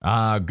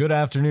Good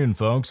afternoon,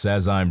 folks.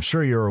 As I'm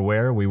sure you're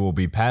aware, we will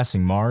be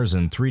passing Mars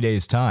in 3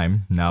 days'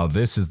 time. Now,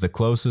 this is the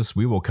closest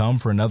we will come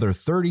for another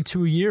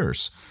 32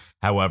 years.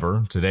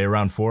 However, today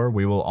around 4,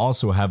 we will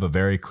also have a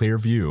very clear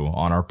view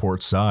on our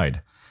port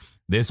side.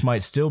 This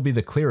might still be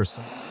the clearest.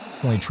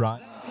 Definitely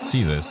try to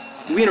see this.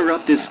 We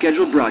interrupt this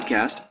scheduled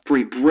broadcast for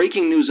a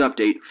breaking news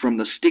update from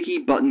the Sticky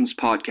Buttons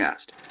podcast.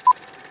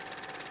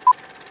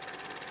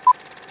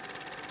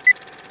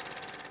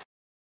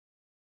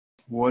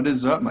 What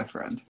is up, my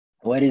friend?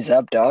 What is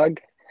up, dog?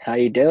 How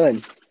you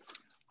doing?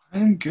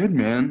 I'm good,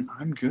 man.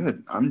 I'm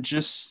good. I'm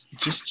just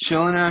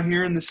chilling out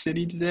here in the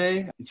city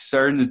today. It's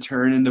starting to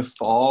turn into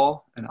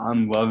fall, and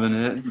I'm loving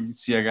it. You can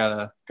see I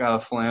got a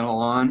flannel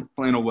on.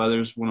 Flannel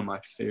weather is one of my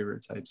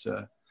favorite types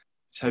of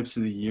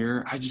the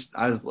year. I just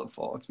love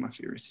fall. It's my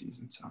favorite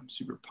season, so I'm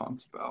super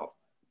pumped about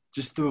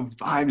just the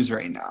vibes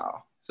right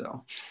now.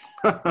 So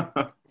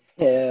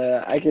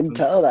Yeah, I can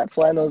tell that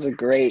flannel's a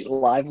great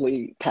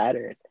lively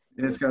pattern.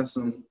 it's got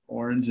some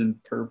orange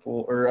and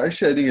purple, or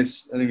actually I think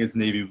it's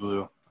navy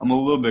blue. I'm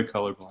a little bit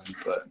colorblind,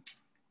 but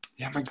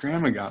yeah, my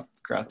grandma got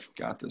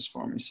this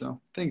for me. So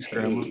thanks,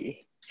 Grandma.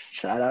 Hey,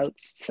 shout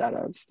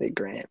outs to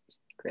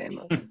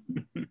grandmas.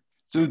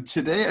 So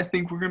today I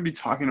think we're going to be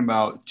talking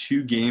about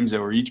two games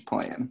that we're each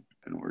playing,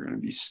 and we're going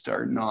to be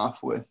starting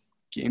off with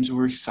games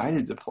we're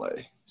excited to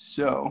play.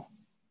 So,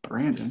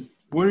 Brandon,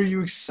 what are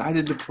you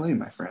excited to play,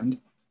 my friend?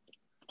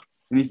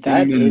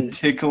 Anything been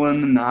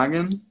tickling the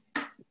noggin?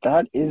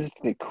 That is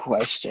the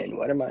question.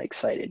 What am I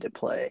excited to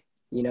play?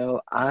 You know,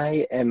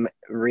 I am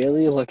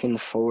really looking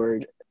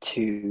forward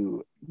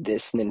to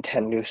this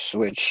Nintendo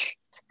Switch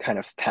kind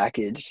of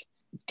package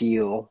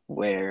deal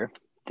where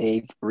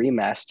they've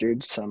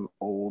remastered some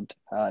old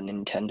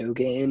Nintendo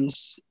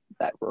games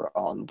that were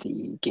on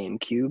the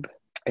GameCube.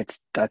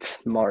 That's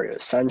Mario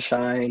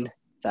Sunshine.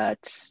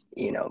 That's,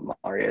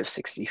 Mario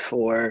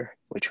 64,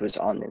 which was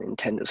on the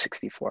Nintendo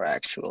 64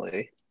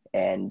 actually.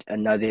 And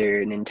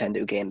another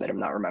Nintendo game that I'm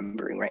not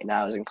remembering right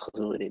now is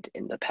included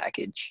in the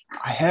package.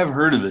 I have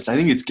heard of this. I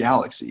think it's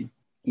Galaxy.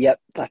 Yep,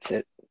 that's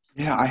it.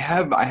 Yeah, I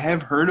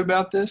have heard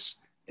about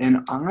this,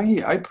 and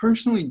I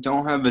personally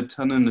don't have a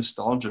ton of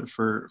nostalgia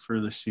for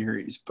the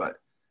series, but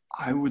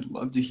I would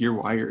love to hear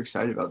why you're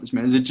excited about this,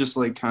 man. Is it just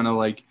like kind of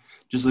like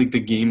just like the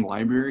game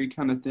library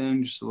kind of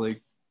thing, just to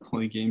like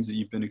play games that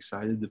you've been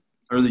excited to,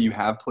 or that you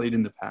have played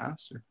in the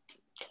past? Or?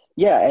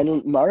 Yeah,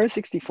 and Mario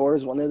 64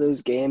 is one of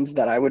those games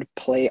that I would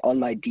play on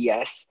my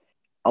DS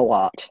a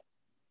lot,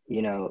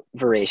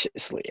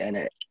 voraciously.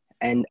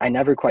 And I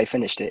never quite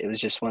finished it. It was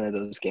just one of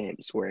those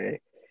games where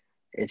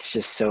it's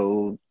just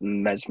so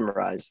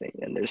mesmerizing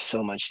and there's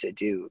so much to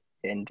do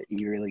and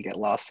you really get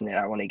lost in it.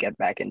 I want to get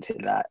back into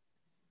that.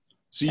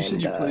 So you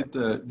said you played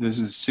this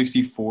is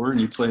 64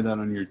 and you played that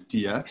on your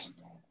DS?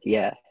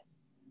 Yeah.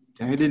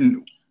 I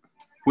didn't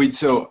wait,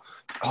 so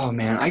oh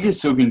man, I get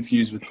so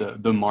confused with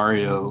the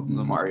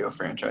Mario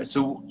franchise.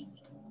 So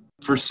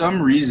for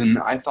some reason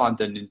I thought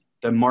that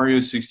the Mario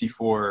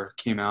 64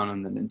 came out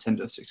on the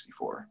Nintendo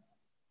 64.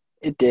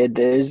 It did.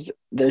 There's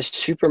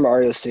Super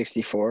Mario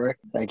 64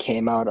 that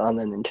came out on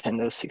the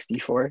Nintendo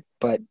 64,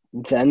 but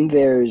then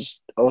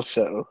there's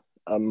also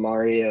a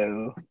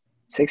Mario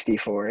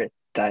 64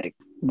 that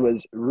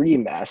was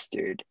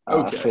remastered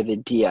for the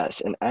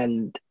DS,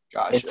 and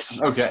gotcha.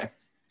 It's okay.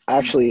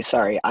 Actually,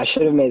 sorry, I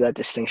should have made that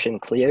distinction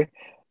clear.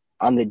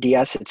 On the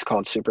DS, it's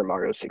called Super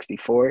Mario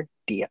 64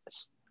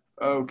 DS.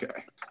 Okay.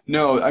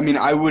 No, I mean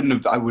I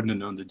wouldn't have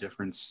known the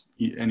difference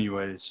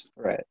anyways.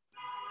 Right.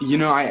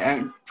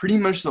 I pretty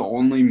much the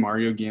only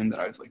Mario game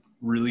that I've like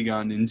really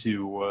gotten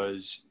into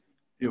was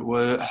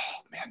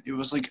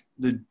like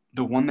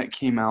the one that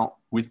came out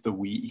with the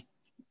Wii.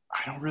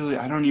 I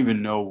don't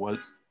even know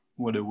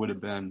what it would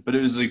have been, but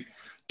it was like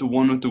the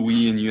one with the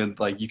Wii, and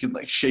you could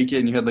like shake it,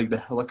 and you had like the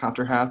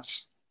helicopter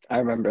hats. I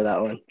remember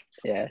that one.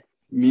 Yeah.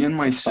 Me and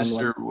my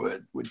sister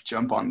would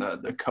jump on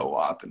the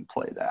co-op and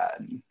play that,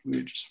 and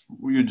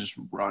we would just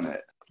run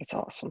it. That's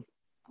awesome.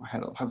 I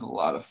have a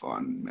lot of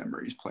fun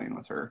memories playing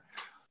with her.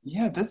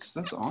 Yeah, that's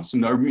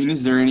awesome. I mean,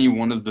 is there any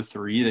one of the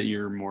three that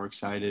you're more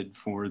excited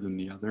for than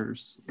the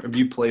others? Have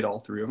you played all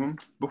three of them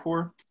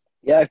before?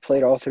 Yeah, I've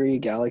played all three: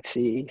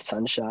 Galaxy,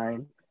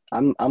 Sunshine.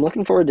 I'm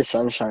looking forward to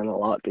Sunshine a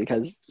lot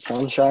because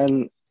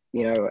Sunshine,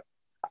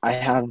 I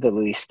have the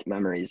least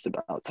memories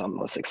about, so I'm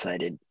most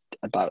excited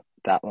about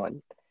that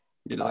one.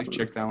 You to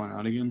check that one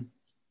out again?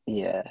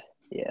 Yeah.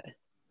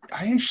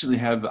 I actually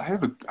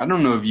I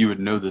don't know if you would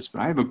know this,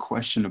 but I have a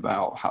question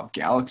about how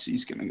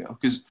Galaxy's going to go.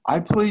 Because I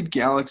played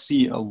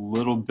Galaxy a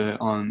little bit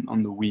on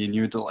the Wii, and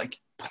you had to like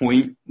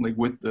point, like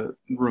with the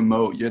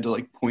remote, you had to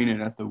like point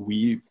it at the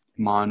Wii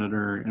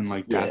monitor, and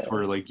like that's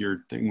where like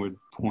your thing would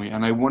point.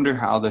 And I wonder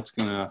how that's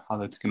gonna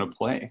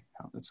play,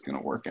 how that's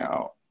gonna work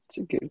out. It's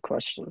a good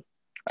question.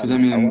 Because I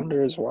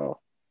wonder as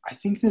well. I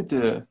think that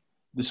the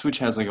Switch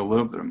has like a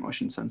little bit of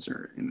motion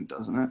sensor in it,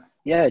 doesn't it?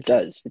 Yeah, it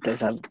does. It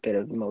does have a bit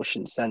of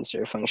motion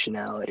sensor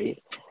functionality.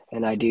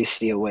 And I do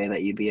see a way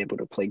that you'd be able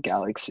to play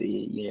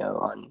Galaxy,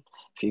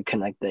 if you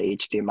connect the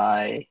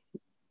HDMI,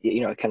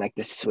 connect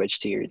the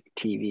Switch to your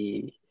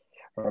TV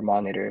or a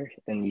monitor,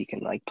 and you can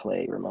like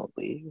play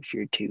remotely with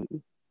your two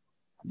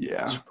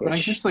Yeah, but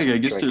Switch I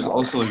guess there's Joy-Cons.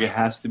 also like it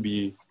has to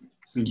be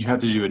you have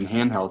to do it in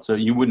handheld, so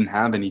you wouldn't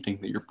have anything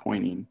that you're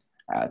pointing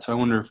at. So I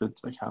wonder if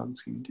it's like how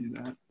it's going to do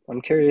that.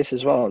 I'm curious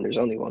as well, and there's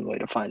only one way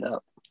to find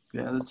out.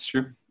 Yeah, that's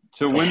true.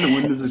 So when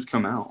does this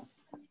come out?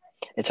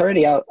 It's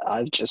already out.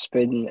 I've just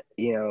been,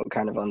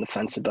 kind of on the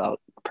fence about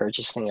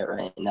purchasing it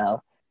right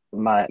now.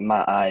 My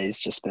eyes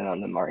just been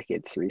on the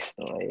markets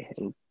recently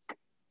and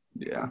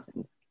Yeah.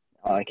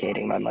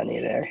 allocating my money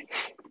there.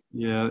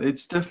 Yeah,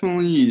 it's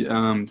definitely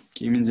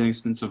gaming's an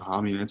expensive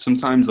hobby, and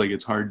sometimes like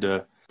it's hard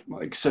to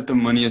like set the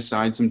money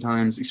aside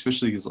sometimes,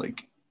 especially because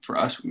like for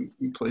us we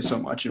play so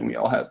much and we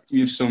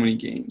have so many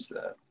games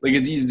that like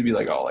it's easy to be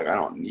like, oh, like I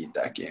don't need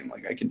that game,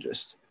 like I can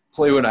just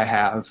play what I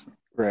have,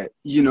 Right.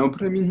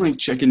 But I mean like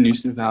checking new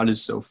stuff out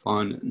is so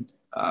fun,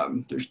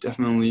 and there's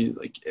definitely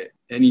like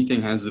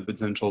anything has the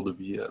potential to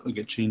be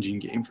a changing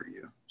game for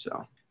you.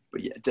 So,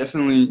 but yeah,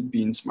 definitely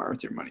being smart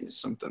with your money is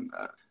something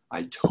that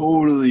I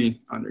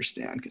totally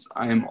understand because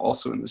I am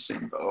also in the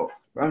same boat.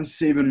 I'm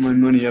saving my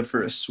money up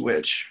for a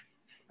Switch,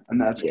 and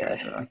that's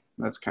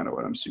kind of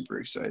what I'm super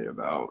excited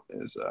about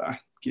is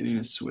getting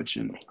a Switch,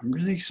 and I'm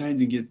really excited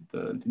to get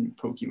the new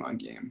Pokemon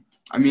game.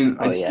 I mean,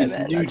 it's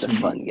Man, new that's to a me.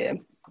 fun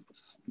game.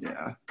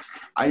 Yeah,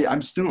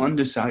 I'm still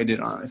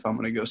undecided on if I'm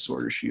gonna go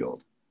Sword or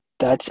Shield.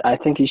 I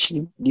think you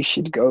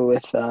should go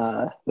with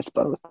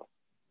both.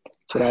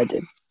 That's what I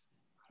did.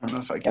 I don't know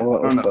if I I can. I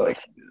went don't with know if I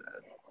both. can do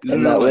that. Isn't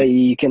And there that way like?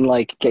 you can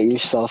like get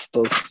yourself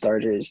both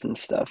starters and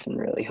stuff and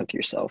really hook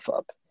yourself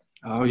up.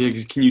 Oh yeah,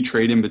 'cause can you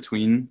trade in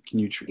between? Can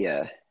you trade?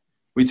 Yeah.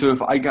 Wait, so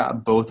if I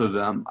got both of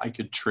them, I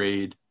could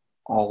trade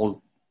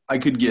all. I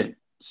could get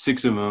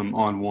 6 of them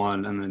on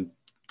one, and then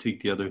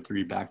take the other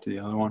 3 back to the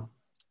other one.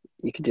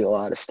 You could do a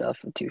lot of stuff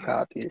with 2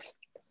 copies.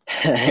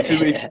 Wait, so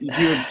if you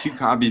have 2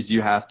 copies,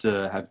 you have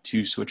to have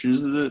 2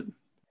 switches, is it?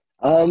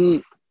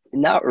 Um,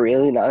 Not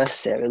really, not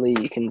necessarily.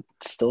 You can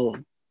still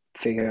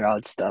figure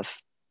out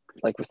stuff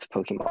like with the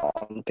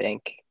Pokemon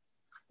Bank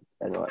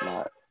and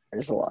whatnot.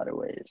 There's a lot of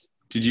ways.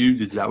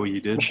 Is that what you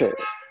For did? sure.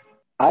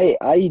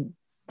 I'm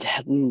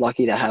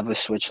lucky to have a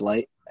Switch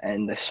Lite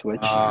and the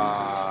Switch,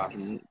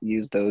 and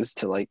use those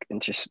to like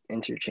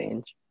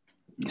interchange.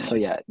 So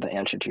yeah, the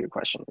answer to your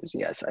question is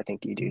yes. I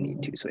think you do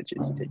need 2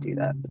 Switches to do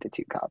that with the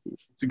 2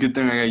 copies. It's a good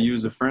thing I got you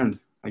as a friend.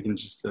 I can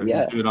just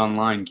Yeah, do it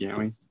online, can't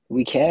we?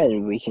 we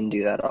can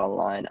do that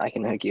online. I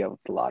can hook you up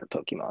with a lot of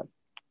Pokemon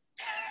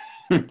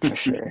for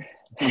sure.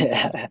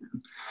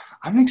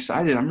 I'm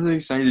excited. I'm really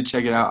excited to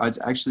check it out. I was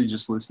actually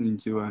just listening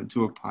to a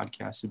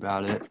podcast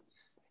about it,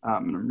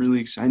 and I'm really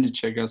excited to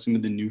check out some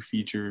of the new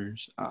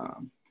features.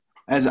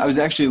 As I was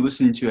actually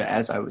listening to it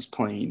as I was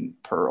playing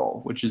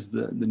Pearl, which is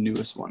the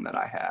newest one that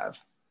I have.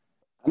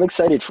 I'm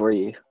excited for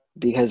you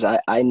because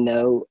I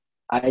know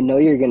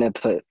you're gonna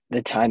put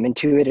the time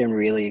into it and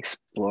really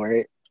explore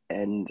it,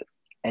 and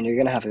you're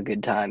gonna have a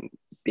good time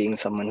being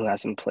someone who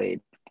hasn't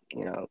played,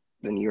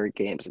 the newer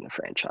games in the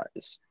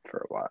franchise for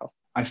a while.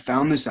 I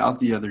found this out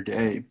the other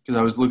day because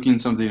I was looking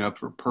something up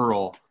for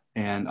Pearl,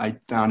 and I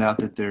found out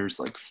that there's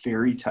like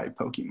fairy type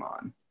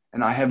Pokemon,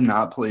 and I have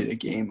not played a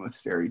game with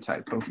fairy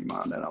type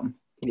Pokemon in them.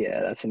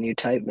 Yeah, that's a new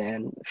type,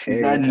 man. Is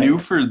Fairy that new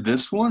types. for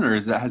this one, or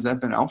has that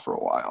been out for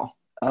a while?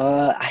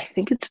 I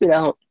think it's been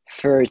out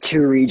for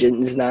 2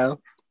 regions now.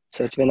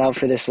 So it's been out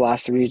for this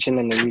last region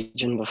and the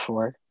region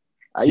before.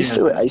 I used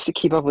Yeah, to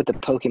keep up with the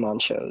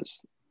Pokemon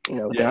shows,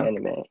 with the yeah.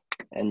 anime.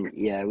 And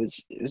yeah, it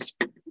was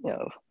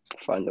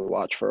fun to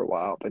watch for a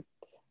while, but it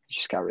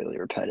just got really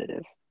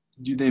repetitive.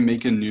 Do they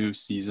make a new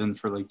season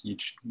for like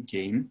each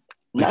game?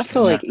 Like Not set for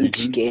in like that each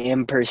region?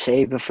 game per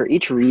se, but for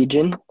each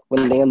region,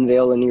 when they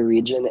unveil a new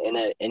region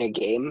in a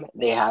game,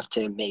 they have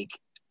to make,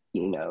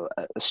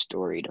 a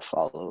story to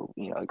follow,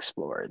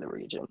 explore the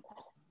region.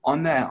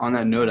 On that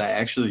note, I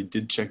actually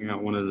did check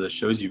out one of the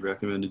shows you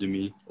recommended to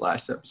me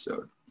last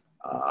episode.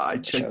 I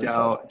What show is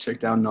that?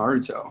 checked out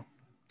Naruto,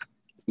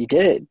 You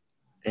did.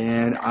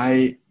 and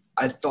I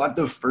thought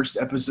the first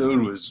episode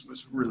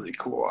was really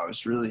cool. I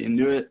was really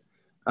into it,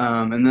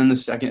 and then the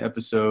second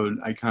episode,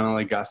 I kind of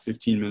like got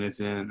 15 minutes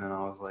in, and I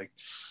was like,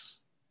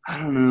 I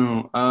don't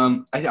know.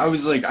 I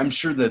was like, I'm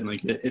sure that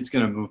like it's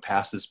gonna move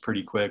past this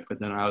pretty quick, but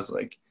then I was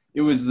like, it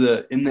was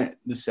the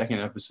second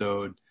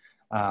episode,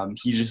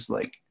 he just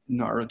like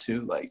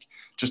Naruto like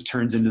just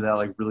turns into that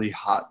like really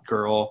hot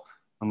girl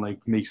and like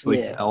makes like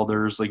the Yeah.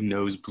 elders like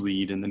nose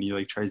bleed, and then he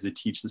like tries to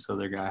teach this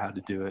other guy how to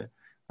do it,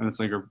 and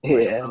it's like a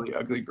Yeah. really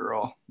ugly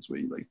girl. That's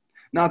what you like.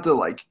 Not the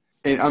like.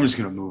 I'm just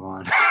gonna move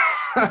on.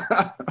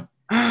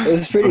 It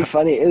was pretty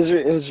funny.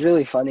 It was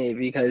really funny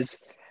because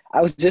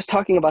I was just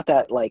talking about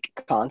that like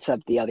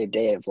concept the other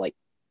day of like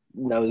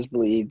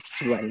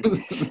nosebleeds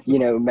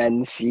when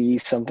men see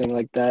something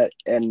like that,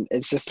 and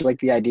it's just like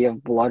the idea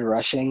of blood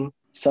rushing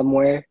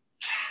somewhere,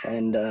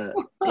 and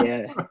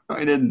yeah,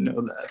 I didn't know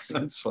that.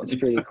 That's it's funny.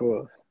 pretty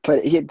cool.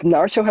 But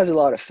Naruto has a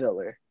lot of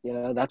filler.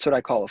 That's what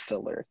I call a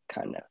filler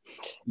kind of.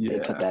 They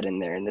put Yeah. that in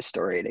there in the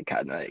story to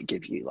kind of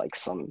give you like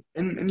some.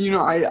 And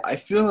I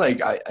feel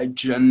like I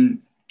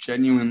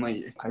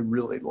genuinely, I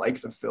really like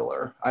the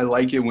filler. I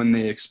like it when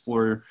they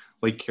explore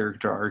like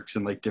character arcs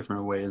in like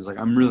different ways. Like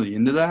I'm really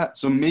into that.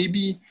 So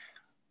maybe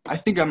I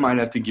think I might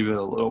have to give it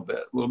a little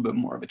bit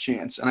more of a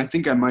chance. And I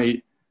think I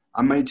might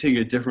take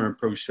a different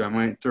approach to it. I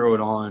might throw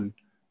it on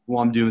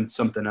while I'm doing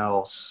something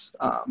else,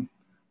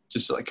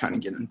 just to like kind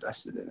of get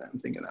invested in it. I'm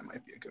thinking that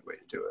might be a good way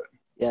to do it.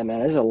 Yeah, man,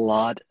 there's a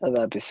lot of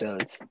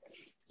episodes.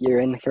 You're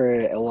in for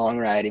a long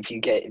ride. If you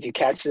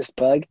catch this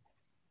bug,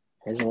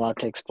 there's a lot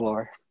to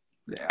explore.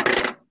 Yeah.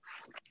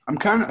 I'm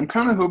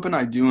kind of hoping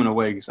I do in a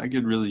way because I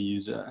could really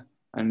use a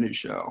new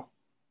show.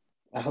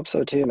 I hope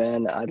so too,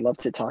 man. I'd love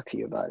to talk to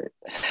you about it.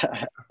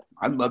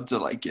 I'd love to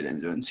like get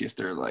into it and see if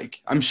they're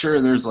like, I'm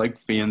sure there's like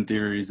fan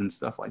theories and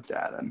stuff like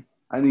that. And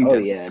I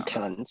think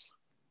tons.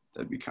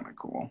 That'd be kind of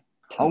cool.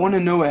 I want to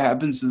know what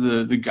happens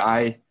to the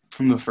guy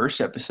from the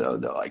first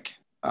episode that like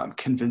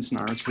convinced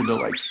Naruto to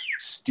like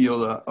steal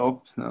the.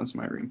 Oh, that was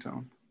my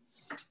ringtone.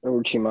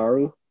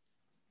 Orochimaru,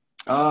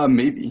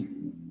 Maybe.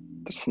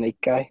 the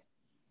snake guy.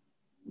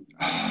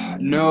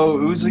 No,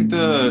 it was like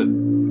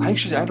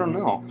I don't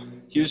know.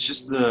 He was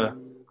just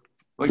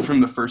like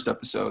from the first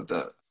episode.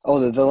 The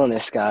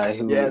villainous guy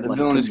who. Yeah, the like,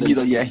 villainous.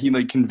 He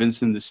like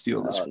convinced him to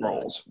steal the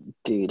scrolls. No.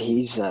 Dude,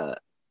 he's that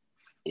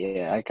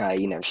guy.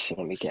 You never see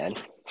him again.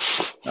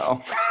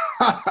 Oh,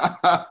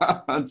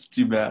 that's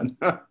too bad.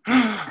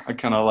 I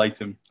kind of liked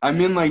him. I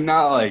mean, like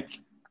not like.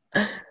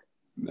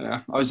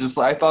 Yeah,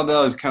 I thought that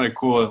was kind of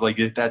cool.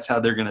 If that's how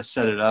they're gonna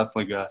set it up,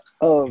 like man,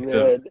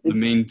 the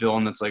main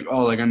villain that's like,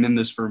 oh, like I'm in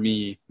this for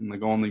me and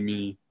like only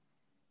me.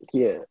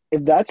 Yeah,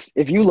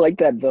 if you like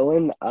that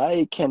villain,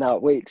 I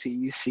cannot wait till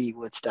you see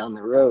what's down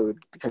the road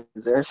because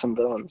there are some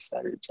villains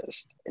that are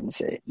just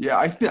insane. Yeah,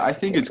 I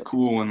think it's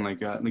cool when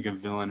like a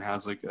villain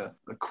has like a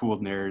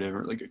cool narrative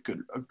or like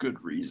a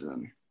good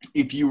reason.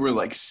 If you were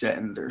like set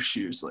in their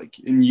shoes, like,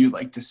 and you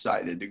like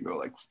decided to go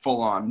like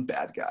full on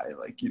bad guy,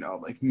 like, you know,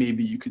 like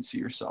maybe you could see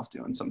yourself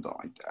doing something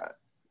like that.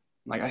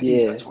 Like I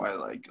think that's why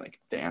like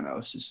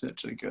Thanos is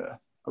such like a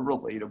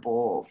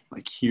relatable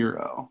like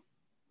hero.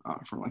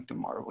 From like the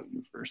Marvel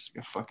universe.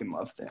 I fucking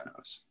love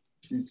Thanos.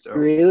 Dude's dope.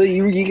 Really?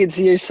 You can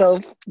see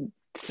yourself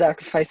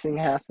sacrificing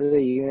half of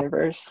the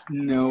universe?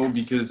 No,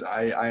 because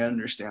I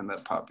understand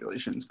that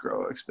populations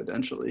grow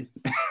exponentially.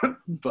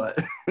 But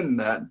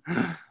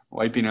that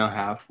wiping out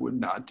half would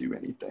not do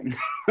anything.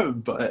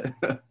 But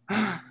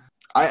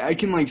I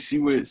can like see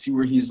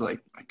where he's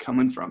like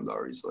coming from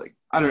though. He's like,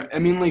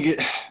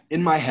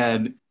 in my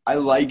head, I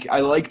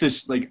like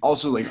this, like,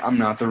 also, like, I'm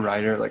not the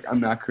writer, like, I'm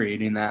not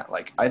creating that,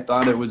 like, I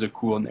thought it was a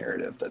cool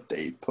narrative that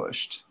they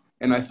pushed,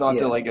 and I thought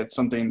that, like, it's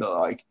something to,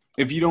 like,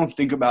 if you don't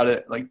think about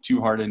it, like,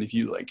 too hard, and if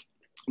you,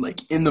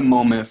 like, in the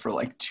moment for,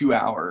 like, 2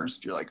 hours,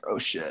 if you're like, oh,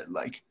 shit,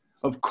 like,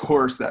 of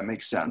course that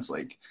makes sense,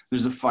 like,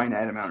 there's a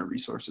finite amount of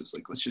resources,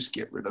 like, let's just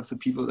get rid of the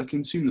people that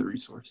consume the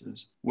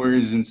resources,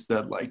 whereas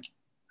instead, like,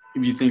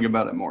 if you think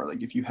about it more,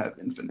 like, if you have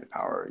infinite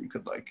power, you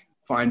could, like,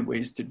 find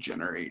ways to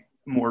generate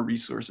more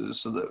resources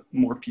so that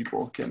more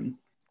people can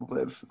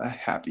live a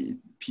happy,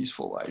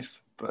 peaceful life.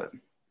 But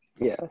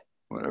yeah,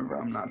 whatever.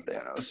 I'm not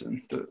Thanos,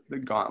 and the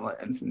gauntlet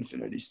and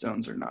Infinity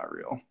Stones are not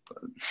real.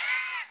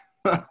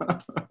 But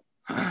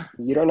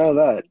you don't know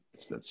that.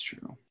 That's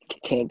true.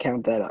 Can't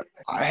count that up.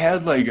 I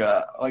had like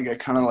a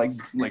kind of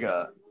like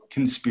a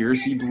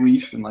conspiracy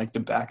belief in like the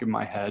back of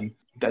my head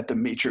that the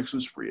Matrix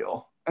was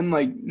real, and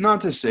like not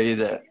to say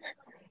that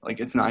like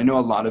it's not. I know a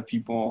lot of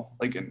people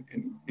like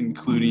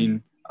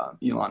including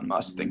Elon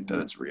Musk think that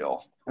it's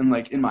real, and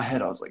like in my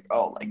head I was like,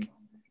 oh, like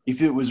if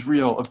it was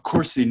real, of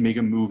course they'd make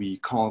a movie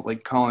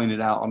calling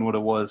it out on what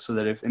it was, so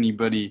that if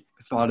anybody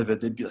thought of it,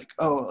 they'd be like,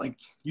 oh, like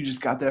you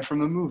just got that from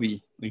a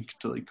movie, like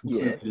to like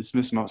completely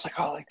dismiss them. I was like,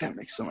 oh, like that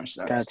makes so much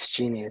sense. That's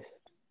genius.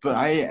 But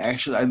I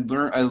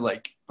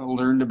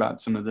learned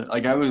about some of the,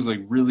 like I was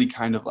like really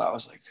kind of, I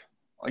was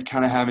like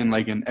kind of having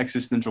like an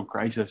existential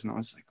crisis, and I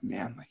was like,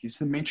 man, like is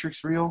the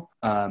Matrix real?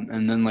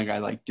 And then like I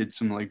like did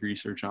some like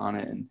research on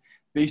it, and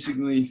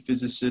basically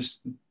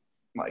physicists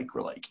like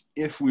were like,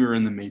 if we were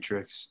in the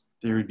Matrix,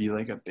 there would be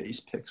like a base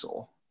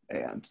pixel,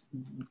 and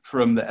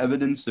from the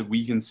evidence that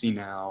we can see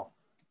now,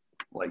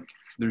 like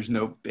there's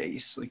no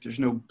base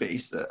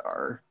that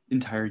our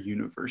entire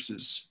universe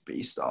is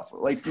based off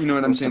of, like, you know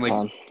what I'm saying,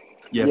 like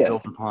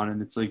built upon,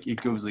 and it's like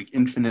it goes like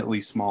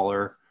infinitely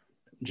smaller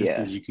just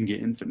as you can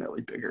get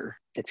infinitely bigger.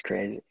 It's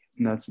crazy.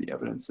 And that's the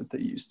evidence that they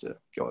use to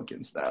go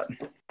against that.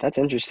 That's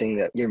interesting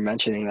that you're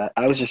mentioning that.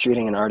 I was just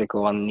reading an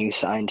article on New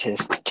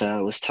Scientist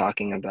that was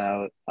talking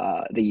about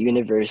the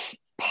universe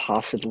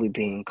possibly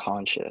being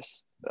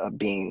conscious,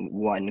 being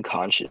one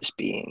conscious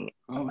being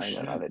in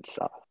and of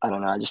itself. I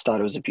don't know. I just thought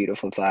it was a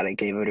beautiful thought. I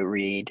gave it a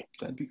read.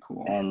 That'd be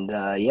cool. And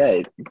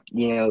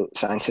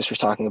scientists were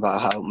talking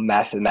about how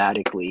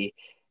mathematically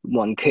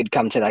one could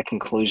come to that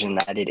conclusion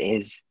that it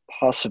is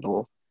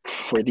possible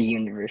for the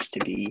universe to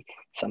be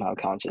somehow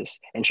conscious.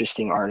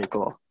 Interesting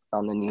article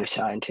on the New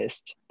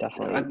Scientist.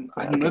 Definitely.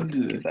 I'd love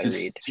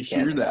to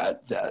hear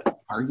that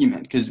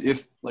argument, because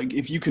if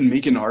you can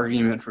make an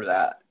argument for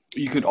that,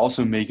 you could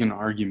also make an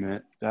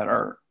argument that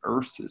our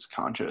Earth is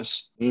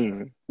conscious,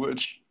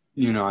 which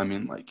I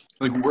mean,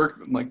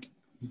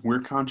 we're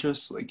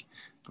conscious,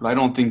 but I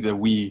don't think that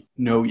we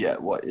know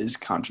yet what is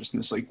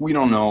consciousness. Like, we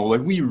don't know,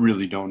 like, we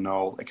really don't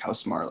know, like, how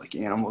smart, like,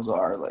 animals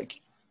are,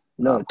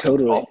 No,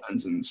 totally.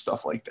 dolphins and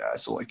stuff like that.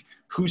 So, like,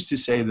 who's to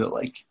say that,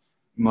 like,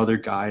 Mother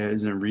Gaia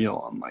isn't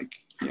real and, like,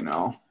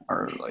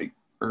 or, like,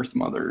 Earth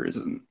Mother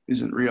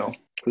isn't real?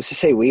 Who's to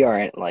say we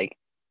aren't like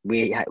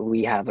we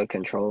have a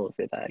control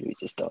over that? We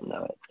just don't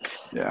know it.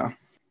 Yeah.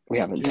 We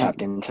haven't Yeah.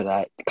 tapped into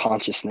that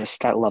consciousness,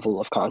 that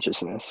level of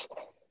consciousness,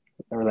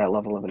 or that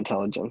level of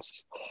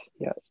intelligence.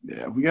 Yeah.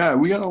 Yeah,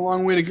 we got a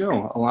long way to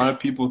go. A lot of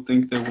people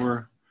think that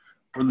we're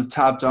the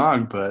top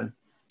dog, but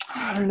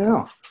I don't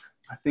know.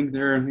 I think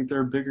there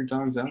are bigger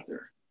dogs out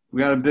there.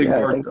 We got a big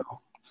Yeah, part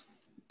though.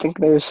 think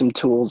there's some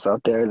tools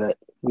out there that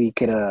we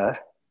could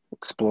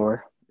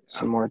explore. Yeah.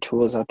 Some more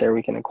tools out there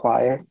we can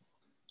acquire.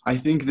 I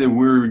think that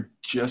we're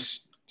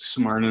just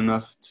smart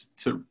enough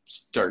to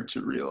start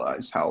to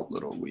realize how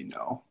little we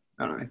know,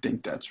 and I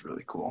think that's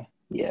really cool.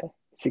 Yeah,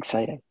 it's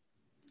exciting.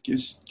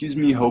 Gives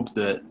me hope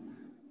that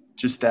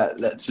just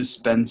that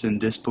suspense and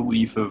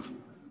disbelief of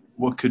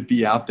what could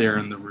be out there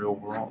in the real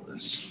world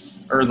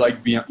is, or like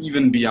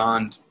even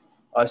beyond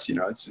us.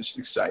 It's just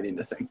exciting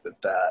to think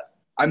that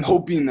I'm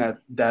hoping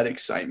that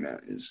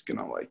excitement is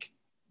gonna like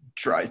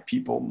drive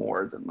people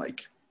more than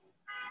like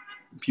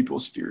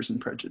people's fears and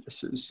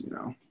prejudices.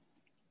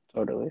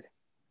 Totally.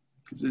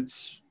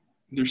 Because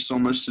there's so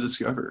much to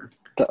discover.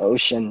 The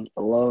ocean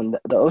alone.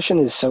 The ocean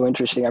is so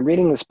interesting. I'm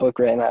reading this book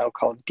right now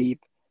called Deep,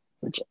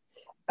 which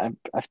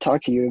I've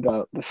talked to you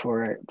about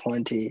before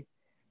plenty.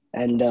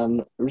 And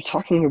we're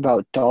talking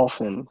about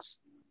dolphins.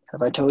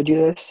 Have I told you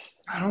this?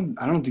 I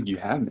don't think you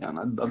have, man.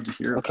 I'd love to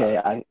hear Okay,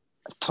 about I've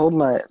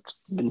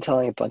been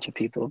telling a bunch of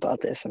people about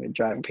this. I've been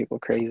driving people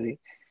crazy.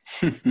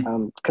 it.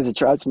 Because it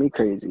drives me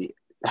crazy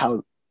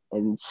how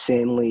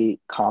insanely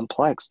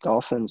complex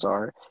dolphins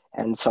are,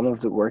 and some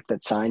of the work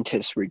that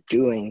scientists were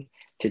doing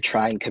to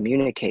try and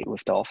communicate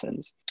with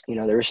dolphins.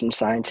 There were some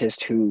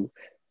scientists who,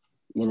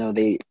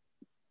 they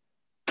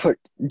put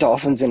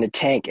dolphins in a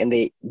tank and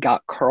they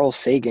got Carl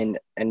Sagan,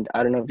 and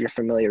I don't know if you're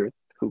familiar with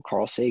who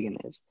Carl Sagan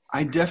is.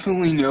 I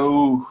definitely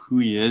know who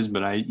he is,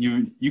 but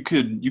you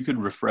could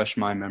refresh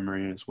my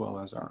memory as well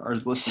as our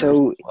listeners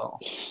So, as well.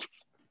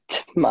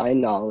 to my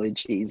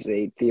knowledge, he's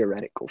a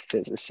theoretical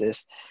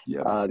physicist,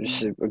 Yeah.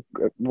 just a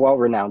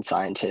well-renowned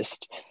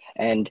scientist,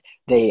 and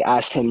they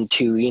asked him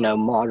to,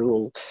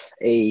 model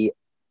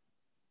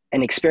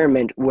an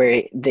experiment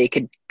where they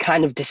could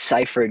kind of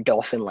decipher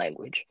dolphin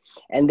language,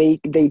 and they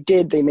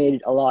did. They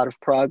made a lot of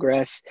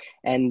progress,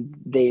 and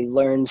they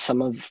learned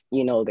some of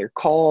their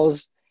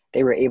calls.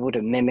 They were able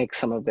to mimic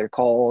some of their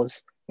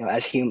calls.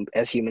 As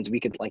humans, we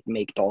could like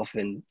make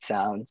dolphin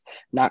sounds,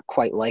 not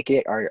quite like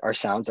it. Our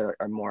sounds are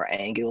more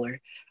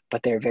angular,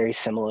 but they're very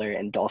similar,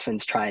 and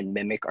dolphins try and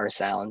mimic our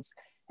sounds.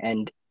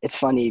 And it's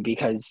funny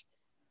because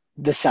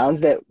the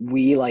sounds that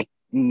we like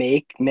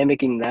make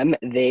mimicking them,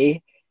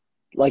 they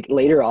like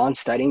later on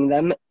studying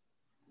them,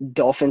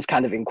 dolphins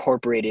kind of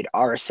incorporated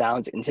our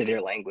sounds into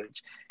their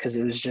language because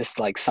it was just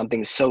like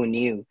something so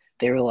new.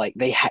 They were like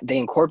they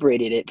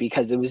incorporated it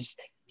because it was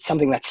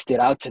something that stood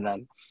out to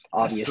them,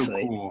 That's so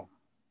obviously. cool.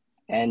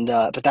 And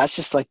but that's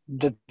just like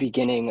the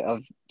beginning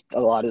of a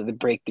lot of the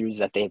breakthroughs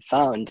that they've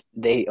found.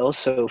 They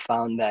also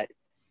found that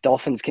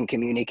dolphins can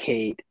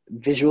communicate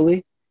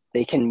visually.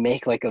 They can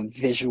make like a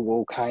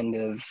visual kind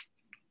of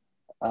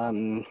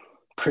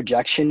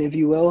projection, if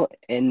you will,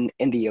 in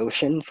the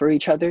ocean for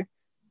each other.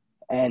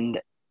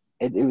 And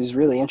it was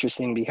really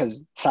interesting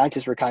because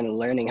scientists were kind of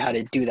learning how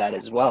to do that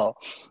as well.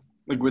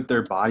 Like with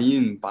their body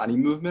and body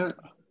movement?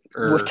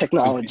 With Or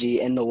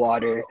technology in the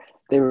water,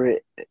 they were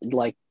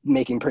like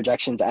making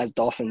projections as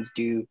dolphins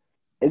do.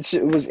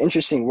 It was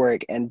interesting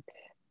work. And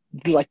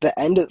like the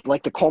end of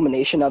like the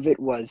culmination of it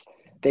was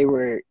they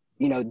were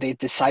they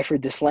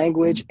deciphered this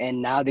language,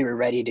 and now they were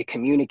ready to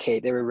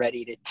communicate. They were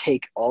ready to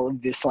take all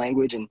of this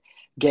language and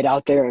get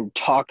out there and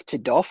talk to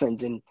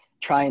dolphins and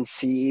try and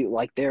see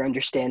like their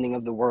understanding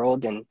of the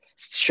world and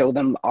show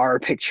them our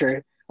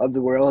picture of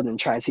the world and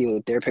try and see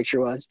what their picture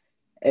was.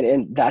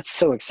 And that's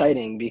so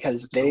exciting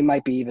because they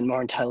might be even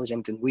more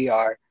intelligent than we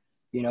are.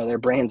 Their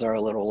brains are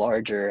a little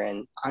larger.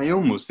 And I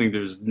almost think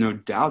there's no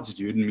doubts,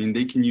 dude. I mean,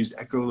 they can use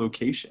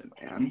echolocation,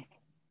 man.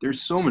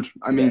 There's so much.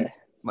 I mean,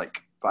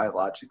 like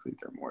biologically,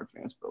 they're more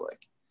advanced, but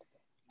like,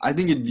 I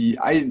think it'd be.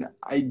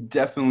 I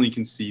definitely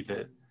can see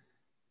that.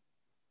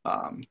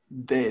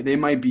 They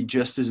might be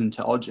just as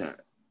intelligent,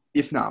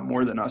 if not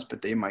more than us,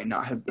 but they might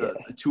not have the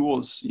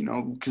tools,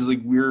 because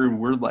like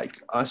we're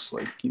like us,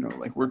 like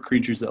like we're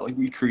creatures that like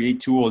we create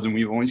tools, and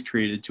we've always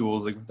created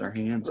tools like with our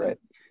hands. Right.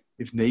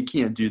 If they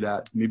can't do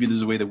that, maybe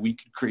there's a way that we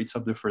could create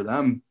something for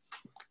them.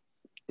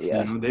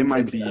 Yeah, they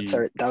might maybe be.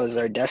 that was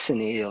our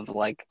destiny of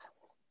like,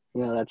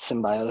 that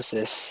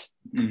symbiosis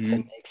to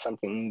make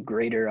something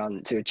greater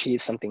to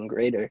achieve something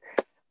greater.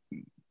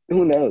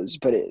 Who knows?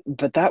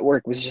 But that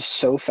work was just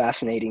so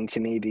fascinating to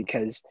me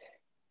because,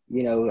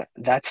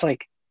 that's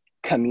like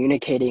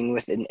communicating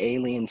with an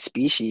alien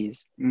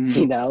species.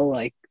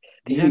 Like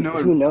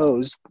who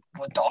knows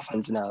what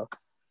dolphins know?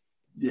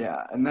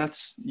 Yeah, and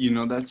that's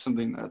that's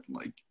something that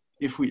like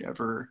if we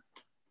ever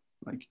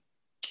like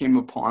came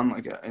upon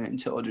like an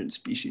intelligent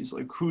species,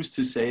 like who's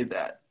to say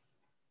that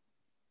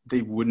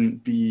they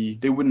wouldn't be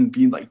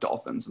like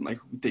dolphins and like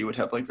they would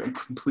have like a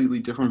completely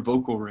different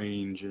vocal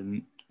range.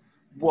 And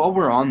while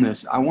we're on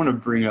this, I want to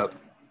bring up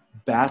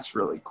bats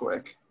really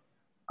quick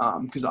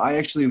because I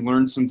actually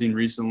learned something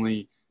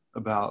recently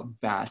about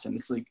bats, and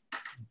it's like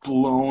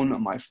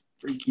blown my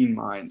freaking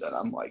mind that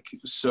I'm like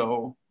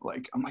so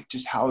like I'm like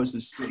just how is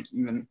this like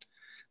even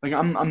like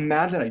I'm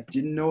mad that I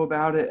didn't know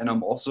about it, and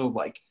I'm also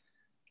like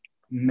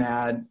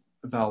mad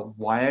about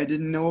why I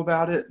didn't know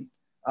about it.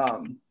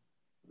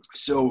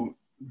 So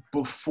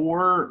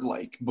before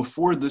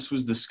this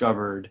was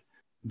discovered,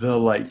 the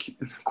like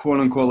quote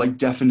unquote like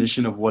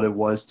definition of what it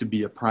was to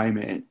be a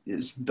primate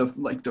is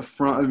the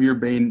front of your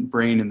brain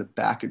and the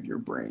back of your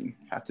brain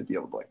have to be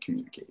able to like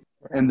communicate.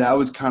 And that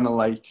was kind of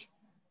like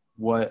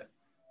what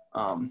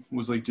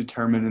was like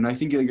determined. And I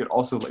think it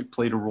also like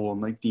played a role in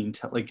like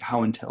like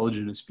how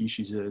intelligent a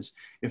species is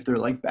if their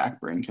like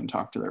back brain can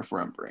talk to their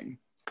front brain.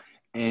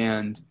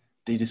 And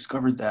they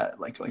discovered that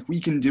like we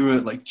can do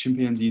it, like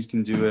chimpanzees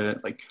can do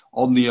it, like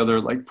all the other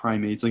like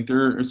primates, like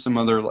there are some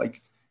other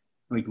like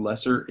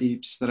lesser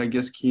apes that I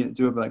guess can't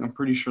do it, but like I'm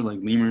pretty sure like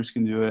lemurs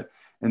can do it.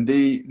 And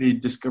they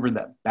discovered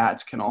that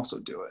bats can also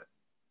do it.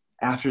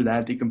 After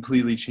that, they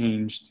completely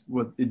changed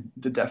what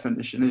the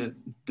definition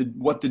is,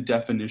 what the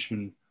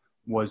definition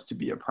was to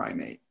be a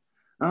primate.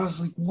 And I was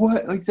like,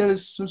 what? Like that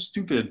is so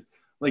stupid.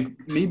 Like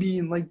maybe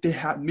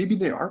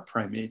they are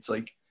primates.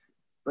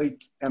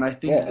 And I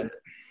think Yeah, that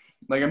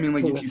like I mean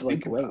like if you with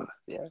think like about wings.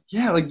 Yeah, it,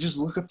 yeah, like just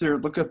look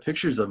up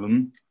pictures of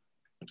them.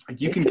 Like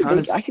you they can could. kind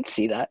of I could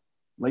see that.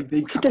 like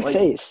they Look at their like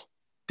face.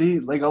 they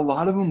like a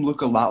lot of them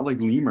look a lot like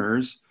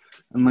lemurs,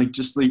 and like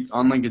just like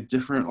on like a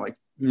different like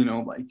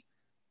like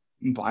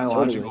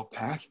biological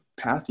Totally.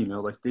 path,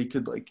 like they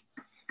could like.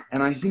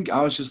 And I think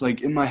I was just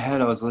like in my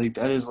head I was like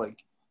that is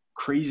like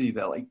crazy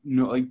that like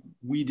no like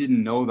we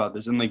didn't know about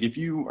this. And like if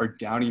you are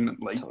doubting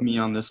like me Totally.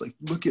 on this, like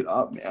look it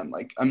up, man.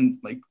 Like I'm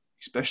like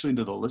especially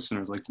to the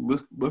listeners, like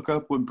look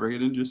up what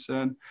Braden just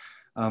said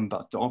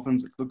about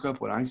dolphins. Like look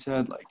up what I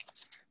said. Like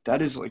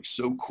that is like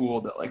so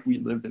cool that like we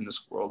lived in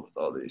this world with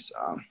all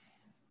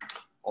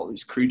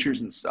these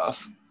creatures and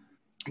stuff.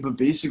 But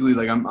basically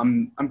like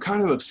I'm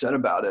kind of upset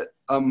about it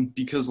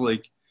because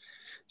like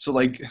so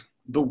like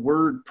the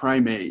word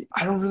primate,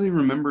 I don't really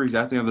remember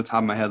exactly off the top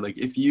of my head. Like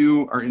if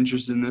you are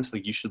interested in this,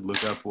 like you should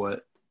look up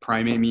what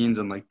primate means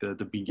and like the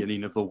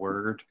beginning of the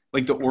word,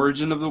 like the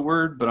origin of the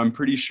word. But I'm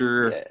pretty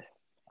sure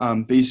Yeah.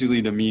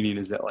 basically the meaning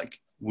is that like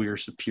we're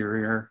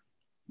superior,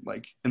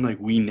 like and like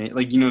we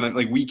like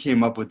like we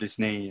came up with this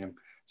name,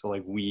 so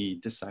like we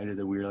decided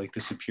that we were like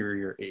the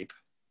superior ape.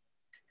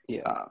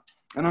 Yeah. uh,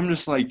 and I'm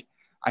just like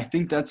I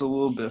think that's a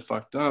little bit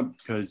fucked up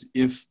because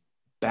if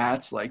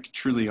bats like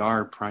truly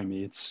are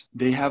primates,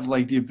 they have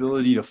like the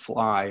ability to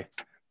fly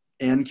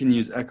and can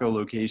use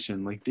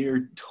echolocation. Like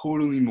they're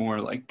totally more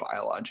like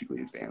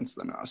biologically advanced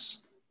than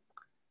us.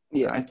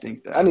 And Yeah. I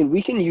think I that mean,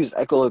 we can use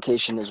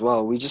echolocation as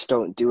well. We just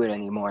don't do it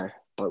anymore.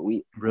 But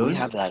we really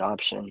have that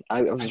option. I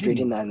I was didn't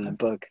reading know that in the that.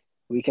 book.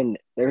 We can.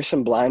 There's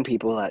some blind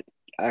people that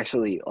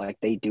actually like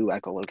they do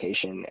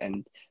echolocation,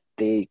 and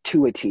they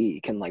to a T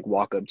can like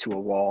walk up to a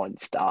wall and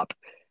stop,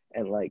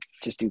 and like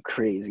just do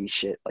crazy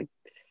shit. Like,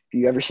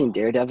 have you ever seen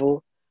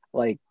Daredevil?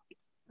 Like,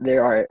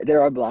 there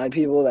are blind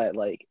people that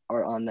like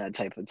are on that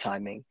type of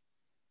timing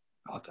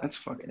Oh, that's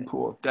fucking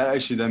cool. That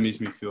makes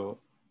me feel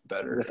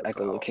better with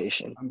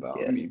echolocation. about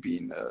Yeah. me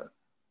being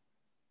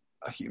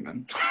a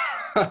human.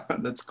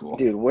 That's cool.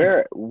 Dude,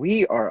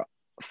 we are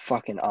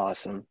fucking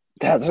awesome.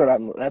 That's what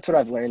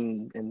I've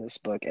learned in this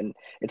book, and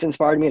it's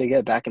inspired me to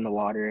get back in the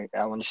water.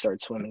 I want to start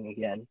swimming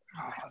again.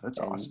 Oh, that's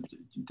And awesome, dude.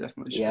 You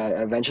definitely yeah, should.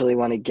 I eventually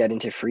want to get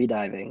into free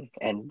diving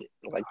and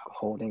like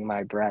holding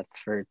my breath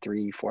for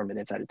 3-4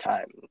 minutes at a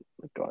time,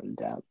 like going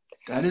down.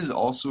 That is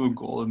also a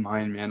goal of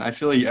mine, man. I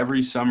feel like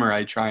every summer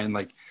I try and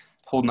like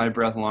hold my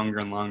breath longer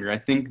and longer. I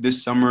think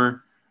this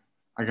summer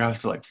I got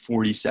to like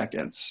 40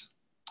 seconds.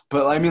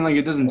 But I mean like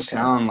it doesn't Okay.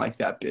 sound like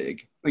that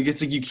big. Like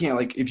it's like you can't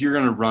like if you're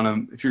gonna run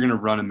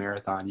a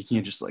marathon, you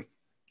can't just like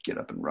get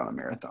up and run a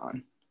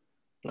marathon,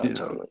 No, you know.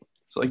 totally.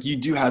 So like you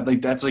do have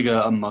like that's like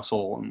a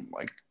muscle and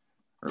like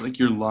or like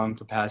your lung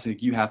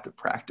capacity. You have to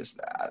practice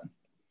that.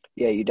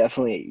 Yeah, you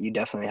definitely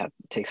have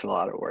it takes a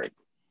lot of work.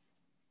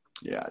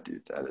 Yeah,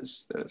 dude, that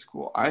is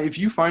cool. If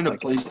you find a Like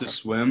place to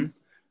swim,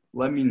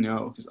 let me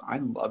know because I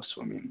love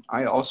swimming.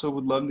 I also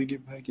would love to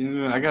get back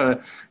into it. I got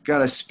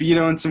a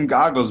speedo and some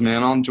goggles,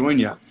 man. I'll join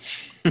you.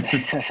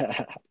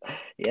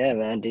 yeah,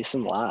 man, do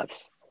some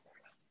laps.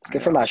 It's I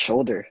good for got my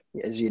shoulder.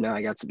 As you know,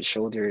 I got some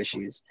shoulder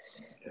issues.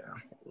 yeah.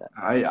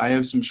 I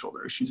have some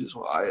shoulder issues as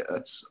well.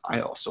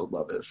 I also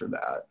love it for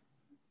that.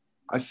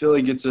 I feel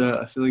like it's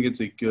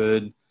a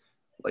good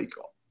like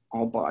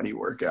all body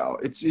workout.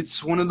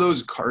 It's one of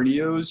those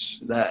cardios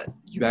that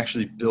you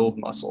actually build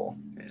muscle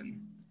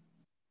in.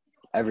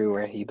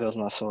 Everywhere. You build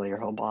muscle, your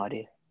whole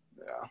body.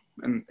 Yeah,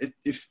 and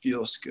it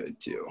feels good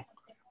too.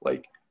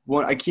 Like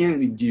Well, I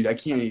can't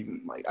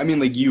even like, I mean,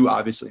 like you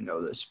obviously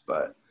know this,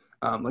 but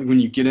like when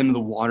you get into the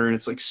water and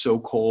it's like so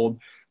cold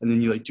and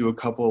then you like do a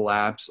couple of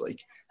laps,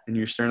 like, and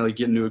you're starting to like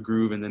get into a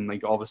groove and then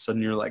like all of a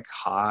sudden you're like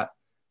hot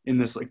in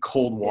this like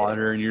cold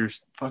water and you're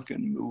just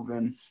fucking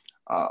moving.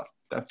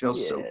 That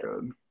feels so Yeah,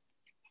 good.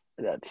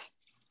 that's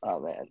oh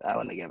man, I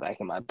want to get back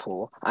in my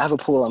pool. I have a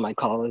pool at my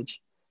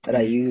college that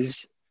I Mm.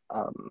 use,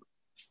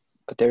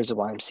 but there's a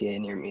YMCA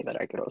near me that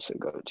I could also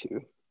go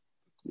to.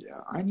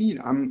 Yeah,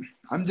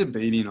 I'm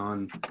debating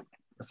on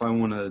if I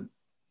want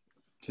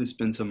to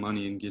spend some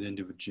money and get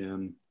into a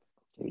gym.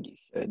 Dude, you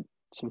should.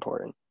 It's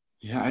important.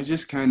 Yeah,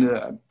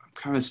 I'm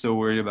kind of still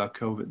worried about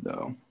COVID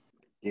though.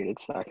 Dude,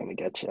 it's not gonna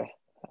get you.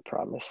 I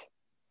promise.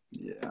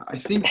 Yeah, I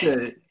think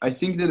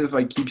that if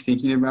I keep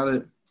thinking about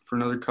it for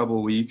another couple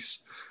of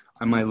weeks,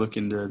 I might look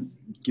into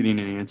getting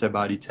an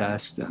antibody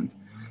test and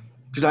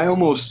because I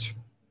almost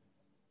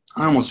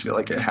feel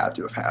like I had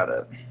to have had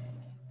it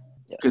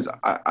Yeah. because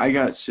I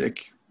got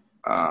sick.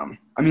 I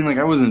mean, like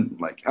I wasn't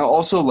like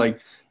also like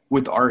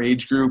with our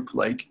age group,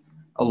 like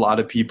a lot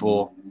of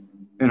people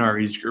in our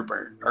age group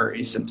are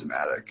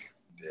asymptomatic.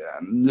 Yeah,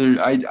 and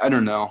I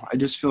don't know. I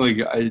just feel like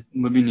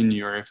living in New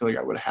York, I feel like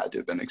I would have had to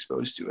have been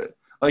exposed to it.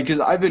 Like, because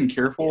I've been Yeah,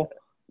 careful,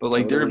 but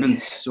like there have totally. been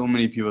so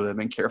many people that have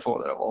been careful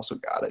that have also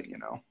got it.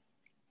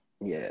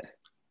 Yeah,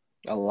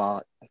 a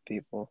lot of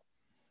people.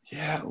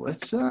 Yeah,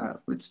 let's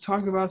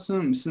talk about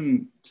some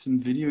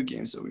video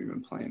games that we've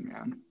been playing,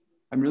 man.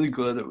 I'm really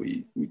glad that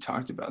we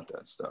talked about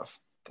that stuff.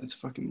 That's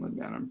fucking lit,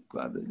 man. I'm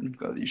glad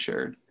that you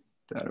shared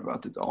that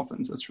about the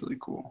Dolphins. That's really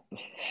cool.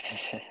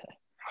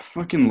 I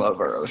fucking love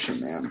our ocean,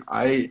 man.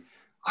 I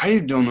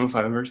don't know if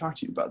I've ever talked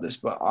to you about this,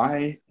 but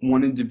I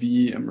wanted to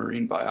be a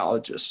marine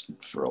biologist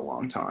for a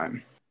long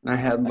time. And I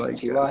had I can like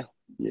see why.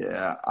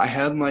 yeah, I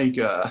had like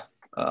a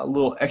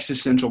little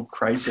existential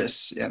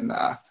crisis in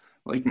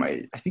like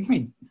I think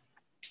my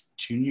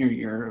junior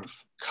year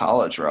of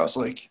college where I was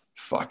like,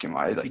 fuck, am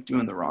I like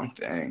doing the wrong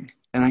thing?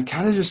 And I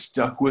kind of just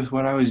stuck with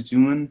what I was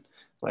doing.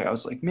 Like I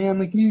was like, man,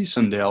 like maybe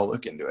someday I'll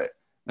look into it.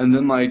 And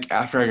then like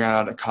after I got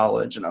out of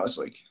college and I was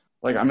like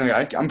I mean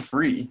I'm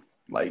free.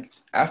 Like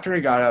after I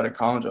got out of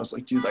college, I was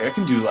like, dude, like I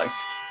can do like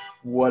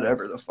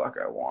whatever the fuck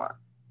I want.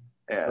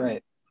 And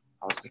Right.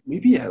 I was like,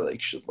 maybe I like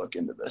should look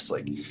into this.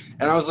 Like,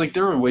 and I was like,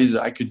 there were ways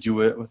that I could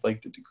do it with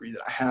like the degree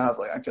that I have.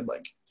 Like, I could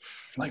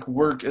like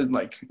work in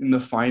like in the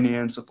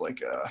finance of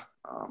like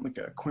an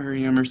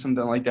aquarium or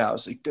something like that. I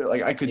was like, there,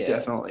 like I could Yeah.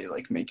 definitely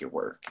like make it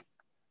work.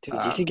 Dude, you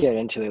Um, could get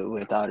into it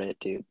without it,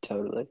 dude.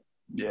 Totally.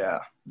 yeah,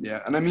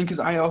 yeah, and I mean, because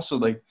I also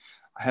like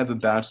I have a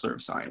bachelor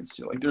of science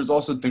too. Like, there's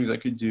also things I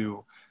could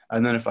do,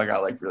 and then if I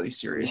got like really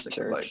serious, I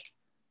could Research.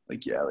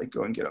 like yeah, like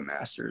go and get a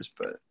master's.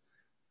 But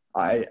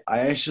I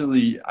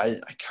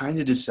kind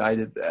of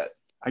decided that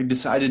I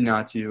decided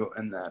not to,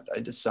 and that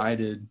I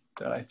decided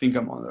that I think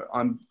I'm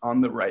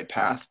on the right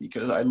path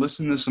because I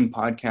listened to some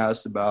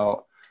podcasts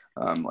about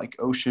like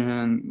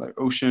ocean,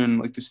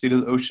 like the state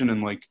of the ocean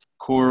and like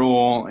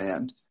coral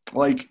and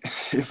like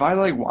if I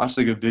like watch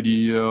like a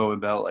video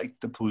about like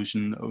the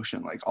pollution in the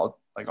ocean, like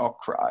I'll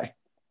cry.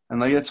 And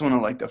like that's one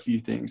of like the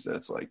few things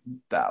that's like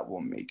that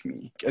will make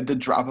me at the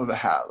drop of a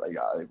hat, like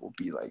I will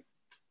be like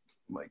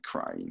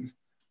crying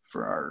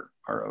for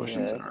our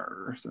oceans Yeah. and our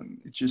earth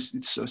and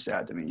it's so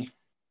sad to me.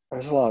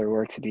 There's a lot of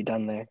work to be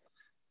done there.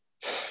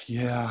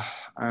 Yeah,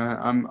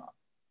 I'm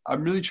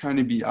really trying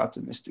to be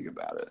optimistic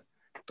about it,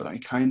 but I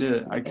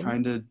And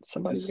kind of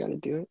somebody's got this to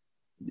do it.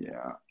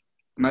 yeah,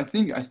 and I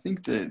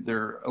think that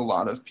there are a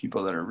lot of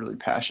people that are really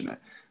passionate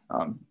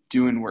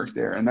doing work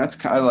there, and that's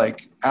kind of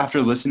like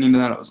after listening to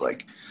that, I was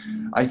like,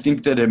 I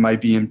think that it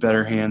might be in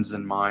better hands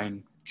than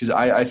mine because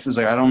I feel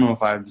like I don't know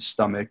if I have the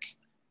stomach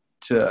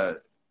to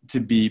to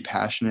be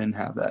passionate and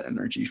have that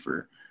energy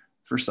for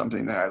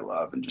something that I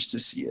love and just to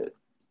see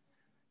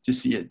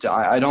it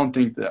die. I don't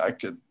think that I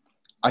could.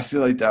 I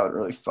feel like that would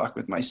really fuck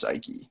with my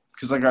psyche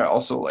because like I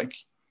also like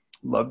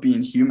love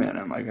being human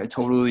and like I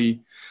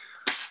totally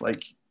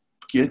like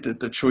get that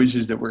the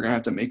choices that we're gonna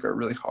have to make are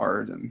really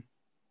hard and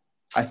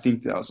I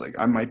think that I was like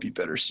I might be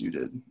better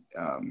suited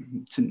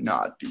to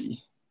not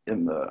be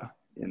in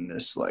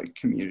this like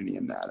community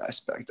in that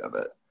aspect of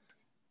it.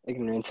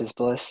 Ignorance is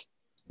bliss.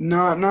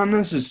 Not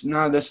necessarily.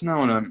 No, that's not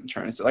what I'm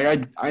trying to say.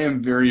 Like I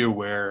am very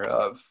aware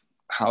of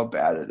how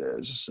bad it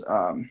is,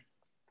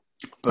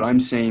 but I'm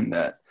saying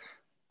that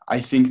I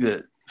think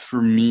that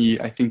for me,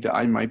 I think that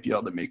I might be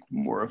able to make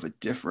more of a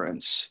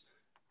difference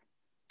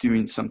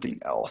doing something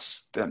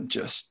else than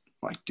just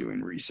like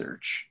doing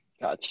research.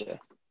 Gotcha.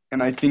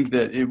 And I think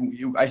that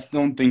I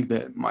don't think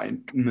that my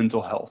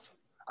mental health.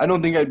 I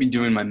don't think I'd be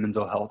doing my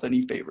mental health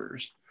any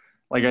favors.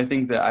 Like I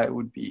think that I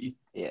would be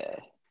Yeah.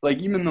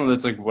 like even though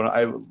that's like what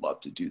I would love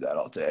to do that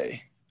all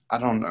day. I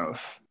don't know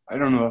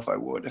if I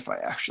would if I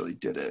actually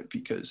did it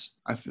because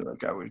I feel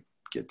like I would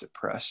get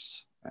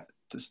depressed at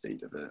the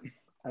state of it.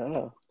 I don't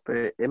know.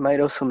 But it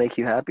might also make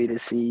you happy to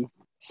see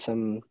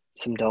some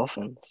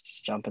dolphins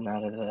just jumping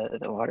out of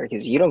the water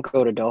because you don't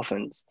go to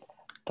dolphins.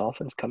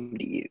 Dolphins come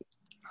to you.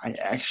 I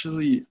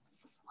actually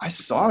I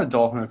saw a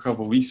dolphin a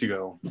couple weeks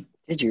ago.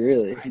 Did you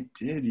really? I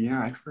did,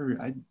 yeah.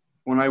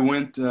 When I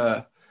went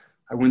to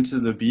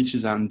the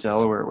beaches out in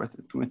Delaware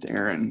with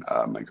Erin,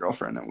 my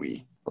girlfriend, and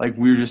we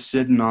were just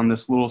sitting on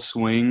this little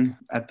swing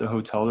at the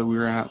hotel that we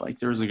were at. Like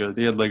there was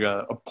they had like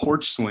a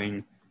porch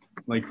swing,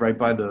 like right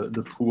by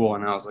the pool,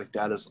 and I was like,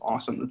 that is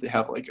awesome that they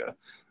have like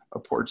a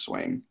porch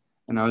swing.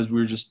 And we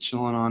were just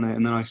chilling on it,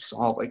 and then I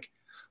saw like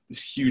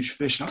this huge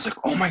fish, and I was like,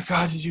 oh my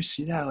god, did you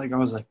see that? Like I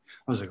was like,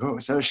 oh,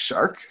 is that a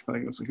shark?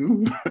 Like I was like,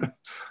 ooh. It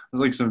was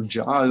like some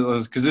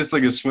jaws, because it's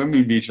like a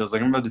swimming beach. I was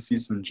like, I'm about to see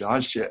some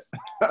jaws shit.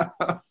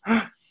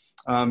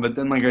 But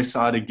then like I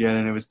saw it again,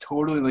 and it was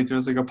totally like there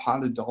was like a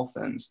pod of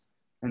dolphins,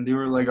 and they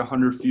were like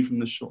 100 feet from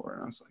the shore,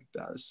 and I was like,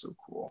 that is so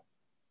cool.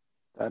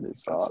 That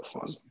is That's so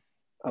awesome. awesome.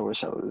 I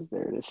wish I was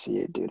there to see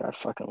it, dude. I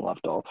fucking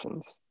love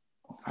dolphins.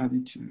 I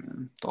do too,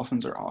 man.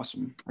 Dolphins are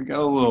awesome. I got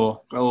a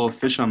little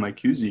fish on my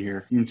koozie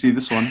here. You can see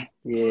this one.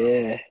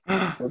 Yeah.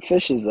 What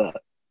fish is that?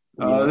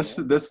 You know? That's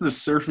the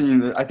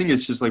surfing. I think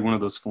it's just like one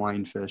of those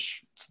flying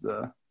fish. It's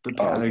the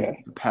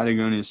Okay.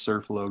 Patagonia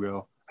surf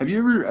logo. Have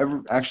you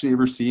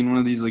ever seen one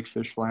of these like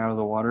fish fly out of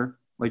the water,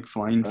 like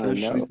flying fish?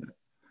 No.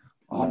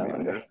 Oh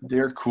man, Never.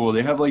 they're cool.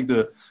 They have like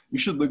you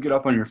should look it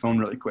up on your phone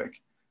really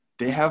quick.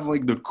 They have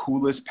like the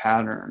coolest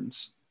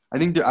patterns. I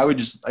think they're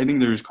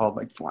just called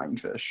like flying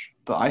fish.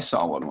 But I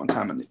saw one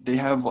time, and they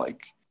have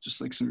like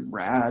just like some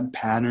rad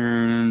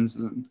patterns,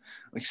 and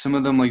like some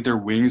of them like their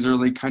wings are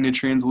like kind of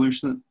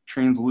translucent.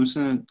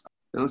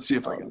 Let's see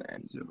if I Oh, can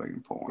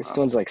man. pull one This up.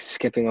 one's like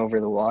skipping over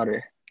the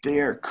water. They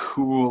are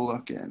cool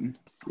looking.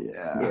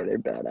 Yeah, Yeah, they're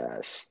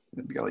badass.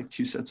 they've got like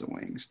two sets of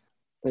wings.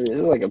 This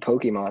is like a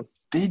Pokemon.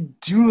 They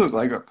do look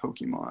like a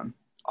Pokemon.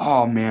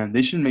 Oh man,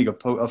 they should make a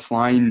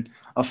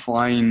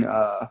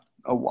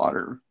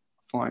water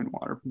flying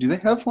water. Do they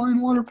have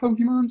flying water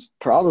Pokemons?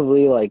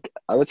 Probably like,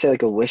 I would say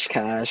like a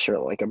Wishcash or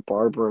like a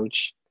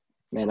Barbroach.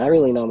 Man, I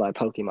really know my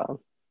Pokemon.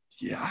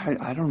 Yeah,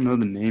 I don't know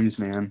the names,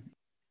 man.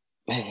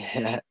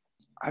 Yeah.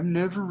 I've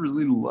never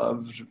really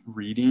loved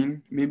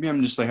reading. Maybe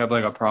I'm just like have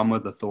like a problem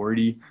with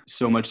authority,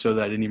 so much so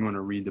that I didn't even want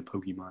to read the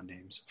Pokemon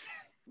names.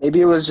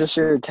 Maybe it was just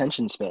your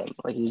attention span.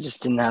 Like you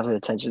just didn't have an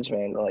attention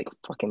span to like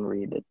fucking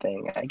read the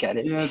thing. I get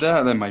it. Yeah,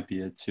 that might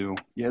be it too.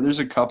 Yeah, there's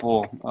a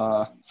couple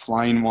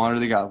flying water.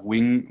 They got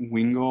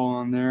Wingull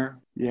on there.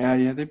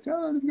 Yeah, they've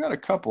got a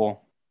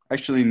couple.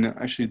 Actually, no,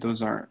 actually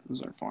those aren't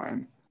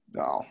flying.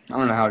 Oh, I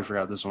don't know how I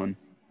forgot this one.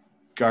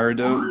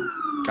 Gyarados.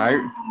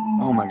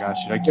 Oh my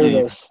gosh, dude, I can't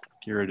even. Gyarados.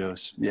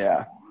 Gyarados.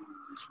 Yeah.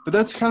 But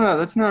that's not,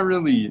 I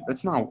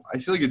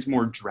feel like it's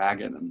more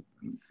dragon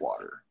and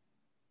water.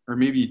 Or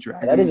maybe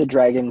That is dragon. a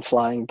dragon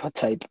flying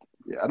type.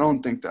 Yeah, I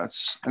don't think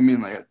I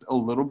mean, like a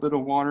little bit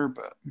of water,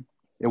 but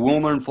it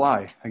won't learn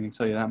fly. I can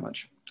tell you that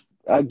much.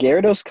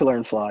 Gyarados can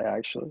learn fly,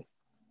 actually.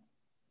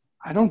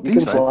 I don't You think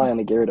can so. fly on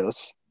the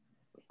Gyarados.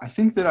 I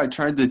think that I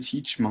tried to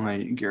teach my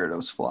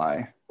Gyarados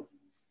fly.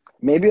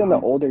 Maybe on the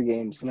Um, older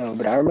games, no,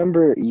 but I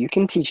remember you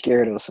can teach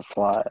Gyarados to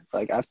fly.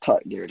 Like I've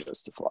taught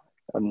Gyarados to fly.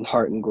 On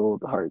Heart and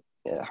Gold, Heart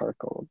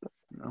Gold.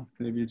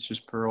 maybe it's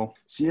just Pearl.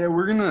 So yeah,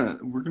 we're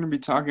gonna be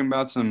talking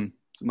about some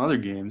other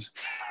games.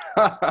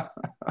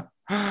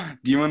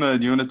 Do you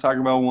wanna talk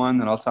about one,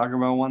 then I'll talk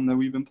about one that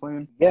we've been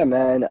playing? Yeah,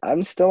 man,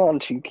 I'm still on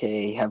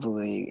 2K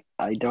heavily.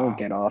 I don't Oh,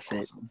 get that's off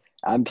it. awesome.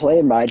 I'm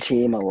playing my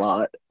team a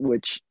lot,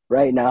 which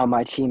right now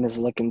my team is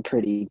looking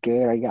pretty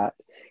good. I got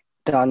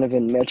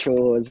Donovan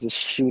Mitchell as the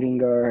shooting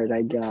guard.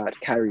 I got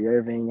Kyrie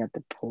Irving at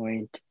the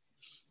point.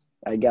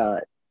 I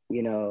got,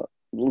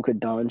 Luka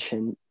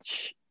Doncic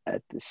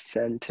at the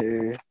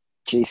center,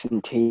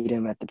 Jason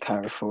Tatum at the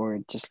power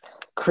forward. Just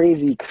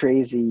crazy,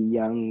 crazy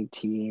young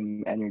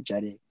team,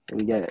 energetic.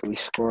 We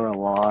score a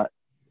lot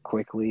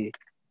quickly,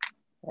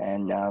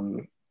 and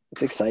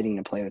it's exciting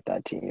to play with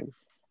that team.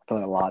 I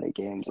play a lot of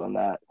games on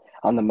that.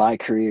 On the My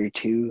Career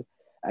too,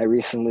 I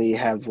recently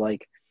have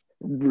like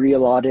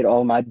reallotted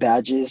all my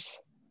badges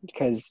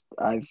because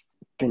I've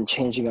been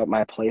changing up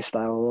my play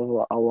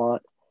style a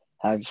lot.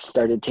 I've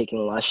started taking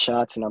less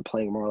shots and I'm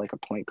playing more like a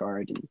point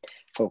guard and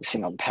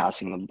focusing on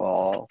passing the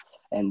ball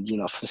and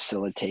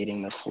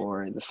facilitating the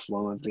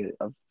flow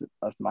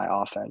of my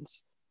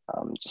offense.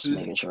 Just Is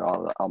making sure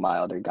all my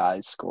other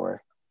guys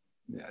score.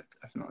 Yeah,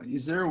 definitely.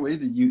 Is there a way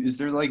is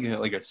there like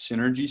a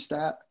synergy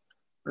stat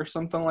or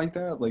something like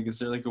that? Like, is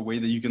there like a way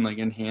that you can like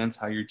enhance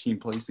how your team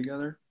plays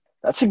together?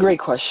 That's a great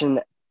question.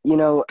 You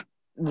know,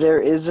 there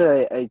is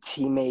a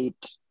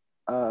teammate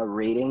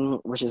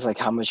rating, which is like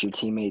how much your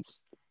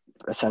teammates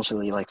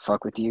essentially like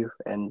fuck with you,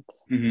 and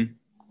Mm-hmm.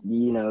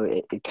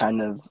 it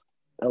kind of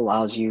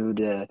allows you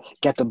to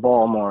get the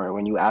ball more.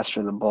 When you ask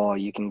for the ball,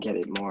 you can get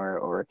it more,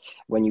 or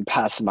when you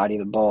pass somebody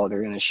the ball,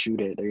 they're gonna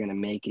shoot it, they're gonna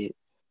make it.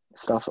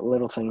 Stuff,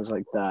 little things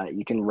like that.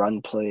 You can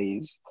run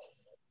plays.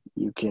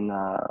 You can.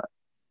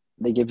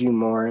 They give you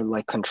more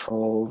like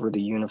control over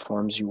the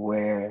uniforms you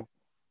wear,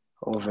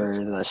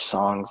 over the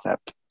songs that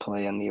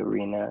play in the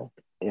arena.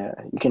 Yeah,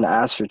 you can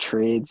ask for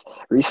trades.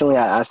 Recently,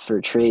 I asked for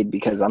a trade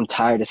because I'm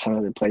tired of some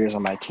of the players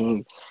on my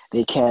team.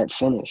 They can't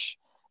finish.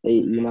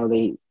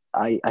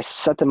 I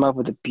set them up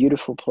with a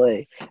beautiful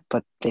play,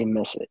 but they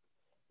miss it.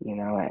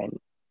 And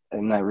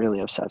and that really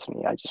upsets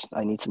me.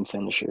 I need some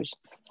finishers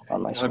on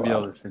You my gotta be squad.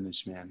 able to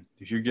finish, man.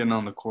 If you're getting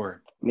on the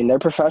court. I mean, they're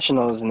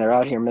professionals and they're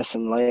out here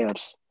missing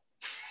layups,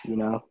 you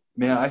know?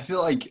 Man, I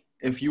feel like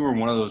if you were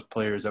one of those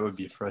players, that would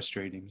be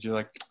frustrating. 'Cause you're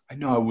like, I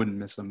know I wouldn't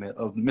miss a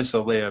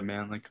layup,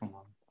 man. Like, come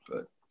on.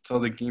 But it's all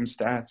the game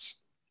stats.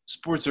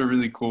 Sports are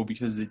really cool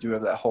because they do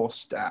have that whole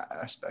stat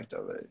aspect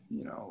of it.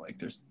 You know, like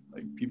there's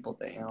like people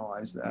that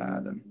analyze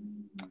that, and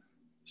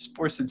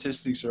sports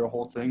statistics are a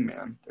whole thing,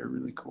 man. They're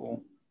really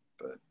cool.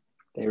 But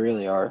They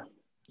really are.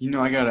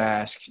 I gotta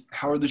ask,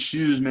 how are the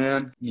shoes,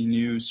 man? Any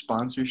new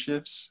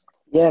sponsorships?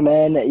 Yeah,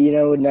 man. You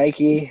know,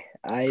 Nike.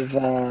 I've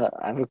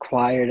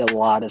acquired a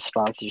lot of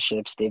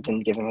sponsorships. They've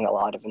been giving me a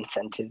lot of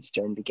incentives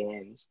during the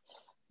games.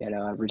 You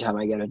know, every time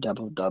I get a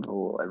double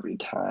double, every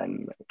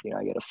time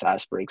I get a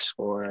fast break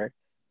score,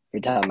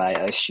 every time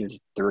I shoot a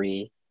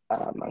three,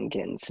 I'm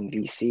getting some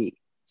VC.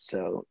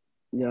 So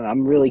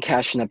I'm really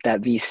cashing up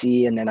that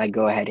VC, and then I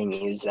go ahead and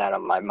use that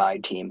on my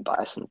team,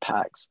 buy some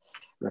packs,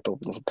 rip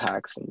open some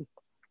packs, and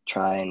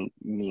try and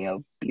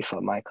beef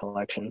up my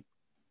collection.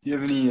 Do you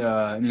have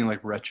any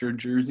like retro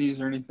jerseys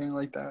or anything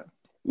like that?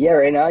 Yeah,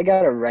 right now I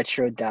got a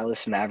retro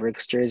Dallas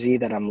Mavericks jersey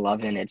that I'm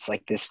loving. It's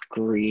like this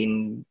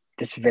green,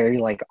 this very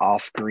like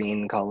off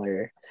green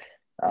color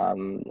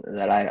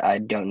that I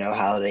don't know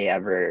how they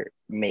ever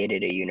made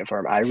it a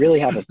uniform. I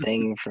really have a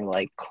thing for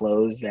like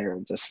clothes that are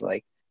just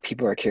like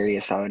people are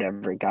curious how it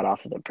ever got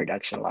off of the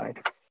production line.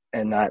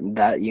 And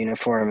that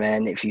uniform,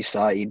 man, if you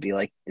saw it, you'd be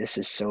like, this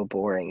is so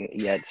boring,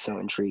 yet so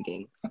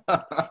intriguing.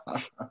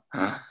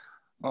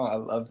 Oh, I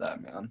love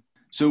that, man.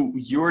 So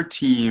your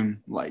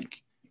team,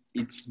 like,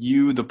 it's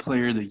you, the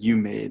player that you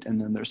made, and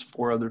then there's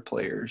 4 other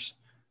players.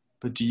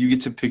 But do you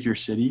get to pick your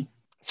city?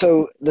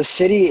 So the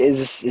city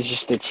is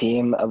just the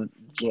team of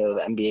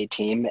the NBA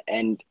team,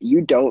 and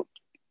you do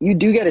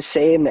get a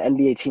say in the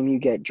NBA team you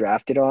get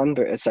drafted on,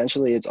 but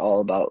essentially it's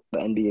all about the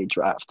NBA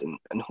draft and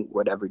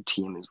whatever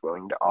team is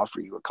willing to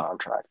offer you a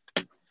contract.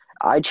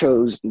 I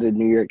chose the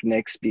New York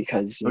Knicks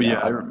because Oh, yeah,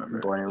 I I'm remember.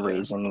 born and Yeah.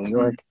 raised in New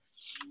York.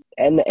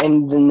 And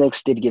the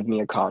Knicks did give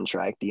me a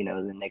contract. The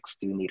Knicks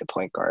do need a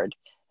point guard.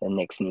 The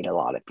Knicks need a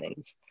lot of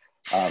things.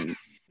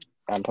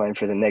 I'm playing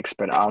for the Knicks,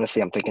 but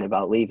honestly, I'm thinking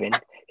about leaving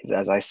because,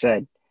 as I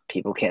said,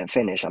 people can't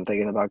finish. I'm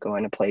thinking about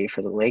going to play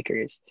for the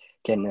Lakers,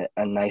 getting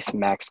a nice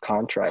max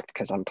contract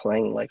because I'm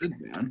playing like Good,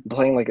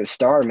 man. a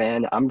star,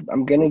 man. I'm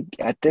gonna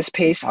at this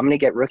pace, I'm gonna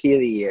get Rookie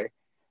of the Year,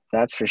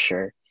 that's for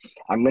sure.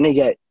 I'm gonna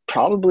get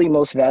probably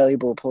Most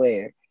Valuable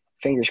Player.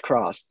 Fingers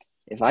crossed.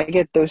 If I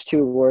get those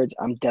 2 awards,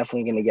 I'm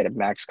definitely gonna get a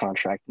max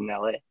contract in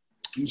LA.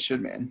 You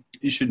should, man.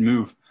 You should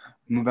move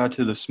out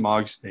to the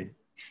smog state.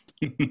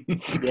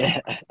 Yeah,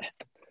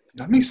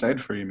 I'm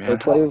excited for you, man. go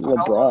play with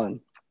LeBron.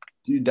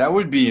 Dude, that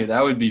would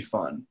be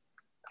fun.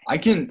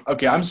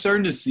 I'm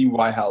starting to see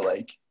how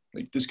like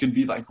this could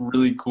be like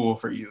really cool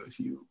for you if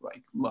you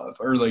like love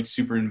or like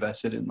super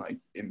invested in like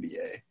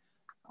NBA.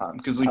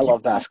 Because like I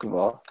love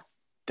basketball.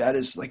 that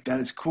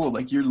is cool.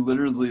 Like you're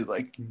literally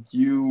like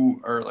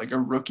you are like a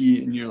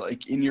rookie and you're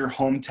like in your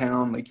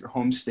hometown, like your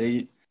home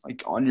state,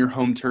 like on your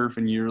home turf,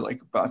 and you're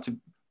like about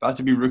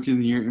to be rookie of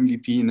the year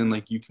MVP, and then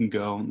like you can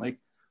go and like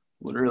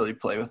literally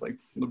play with like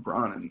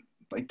LeBron, and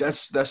like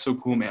that's so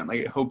cool, man.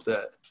 Like I hope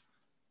that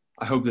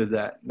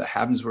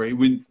happens for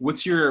you.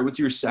 What's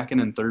your second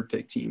and third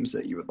pick teams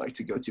that you would like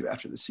to go to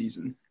after the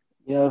season?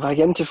 If I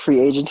get into free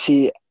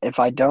agency, if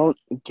I don't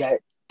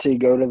get to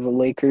go to the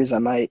Lakers, I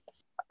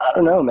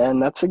don't know, man.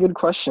 That's a good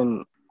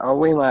question. I'll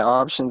weigh my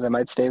options. I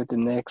might stay with the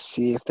Knicks,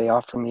 see if they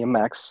offer me a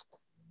max.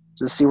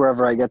 Just see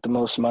wherever I get the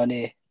most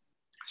money.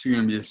 So you're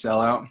gonna be a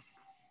sellout.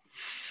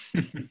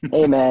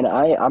 Hey, man,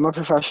 I'm a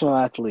professional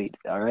athlete,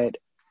 all right?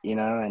 And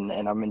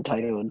I'm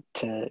entitled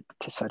to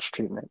such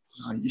treatment.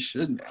 You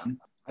should, man.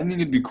 I think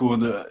it'd be cool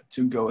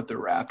to go with the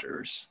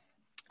Raptors.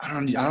 I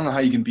don't know how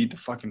you can beat the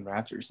fucking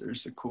Raptors. They're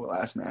just a cool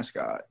ass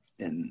mascot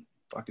in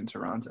fucking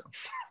Toronto.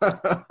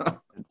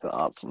 It's an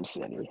awesome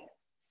city.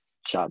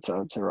 Shouts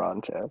out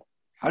Toronto.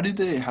 How did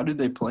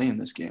they play in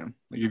this game?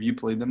 Like, have you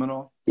played them at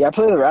all? Yeah, I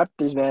play the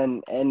Raptors,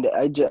 man, and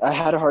I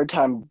had a hard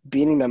time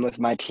beating them with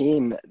my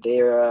team.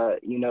 They're a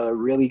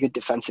really good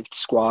defensive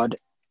squad.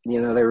 They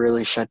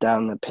really shut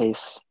down the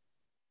pace.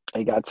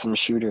 They got some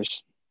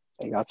shooters.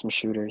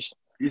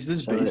 Is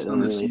this So based they on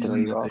the really throw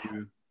season you off.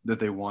 that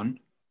they won?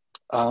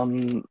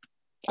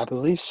 I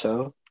believe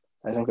so.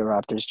 I think the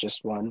Raptors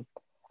just won.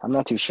 I'm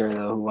not too sure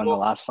though who won the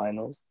last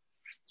finals.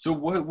 So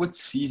what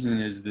season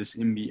is this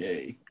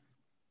NBA?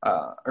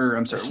 Or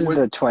I'm sorry, This is what?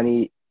 the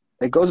 20.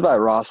 It goes by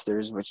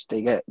rosters, which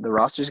the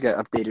rosters get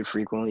updated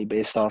frequently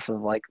based off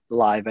of like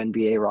live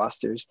NBA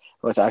rosters,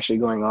 what's actually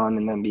going on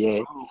in the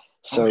NBA. Oh,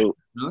 So okay.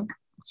 Really?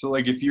 So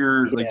like if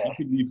you're like yeah, you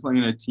could be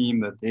playing a team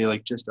that they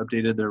like just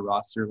updated their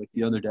roster like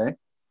the other day.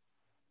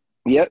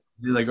 yep,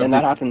 They like and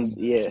that update happens.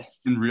 Yeah,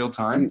 in real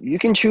time. you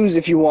can choose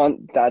if you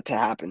want that to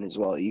happen as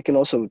well. You can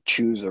also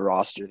choose a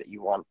roster that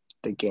you want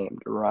the game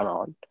to run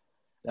on,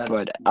 That is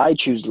but I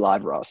choose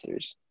live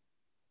rosters.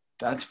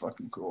 That's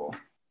fucking cool.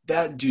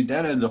 That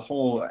adds a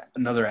whole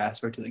another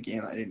aspect of the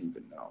game I didn't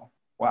even know.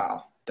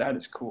 Wow, that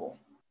is cool.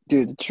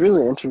 Dude, it's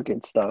really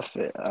intricate stuff.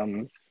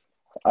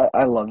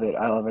 I love it.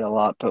 I love it a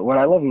lot. But what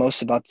I love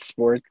most about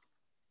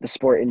the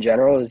sport in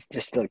general, is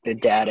just like the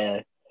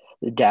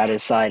data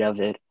side of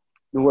it.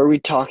 Were we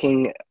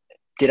talking?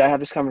 Did I have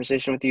this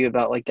conversation with you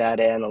about like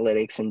data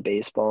analytics in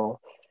baseball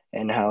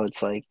and how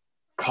it's like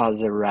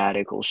caused a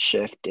radical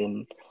shift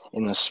in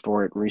the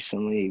sport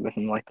recently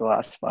within like the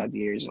last 5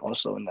 years,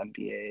 also in the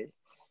NBA?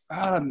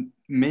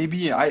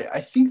 Maybe I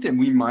think that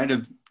we might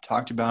have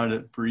talked about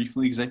it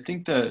briefly because I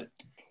think that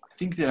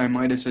I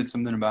might have said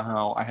something about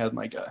how I had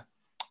like a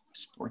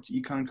sports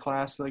econ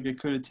class like I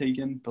could have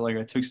taken, but like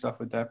I took stuff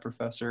with that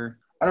professor.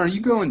 I don't know.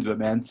 You go into it,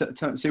 man.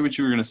 Say what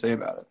you were gonna say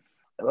about it.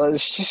 Well,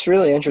 it's just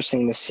really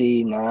interesting to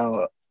see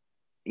now.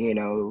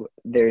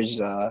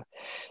 There's on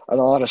a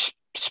lot of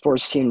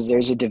sports teams.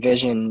 There's a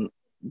division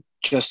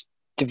just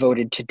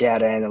devoted to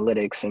data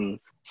analytics and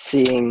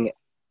seeing,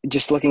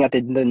 just looking at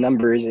the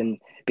numbers and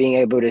being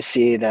able to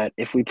see that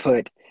if we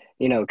put,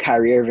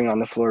 Kyrie Irving on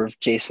the floor of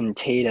Jason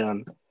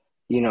Tatum,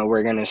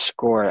 we're going to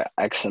score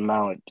X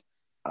amount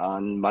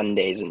on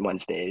Mondays and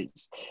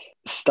Wednesdays,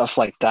 stuff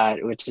like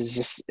that, which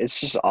is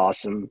it's just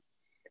awesome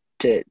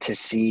to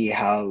see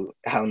how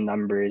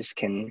numbers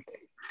can,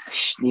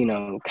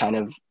 kind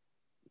of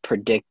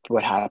predict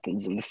what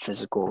happens in the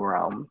physical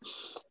realm.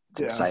 It's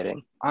Yeah.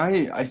 exciting.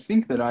 I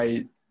think that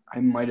I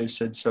might have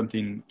said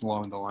something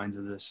along the lines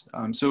of this.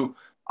 So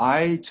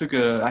I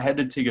had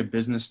to take a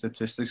business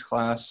statistics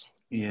class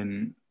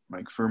in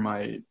like for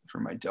my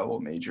double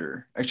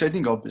major. Actually, I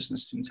think all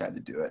business students had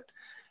to do it.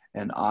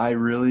 And I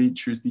really,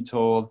 truth be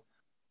told,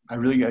 I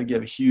really got to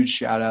give a huge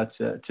shout out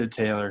to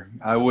Taylor.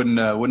 I wouldn't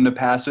have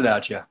passed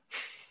without you.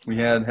 We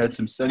had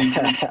some study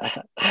groups.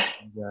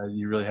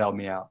 You really helped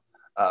me out.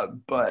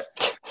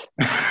 But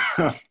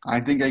I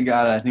think I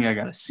got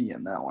a C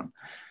in that one.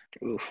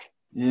 Oof.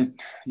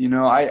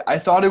 I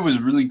thought it was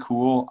really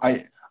cool.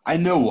 I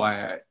know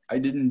why I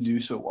didn't do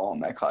so well in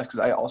that class because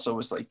I also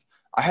was like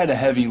I had a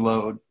heavy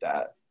load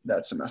that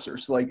semester.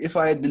 So like if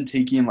I had been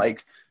taking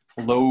like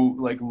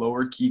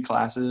lower key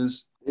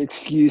classes,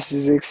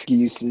 Excuses.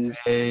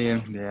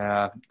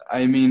 yeah.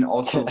 I mean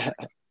also like,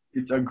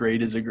 it's a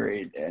grade is a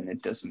grade and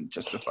it doesn't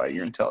justify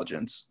your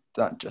intelligence.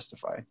 Not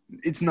justify.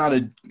 It's not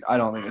a I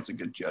don't think it's a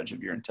good judge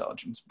of your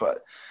intelligence, but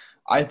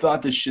I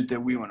thought the shit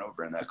that we went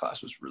over in that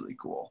class was really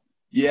cool.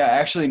 Yeah,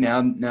 actually,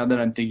 now that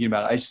I'm thinking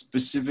about it, I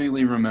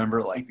specifically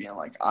remember like being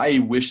like, I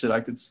wish that I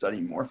could study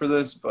more for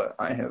this, but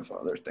I have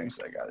other things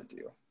I got to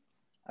do.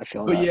 I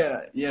feel But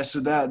that. yeah.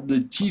 So that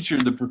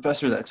the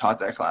professor that taught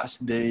that class,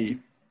 they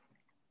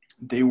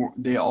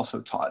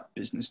also taught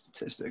business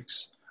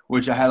statistics,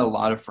 which I had a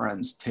lot of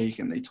friends take,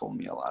 and they told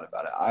me a lot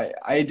about it.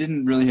 I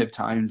didn't really have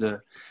time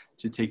to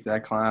take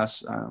that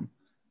class.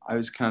 I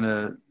was kind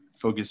of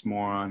focused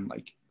more on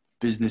like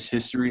business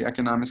history,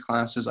 economics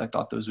classes. I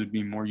thought those would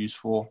be more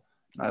useful.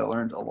 I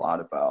learned a lot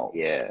about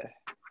Yeah.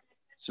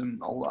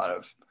 a lot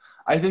of.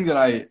 I think that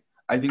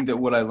I think that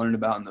what I learned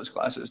about in those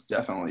classes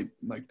definitely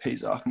like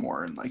pays off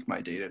more in like my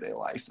day to day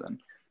life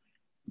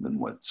than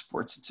what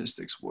sports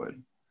statistics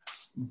would.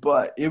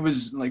 But it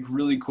was like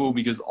really cool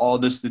because all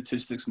the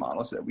statistics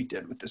models that we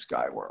did with this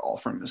guy were all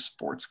from his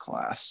sports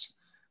class.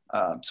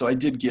 So I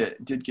did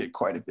get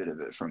quite a bit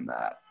of it from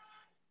that.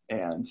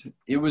 And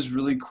it was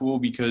really cool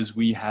because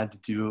we had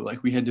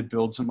to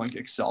build some like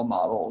Excel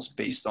models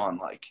based on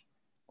like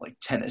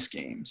tennis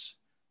games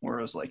where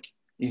it was like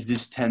if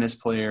this tennis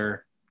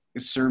player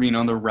is serving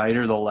on the right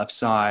or the left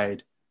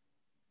side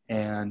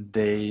and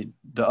the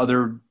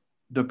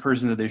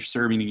person that they're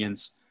serving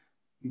against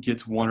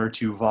gets one or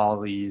two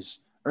volleys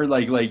or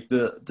like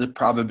the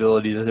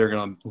probability that they're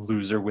gonna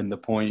lose or win the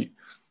point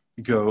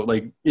go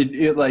like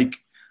it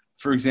like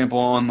for example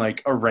on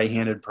like a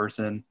right-handed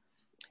person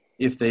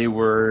if they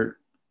were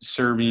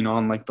serving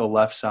on like the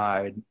left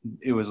side,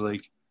 it was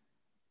like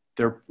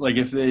they're like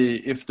if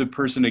the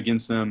person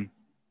against them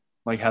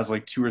like has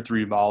like two or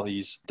three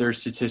volleys, their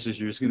statistics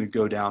are just going to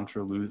go down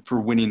for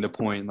winning the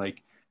point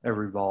like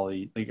every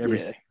volley, like every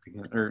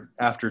Yeah. or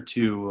after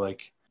two,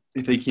 like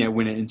if they can't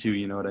win it in two,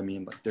 you know what I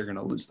mean? Like they're going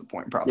to lose the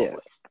point probably, Yeah.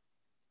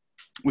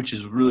 which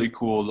is really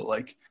cool to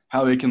like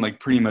how it can like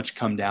pretty much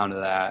come down to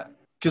that.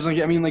 Because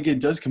like I mean like it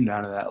does come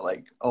down to that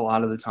like a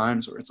lot of the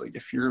times where it's like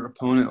if your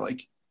opponent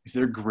like if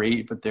they're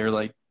great but they're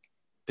like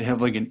they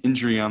have like an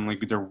injury on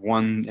like their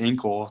one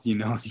ankle,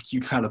 like you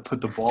gotta put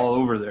the ball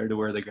over there to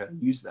where they gotta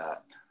use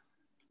that.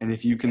 And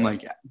if you can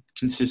like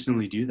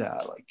consistently do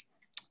that, like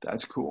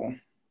that's cool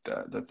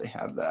that they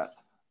have that.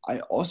 I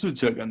also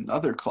took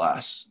another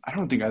class. I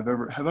don't think I've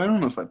ever have. I don't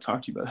know if I've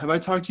talked to you about. Have I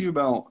talked to you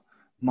about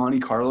Monte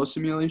Carlo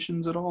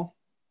simulations at all?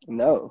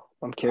 No,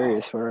 I'm Oh,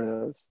 curious. What are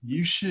those?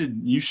 you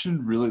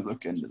should really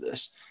look into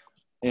this.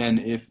 And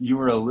if you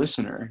are a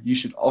listener, you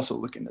should also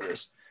look into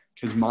this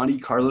because Monte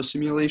Carlo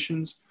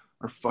simulations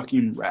are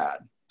fucking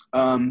rad.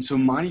 So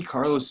Monte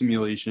Carlo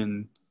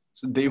simulation,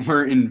 so they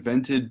were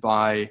invented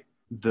by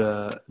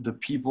the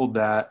people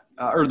that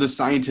or the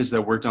scientists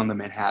that worked on the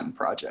Manhattan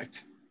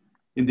Project,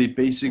 and they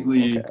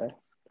basically Okay.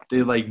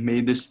 they like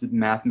made this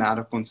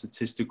mathematical and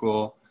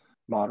statistical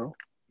Model.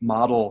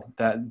 model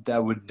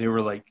they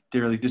were like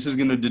this is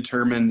going to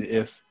determine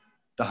if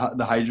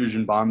the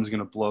hydrogen bomb is going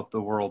to blow up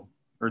the world,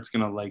 or it's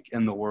going to like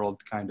end the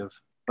world, kind of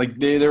like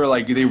they were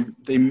like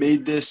they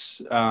made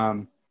this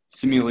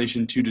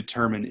simulation to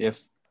determine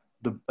if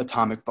the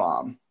atomic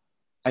bomb,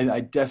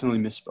 I definitely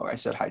misspoke, I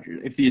said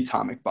hydrogen, if the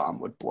atomic bomb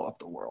would blow up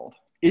the world.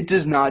 It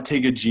does not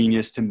take a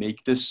genius to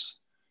make this,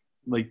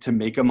 like to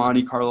make a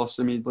Monte Carlo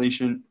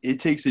simulation. It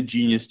takes a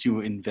genius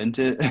to invent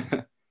it,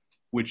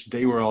 which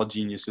they were all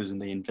geniuses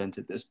and they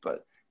invented this. But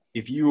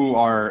if you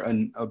are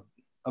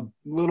a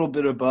little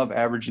bit above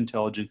average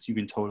intelligence, you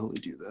can totally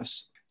do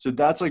this. So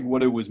that's like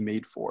what it was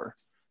made for.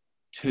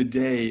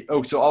 Today,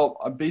 so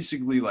I'll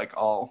basically like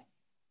I'll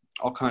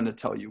kind of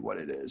tell you what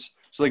it is.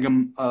 So like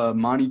a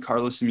Monte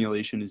Carlo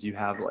simulation is you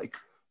have like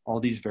all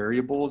these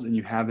variables and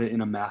you have it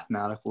in a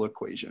mathematical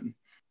equation.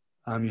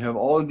 You have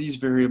all of these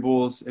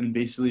variables and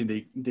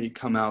basically they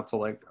come out to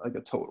like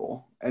a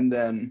total. And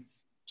then,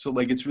 so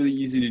like it's really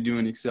easy to do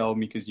in Excel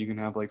because you can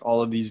have like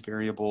all of these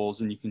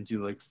variables and you can do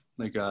like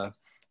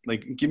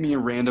give me a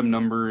random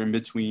number in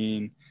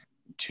between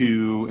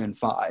 2 and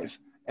 5.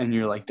 And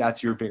you're like,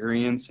 that's your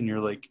variance. And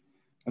you're like,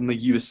 and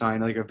like you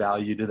assign like a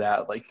value to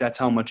that. Like that's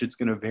how much it's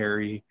going to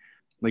vary.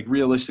 Like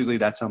realistically,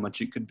 that's how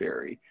much it could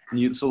vary.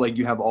 And so like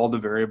you have all the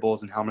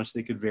variables and how much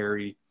they could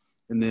vary.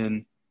 And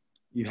then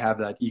you have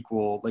that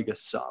equal like a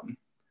sum.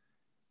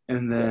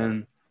 And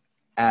then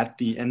at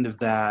the end of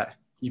that,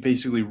 you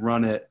basically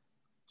run it.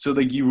 So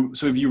like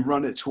so if you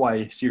run it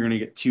twice, you're going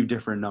to get 2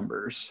 different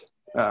numbers.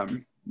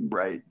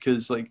 Right.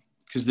 Cause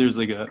there's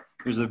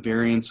a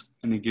variance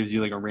and it gives you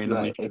like a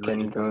randomly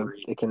generated number.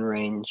 It can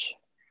range.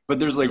 But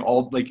there's like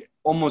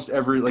almost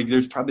every, like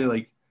there's probably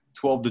like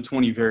 12 to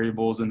 20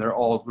 variables and they're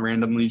all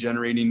randomly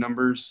generating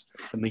numbers.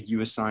 And like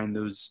you assign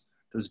those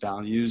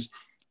values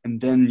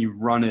and then you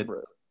run it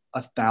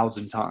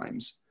 1,000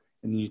 times,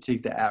 and then you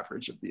take the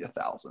average of the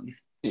 1,000.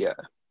 Yeah,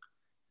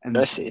 and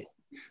I see.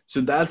 So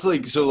that's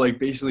like, so like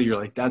basically you're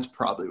like, that's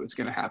probably what's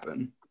going to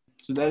happen.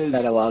 So that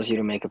allows you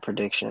to make a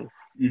prediction.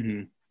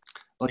 Mm-hmm.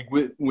 Like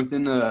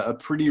within a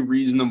pretty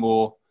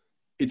reasonable,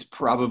 it's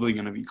probably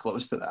going to be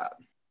close to that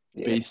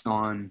based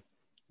on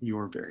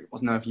your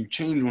variables. Now, if you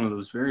change one of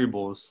those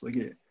variables, like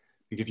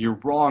if you're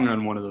wrong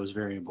on one of those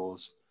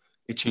variables,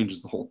 it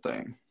changes the whole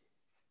thing.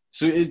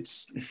 So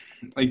it's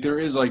like there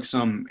is like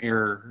some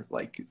error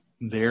like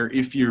there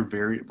if you're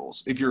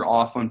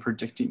off on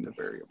predicting the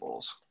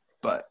variables,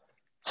 but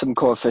some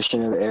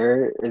coefficient of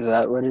error, is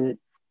that what it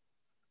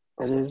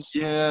is?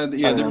 Yeah.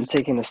 I'm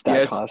taking a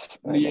stat class.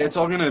 It's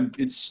all gonna.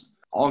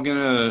 Oh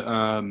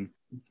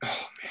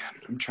man,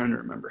 I'm trying to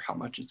remember how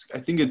much it's. I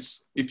think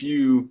it's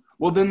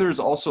then there's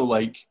also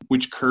like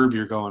which curve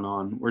you're going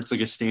on, where it's like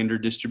a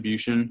standard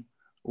distribution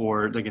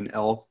or like an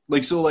L.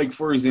 Like so, like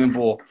for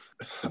example,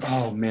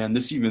 oh man,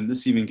 this even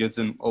gets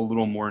in a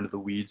little more into the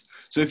weeds.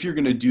 So if you're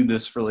gonna do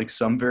this for like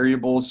some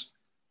variables,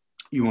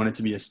 you want it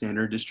to be a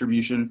standard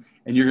distribution,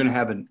 and you're gonna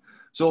have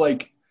so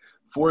like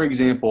for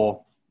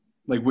example,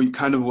 like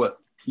what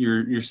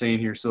you're saying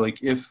here. So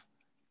like if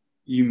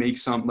you make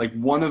some like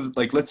one of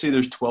like let's say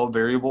there's 12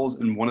 variables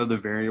and one of the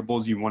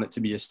variables you want it to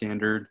be a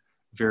standard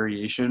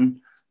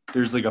variation,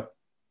 there's a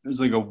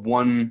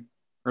 1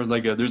 or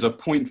like there's a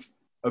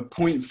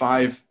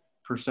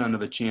 0.5%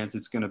 of a chance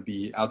it's going to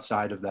be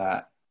outside of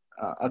that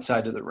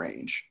outside of the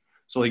range.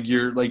 So like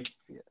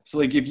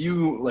if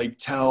you like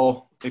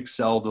tell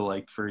Excel to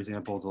like, for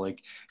example, to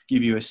like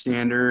give you a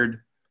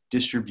standard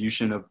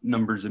distribution of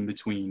numbers in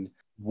between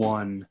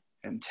 1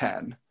 and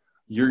 10,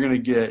 you're going to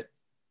get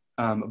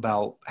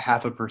about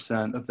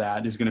 0.5% of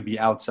that is going to be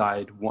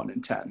outside 1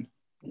 and 10.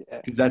 Yeah.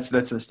 That's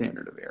the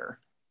standard of error,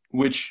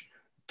 which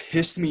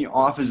pissed me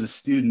off as a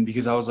student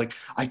because I was like,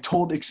 I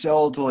told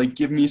Excel to like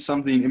give me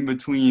something in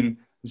between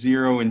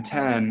 0 and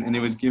 10, and it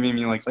was giving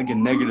me like a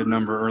negative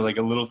number or like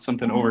a little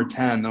something over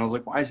 10. And I was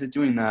like, why is it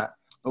doing that?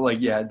 But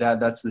like, yeah,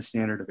 that's the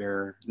standard of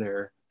error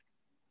there.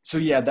 So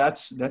yeah,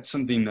 that's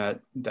something that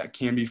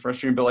can be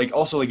frustrating. But like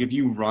also like if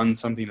you run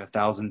something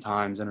 1,000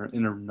 times in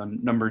a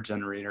number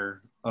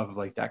generator of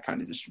like that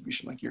kind of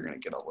distribution, like you're going to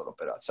get a little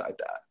bit outside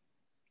that.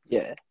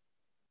 Yeah.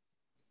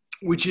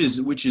 Which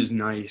is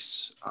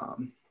nice.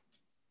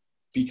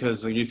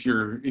 Because like if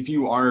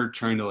you are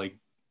trying to like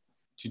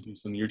to do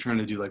something, you're trying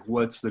to do like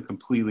what's the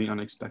completely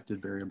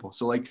unexpected variable.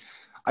 So like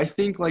I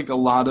think like a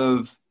lot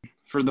of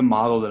for the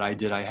model that I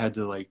did, I had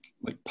to like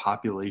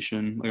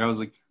population. Like I was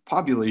like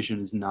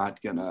population is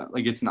not gonna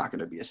like it's not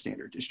gonna be a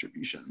standard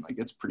distribution. Like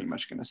it's pretty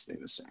much gonna stay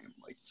the same.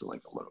 Like to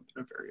like a little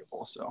bit of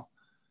variable. So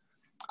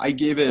I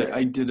did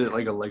it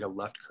like a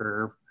left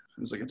curve. I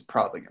was like it's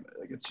probably gonna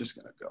like it's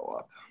just gonna go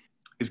up.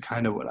 Is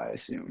kind of what I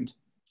assumed.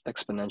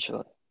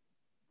 Exponentially.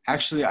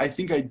 Actually, I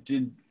think I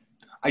did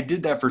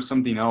that for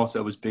something else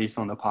that was based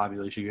on the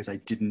population because I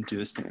didn't do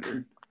a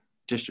standard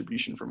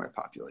distribution for my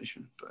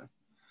population. But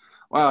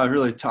wow, I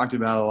really talked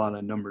about a lot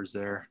of numbers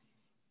there.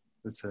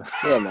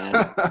 Yeah, man.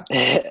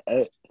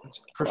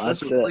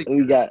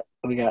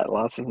 We got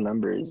lots of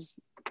numbers.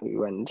 We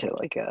went into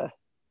like a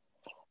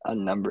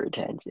number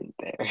tangent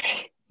there.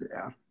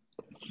 Yeah.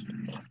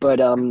 But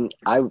one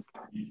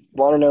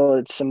want to know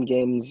what some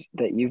games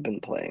that you've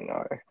been playing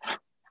are.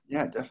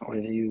 Yeah,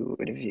 definitely.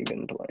 What have you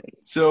been playing?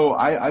 So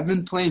I've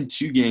been playing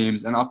 2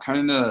 games, and I'll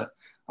kind of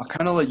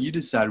let you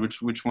decide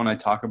which one I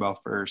talk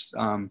about first.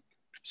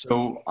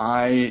 So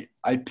I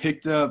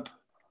picked up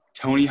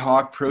Tony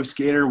Hawk Pro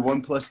Skater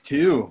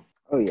 1+2.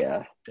 Oh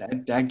yeah.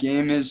 That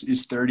game is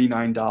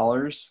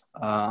 $39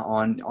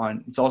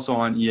 on it's also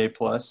on EA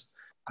Plus.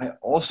 I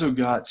also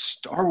got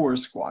Star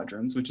Wars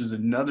Squadrons, which is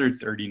another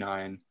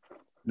 $39.99.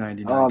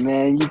 Oh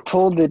man, you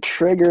pulled the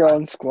trigger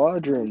on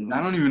Squadrons.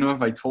 I don't even know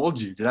if I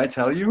told you. Did I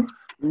tell you?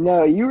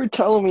 No, you were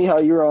telling me how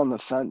you were on the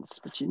fence,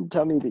 but you didn't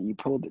tell me that you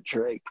pulled the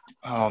trigger.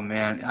 Oh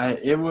man,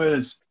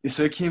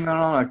 it came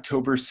out on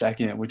October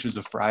 2nd, which was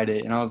a Friday,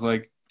 and I was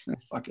like,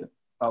 fuck it,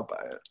 I'll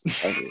buy it.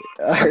 Okay.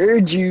 I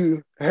heard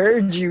you,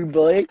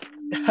 Blake.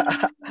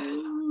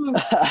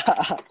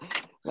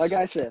 Like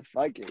I said,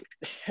 fuck it.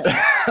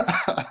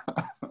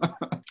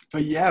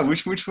 But yeah,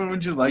 which one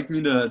would you like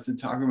me to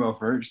talk about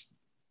first?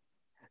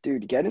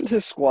 Dude, get into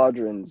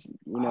Squadrons,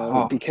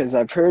 Oh. because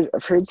I've heard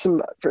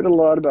a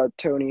lot about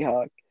Tony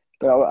Hawk,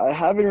 but I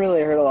haven't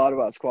really heard a lot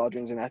about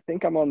Squadrons, and I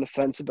think I'm on the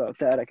fence about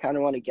that. I kind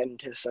of want to get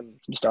into some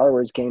Star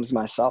Wars games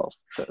myself,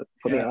 so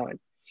put me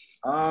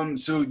on.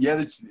 So yeah,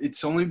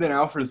 it's only been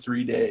out for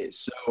 3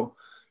 days.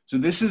 So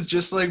this is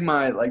just like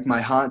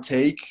my hot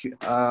take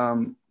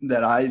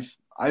that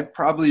I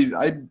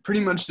pretty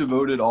much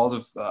devoted all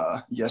of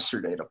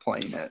yesterday to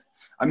playing it.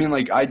 I mean,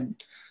 like I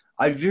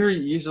very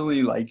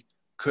easily like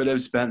could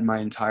have spent my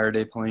entire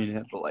day playing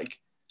it, but like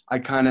I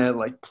kind of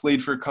like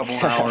played for a couple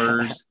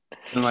hours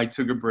and like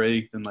took a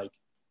break, then like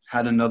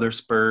had another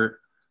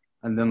spurt,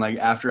 and then like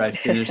after I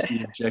finished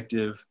the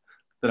objective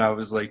that I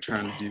was like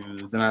trying to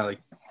do, then I like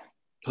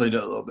played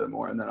it a little bit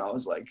more, and then I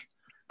was like,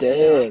 yeah, I'm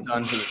Dang.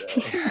 done for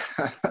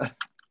the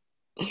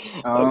day.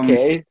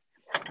 Okay.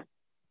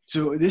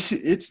 So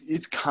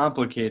it's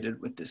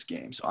complicated with this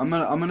game. So I'm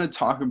gonna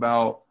talk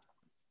about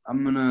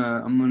I'm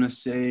gonna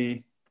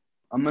say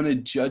I'm gonna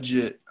judge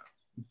it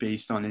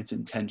based on its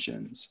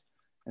intentions,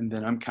 and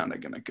then I'm kind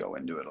of gonna go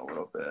into it a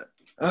little bit.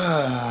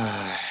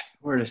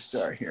 Where to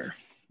start here?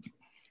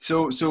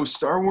 So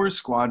Star Wars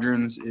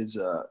Squadrons is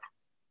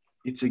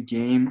it's a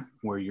game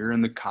where you're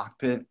in the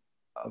cockpit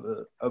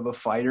of a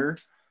fighter,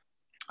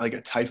 like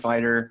a TIE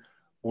fighter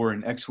or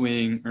an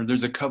X-Wing, or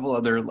there's a couple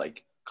other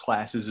like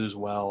classes as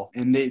well.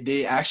 And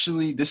they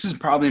actually, this is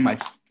probably my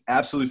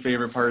absolute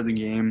favorite part of the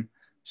game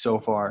so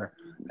far.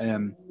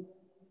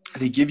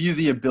 They give you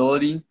the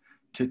ability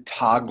to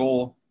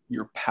toggle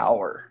your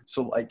power.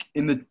 So like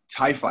in the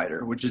TIE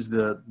fighter, which is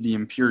the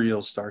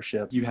Imperial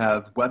starship, you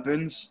have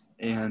weapons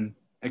and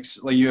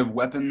like you have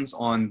weapons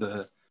on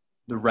the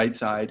right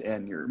side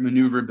and your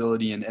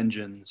maneuverability and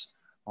engines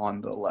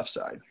on the left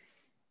side.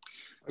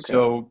 Okay.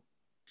 So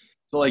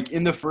like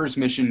in the first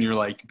mission, you're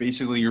like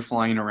basically you're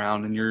flying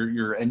around and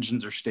your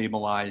engines are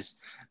stabilized,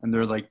 and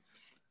they're like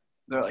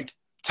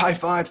TIE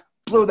 5,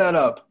 blow that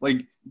up,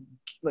 like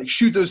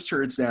shoot those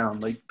turrets down,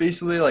 like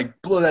basically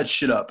like blow that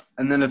shit up.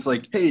 And then it's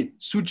like, hey,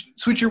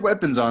 switch your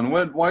weapons on.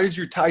 Why is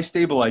your TIE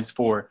stabilized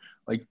for?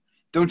 Like,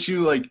 don't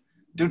you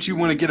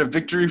want to get a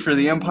victory for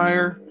the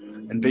Empire?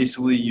 And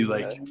basically you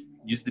like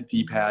use the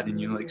D-pad and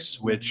you like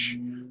switch.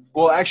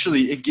 Well,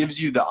 actually, it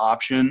gives you the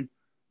option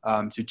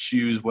to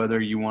choose whether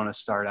you want to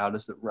start out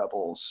as the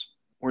Rebels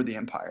or the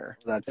Empire.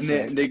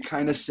 And they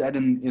kind of said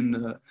in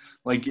the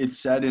like it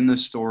said in the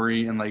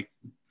story and like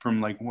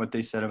from like what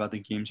they said about the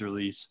game's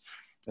release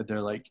that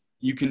they're like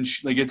you can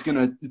like it's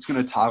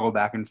gonna toggle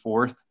back and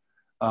forth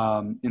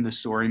in the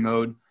story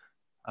mode.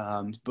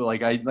 But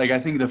like I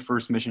think the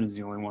first mission is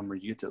the only one where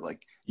you get to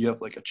like you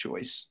have like a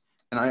choice.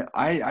 And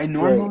I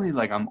normally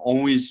like I'm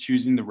always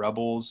choosing the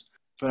Rebels,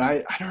 but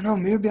I don't know,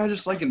 maybe I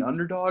just like an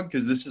underdog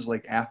because this is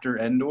like after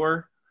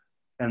Endor.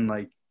 And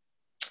like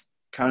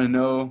kind of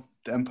know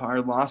the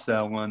Empire lost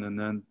that one, and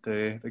then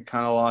they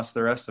kind of lost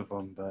the rest of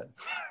them.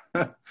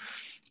 But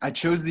I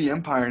chose the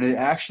Empire, and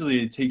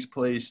it takes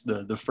place,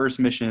 the first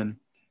mission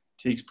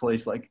takes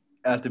place like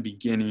at the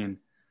beginning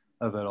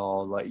of it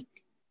all, like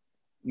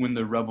when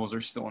the Rebels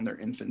are still in their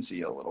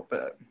infancy a little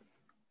bit.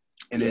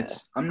 And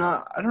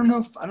I don't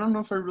know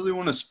if I really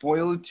want to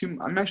spoil it too.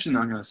 I'm actually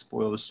not going to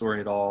spoil the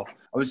story at all.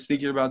 I was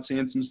thinking about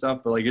saying some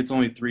stuff, but like it's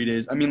only 3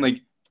 days. I mean,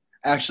 like.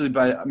 Actually,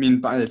 by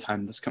the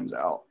time this comes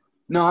out.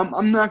 No,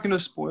 I'm not going to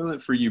spoil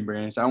it for you,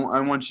 Brandon. I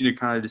want you to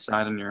kind of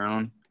decide on your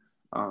own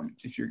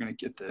if you're going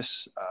to get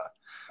this.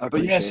 I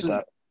appreciate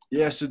that.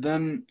 Yeah, so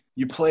then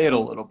you play it a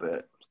little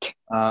bit.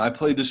 I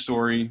played the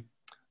story,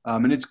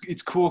 and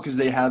it's cool because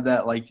they have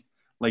that like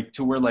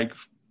to where like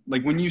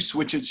when you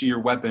switch it to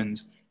your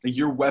weapons, like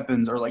your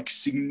weapons are like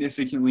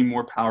significantly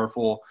more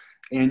powerful,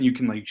 and you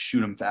can like shoot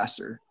them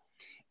faster.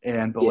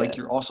 But like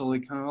you're also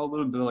like kind of a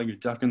little bit like a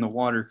duck in the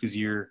water because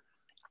you're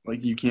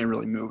like you can't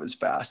really move as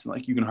fast and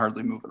like you can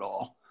hardly move at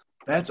all.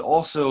 That's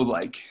also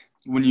like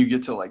when you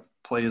get to like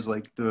play as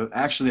like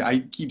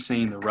I keep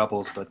saying the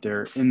Rebels, but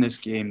they're in this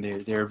game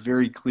they're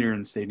very clear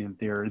in stating that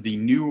they're the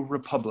New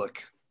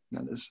Republic.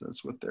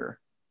 That's what they're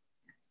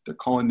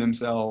calling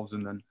themselves.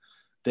 And then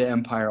the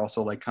Empire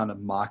also like kind of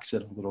mocks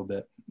it a little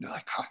bit. They're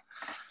like,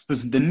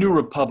 listen, the New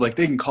Republic,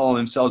 they can call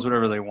themselves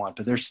whatever they want,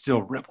 but they're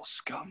still rebel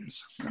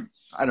scums.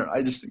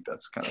 I just think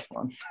that's kind of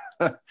fun.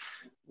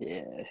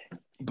 Yeah.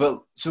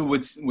 But so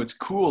what's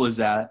cool is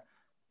that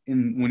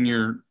when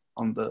you're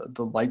on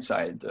the light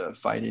side,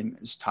 fighting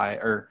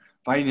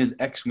as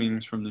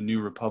X-Wings from the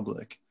New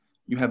Republic,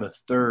 you have a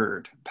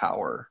third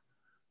power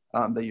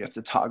that you have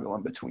to toggle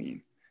in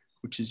between,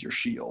 which is your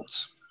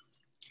shields.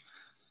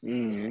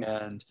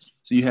 And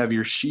so you have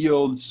your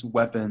shields,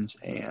 weapons,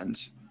 and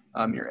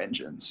your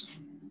engines.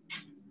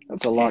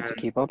 That's a lot to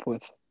keep up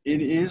with.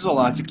 It is a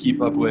lot to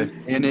keep up with,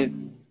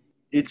 and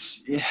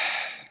this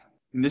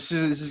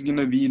is going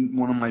to be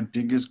one of my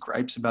biggest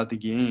gripes about the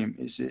game.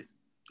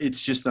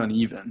 It's just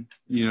uneven.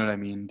 You know what I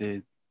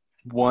mean?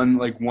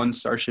 One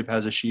starship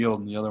has a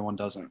shield and the other one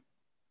doesn't.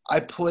 I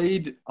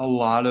played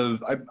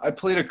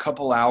a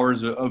couple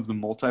hours of the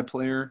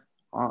multiplayer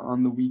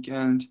on the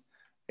weekend,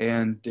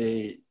 and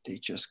they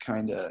just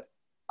kind of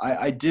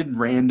I did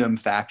random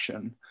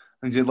faction.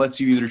 It lets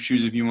you either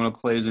choose if you want to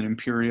play as an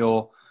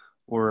Imperial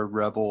or a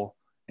Rebel,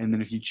 and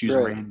then if you choose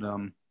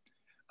random,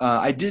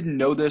 I didn't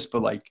know this,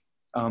 but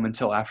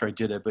until after I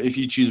did it. But if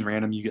you choose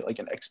random, you get like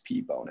an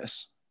XP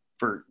bonus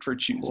for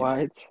choosing.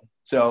 What?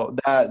 So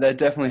that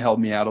definitely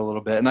helped me out a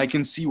little bit, and I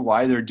can see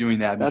why they're doing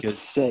that because That's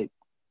sick.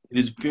 it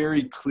is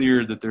very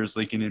clear that there's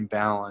like an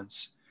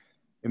imbalance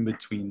in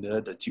between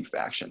the two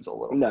factions a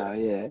little bit. No,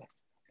 yeah,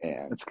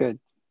 and that's good.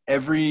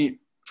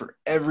 For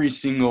every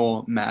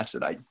single match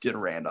that I did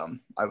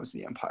random, I was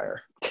the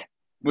Empire,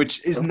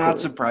 which is not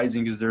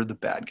surprising because they're the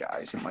bad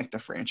guys in like the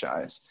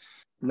franchise.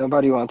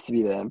 Nobody wants to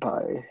be the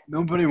Empire.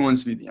 Nobody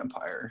wants to be the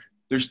Empire.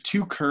 There's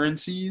two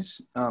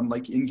currencies,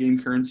 like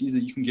in-game currencies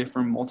that you can get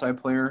from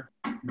multiplayer.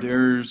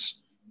 There's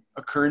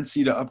a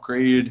currency to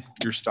upgrade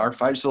your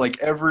starfighter. So like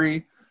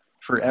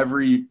for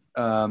every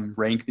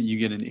rank that you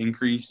get an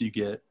increase, you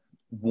get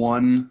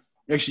one.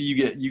 Actually,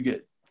 you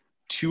get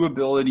two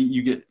ability.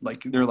 You get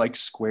they're like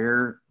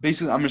square.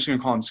 Basically, I'm just gonna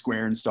call them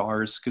square and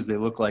stars because they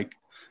look like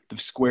the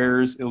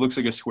squares. It looks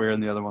like a square,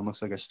 and the other one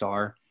looks like a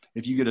star.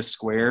 If you get a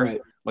square,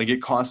 like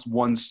it costs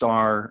one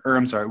square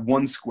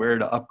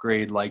to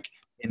upgrade like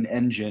an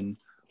engine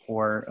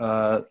or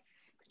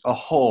a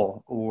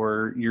hull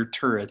or your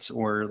turrets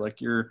or like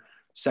your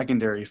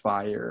secondary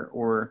fire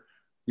or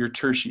your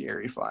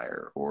tertiary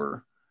fire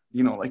or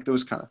like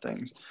those kind of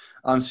things.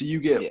 So you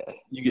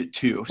get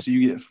two. So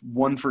you get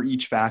one for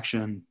each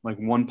faction, like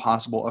one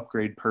possible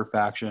upgrade per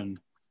faction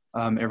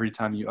every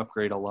time you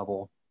upgrade a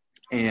level.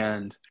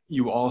 And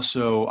you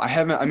also I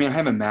haven't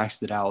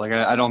maxed it out. Like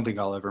I don't think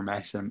I'll ever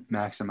max them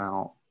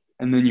out.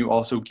 And then you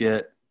also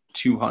get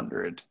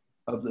 200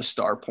 of the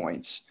star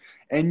points.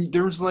 And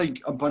there's like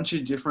a bunch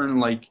of different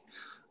like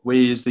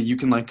ways that you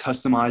can like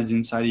customize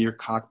inside of your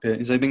cockpit.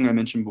 As I think I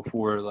mentioned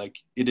before, like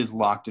it is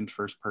locked in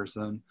first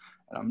person.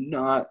 And I'm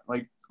not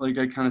like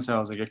I kind of said, I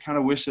was like, I kind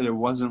of wish that it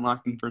wasn't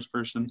locked in first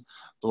person.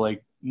 But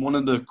like one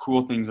of the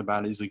cool things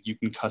about it is like you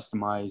can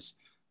customize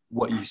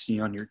what you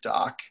see on your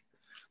dock.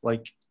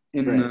 Like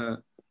you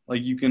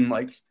can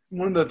like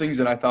one of the things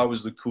that I thought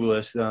was the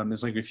coolest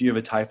is like if you have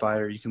a TIE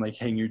fighter, you can like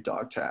hang your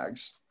dog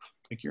tags,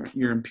 like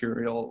your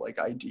Imperial like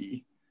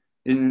ID.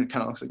 And it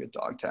kind of looks like a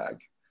dog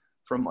tag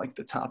from like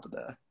the top of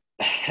the.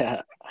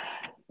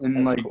 And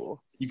that's like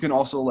cool. You can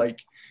also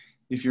like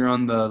if you're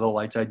on the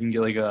light side, you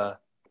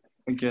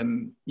can get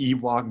an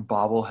Ewok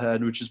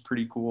bobblehead, which is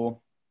pretty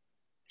cool.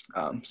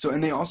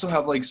 And they also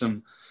have like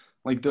some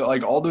like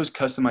all those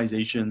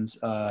customizations.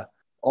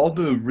 All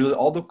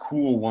the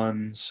cool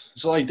ones.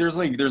 So like there's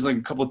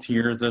a couple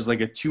tiers. There's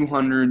like a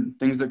 200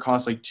 things that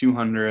cost like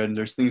 200.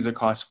 There's things that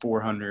cost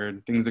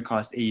 400, things that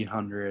cost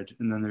 800,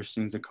 and then there's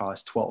things that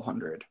cost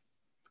 1200.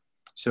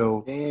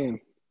 So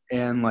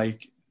and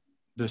like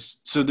this.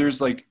 So there's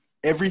like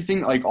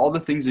everything, like all the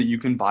things that you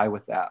can buy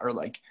with that are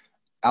like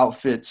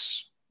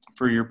outfits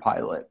for your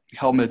pilot,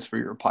 helmets for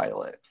your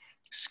pilot,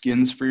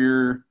 skins for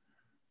your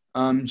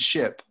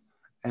ship,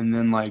 and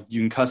then like you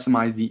can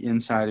customize the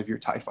inside of your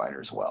TIE fighter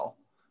as well.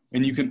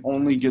 And you can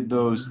only get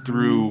those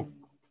through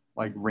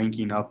like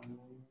ranking up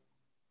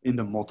in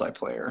the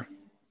multiplayer.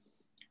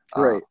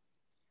 Right.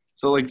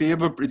 So like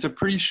it's a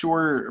pretty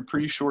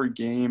short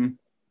game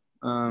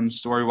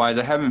story wise.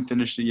 I haven't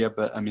finished it yet,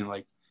 but I mean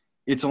like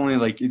it's only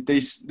like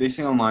they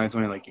say online it's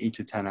only like 8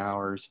 to 10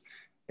 hours.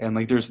 And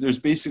like there's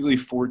basically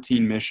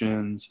 14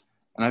 missions,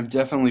 and I've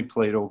definitely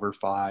played over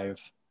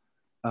 5.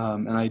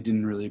 And I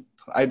didn't really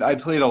I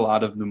played a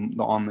lot of the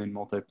online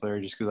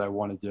multiplayer just because I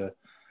wanted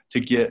to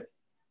get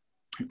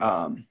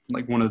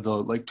like one of the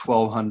like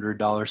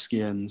 $1,200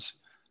 skins,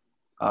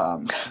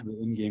 the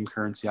in-game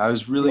currency. I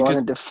was really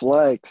wanted to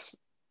flex.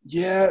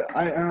 Yeah,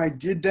 I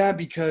did that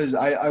because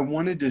I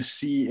wanted to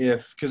see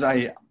because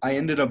I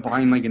ended up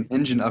buying like an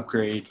engine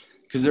upgrade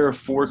because there are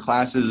 4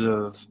 classes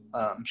of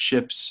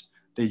ships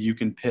that you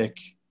can pick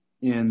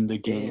in the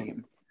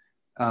game.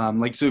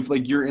 Like so if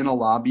like you're in a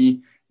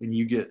lobby and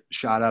you get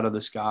shot out of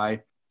the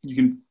sky, you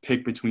can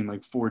pick between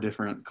like 4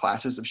 different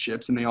classes of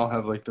ships, and they all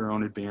have like their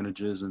own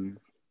advantages and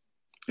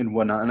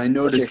whatnot. And I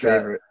noticed What's your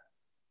favorite?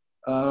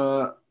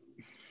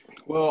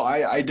 Well,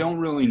 I don't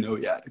really know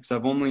yet because I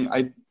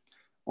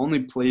only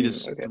played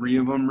as Okay. 3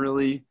 of them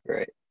really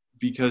Right.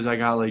 because I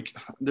got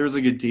there's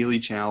a daily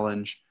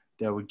challenge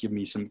that would give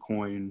me some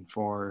coin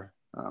for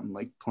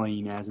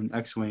playing as an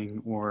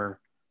X-wing or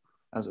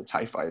as a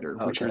TIE fighter,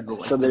 which Okay.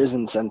 are So there's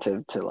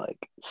incentive to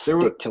there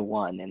were stick to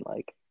one and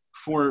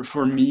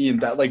for me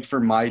and that for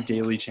my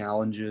daily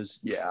challenges.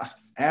 Yeah.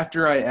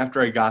 After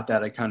I got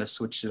that, I kind of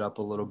switched it up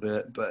a little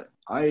bit, but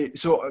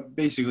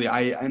basically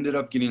I ended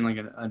up getting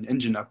an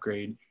engine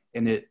upgrade,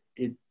 and it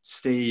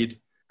stayed,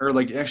 or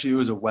actually it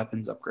was a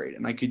weapons upgrade,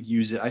 and I could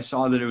use it. I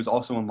saw that it was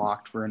also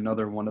unlocked for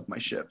another one of my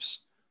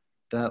ships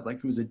that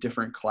it was a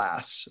different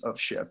class of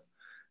ship.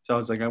 So I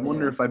was like, I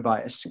wonder if I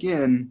buy a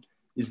skin,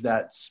 is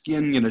that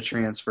skin going to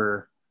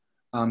transfer?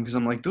 Because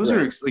I'm like, those are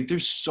Right.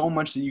 there's so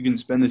much that you can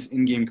spend this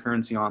in-game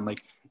currency on.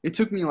 It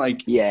took me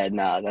Yeah,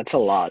 nah, that's a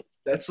lot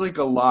that's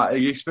a lot,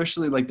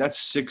 especially that's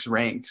 6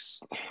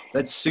 ranks.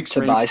 That's 6 to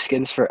buy ranks.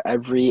 skins for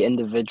every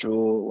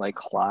individual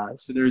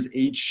class. So there's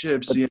 8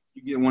 ships. So But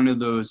you get one of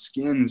those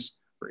skins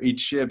for 8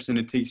 ships, and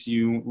it takes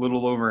you a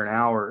little over an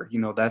hour. they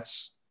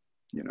That's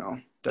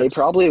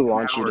probably 10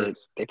 want you to.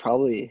 hours. They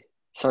probably.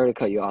 Sorry to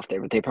cut you off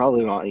there, but they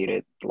probably want you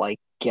to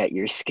get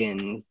your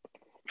skin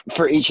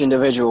for each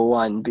individual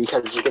one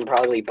because you can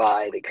probably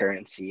buy the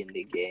currency in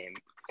the game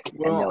and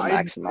Well, they'll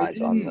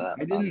maximize on I on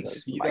didn't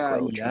those see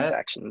that yet.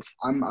 microtransactions.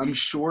 I'm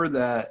sure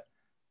that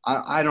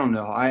I don't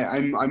know.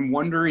 I'm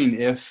wondering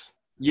if,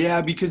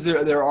 yeah, because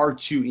there are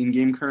 2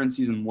 in-game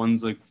currencies, and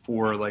one's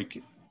for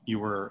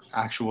your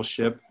actual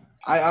ship.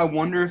 I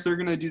wonder if they're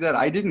gonna do that.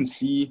 I didn't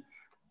see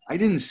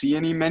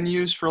any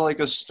menus for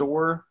a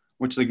store,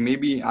 which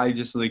maybe I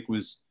just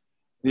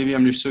maybe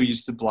I'm just so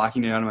used to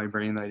blocking it out of my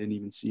brain that I didn't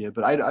even see it.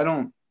 But I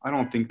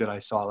don't think that I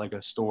saw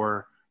a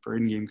store for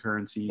in-game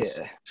currencies.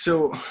 Yeah,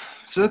 So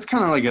that's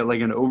kind of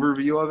an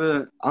overview of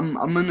it. I'm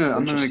gonna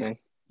interesting.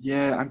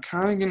 yeah, I'm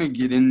kind of gonna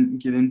get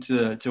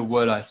into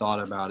what I thought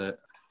about it.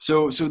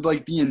 So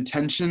the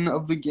intention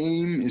of the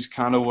game is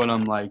kind of what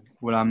I'm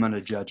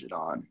gonna judge it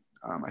on.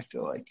 I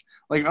feel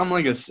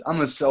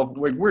I'm a self,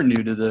 we're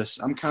new to this.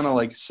 I'm kind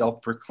of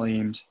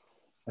self-proclaimed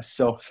a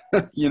self,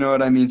 you know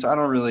what I mean? So I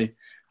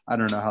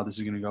don't know how this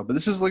is gonna go, but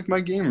this is my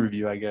game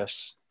review, I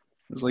guess.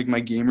 This is my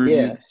game review.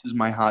 Yeah. This is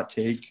my hot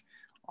take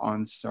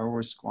on Star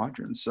Wars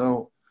Squadrons.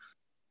 So,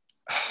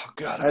 oh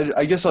God,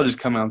 I guess I'll just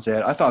come out and say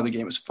it. I thought the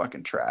game was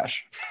fucking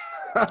trash.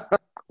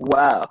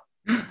 Wow.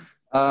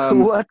 um,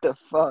 What the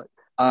fuck?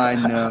 I I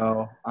was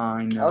know,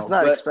 not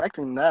but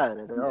expecting that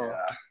at all.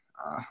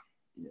 yeah,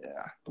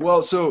 yeah.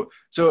 Well, so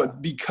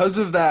because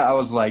of that, I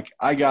was like,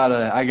 I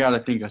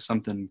gotta think of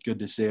something good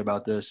to say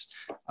about this.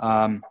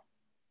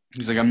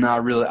 He's like, I'm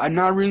not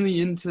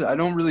really into. I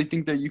don't really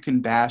think that you can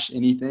bash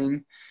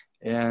anything,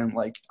 and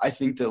I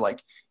think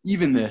that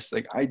even this,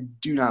 I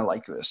do not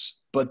like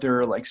this, but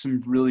there are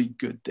some really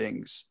good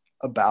things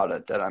about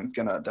it that I'm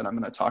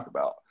gonna talk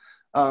about.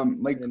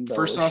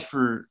 First off,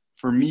 Indulge.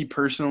 for me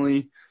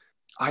personally,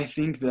 I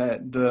think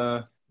that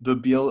the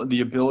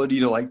ability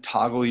to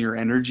toggle your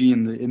energy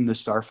in the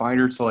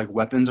starfighter to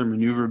weapons or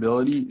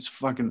maneuverability is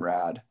fucking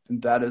rad,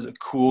 and that is a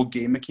cool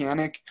game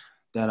mechanic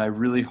that I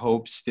really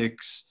hope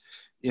sticks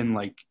in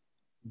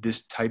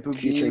this type of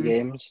Future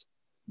game. games.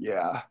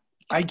 Yeah.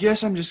 I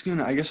guess I'm just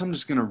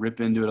gonna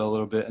rip into it a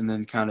little bit and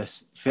then kind of.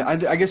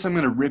 I guess I'm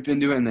gonna rip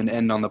into it and then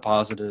end on the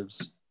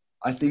positives.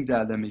 I think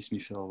that makes me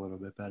feel a little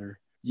bit better.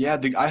 Yeah,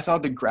 I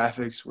thought the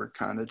graphics were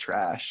kind of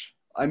trash.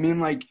 I mean,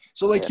 Yeah.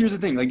 here's the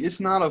thing,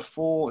 it's not a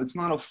full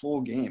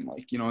game.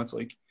 It's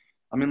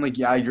I mean,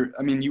 yeah,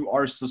 you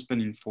are still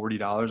spending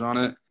 $40 on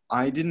it.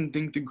 I didn't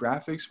think the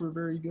graphics were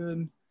very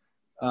good.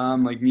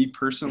 Me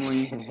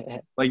personally,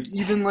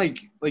 even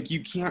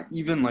you can't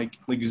even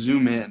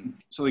zoom in.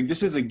 So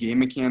this is a game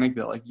mechanic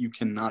that you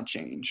cannot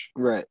change.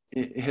 Right.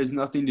 It has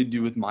nothing to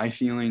do with my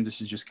feelings.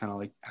 This is just kind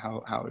of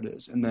how it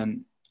is. And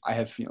then I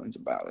have feelings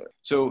about it.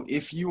 So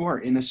if you are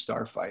in a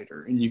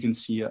starfighter and you can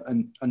see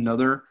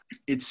another,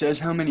 it says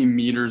how many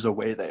meters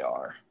away they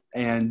are,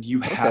 and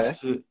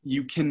Okay.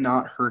 you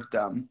cannot hurt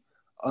them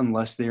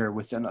unless they are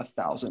within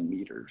 1,000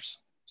 meters.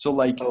 So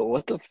Oh,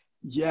 what the?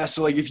 yeah,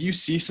 so if you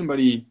see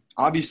somebody,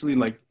 obviously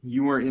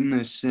you are in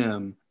this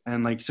sim,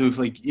 and so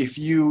if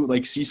you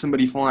see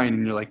somebody flying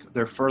and you're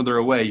they're further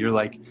away, you're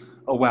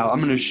oh wow, I'm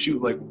gonna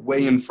shoot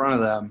way in front of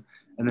them,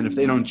 and then if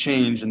they don't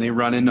change and they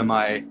run into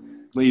my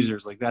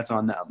lasers, that's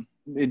on them.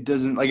 It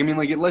doesn't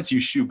it lets you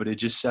shoot, but it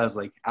just says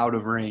out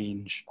of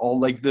range. All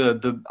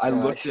the I Oh,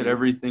 I looked at see.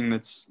 everything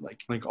that's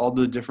all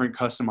the different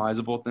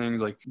customizable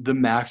things. The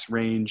max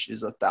range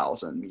is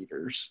 1,000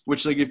 meters,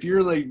 which if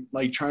you're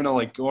trying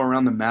to go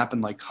around the map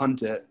and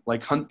hunt it,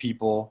 hunt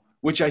people,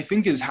 which I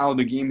think is how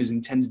the game is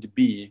intended to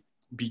be,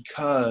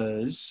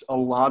 because a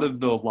lot of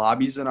the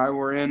lobbies that I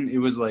were in, it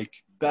was the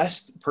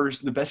best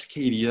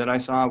KD that I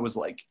saw was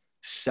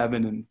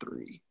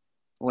 7-3.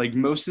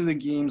 Most of the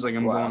games,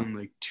 I'm Wow.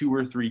 going 2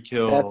 or 3 That's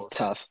kills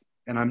tough.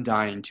 and I'm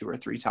dying 2 or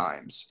 3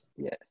 times.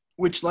 Yeah.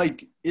 Which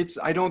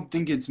I don't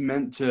think it's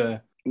meant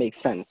to. Makes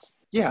sense.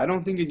 Yeah, I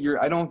don't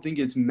think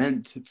it's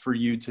meant for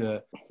you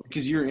to,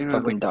 because you're in a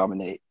Fucking like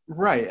dominate.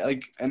 right,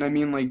 like, and I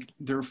mean, like,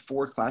 there are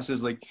 4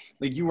 classes, like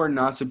you are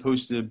not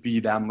supposed to be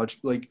that much,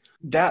 like,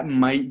 that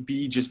might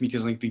be just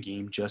because like the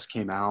game just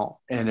came out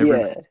and Yeah,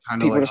 everybody's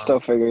kind of people like, are still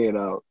figuring it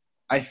out.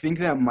 I think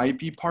that might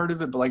be part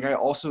of it, but like I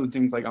also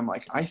think like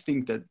I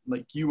think that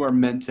like you are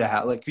meant to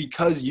have like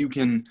because you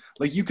can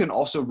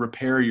also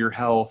repair your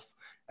health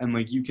and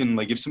like you can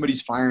like if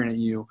somebody's firing at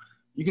you,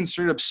 you can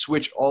straight up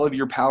switch all of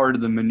your power to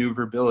the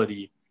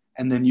maneuverability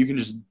and then you can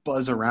just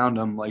buzz around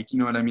them like you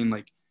know what I mean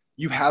like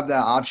you have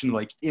that option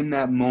like in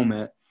that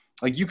moment.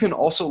 Like you can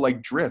also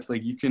like drift,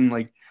 like you can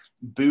like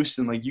boost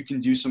and like you can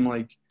do some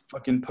like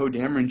fucking Poe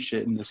Dameron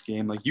shit in this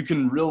game. Like you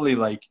can really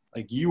like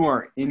you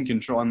are in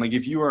control. And like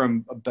if you are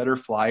a better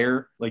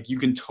flyer, like you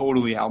can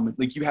totally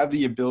like you have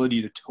the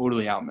ability to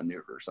totally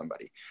outmaneuver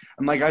somebody.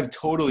 And like I've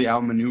totally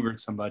outmaneuvered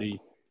somebody,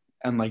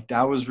 and like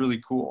that was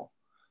really cool.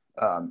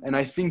 And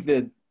I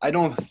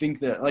don't think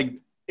that like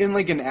in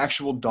like an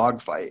actual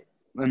dogfight.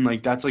 And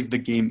like that's like the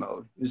game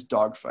mode is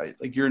dogfight.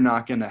 Like you're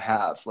not gonna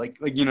have like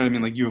you know what I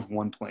mean. Like you have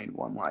one plane,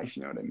 one life.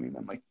 You know what I mean.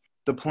 And like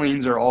the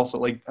planes are also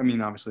like I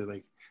mean obviously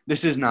like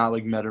this is not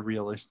like meta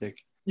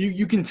realistic.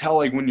 You can tell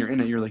like when you're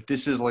in it, you're like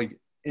this is like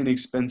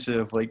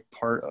inexpensive like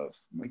part of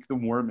like the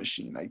war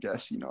machine. I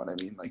guess you know what I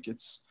mean. Like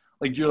it's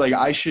like you're like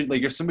I should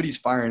like if somebody's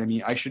firing at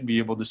me, I should be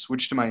able to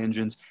switch to my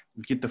engines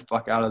and get the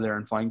fuck out of there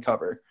and find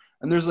cover.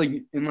 And there's like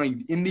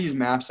in these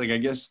maps like I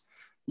guess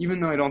even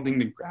though I don't think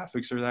the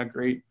graphics are that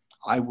great.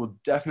 I will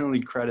definitely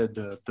credit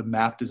the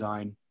map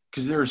design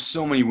because there are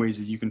so many ways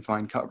that you can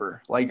find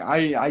cover. Like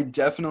I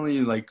definitely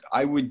like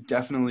I would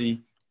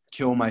definitely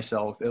kill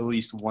myself at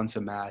least once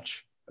a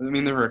match. I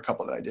mean, there were a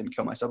couple that I didn't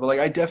kill myself, but like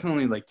I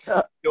definitely like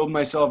killed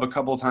myself a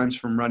couple of times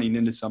from running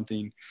into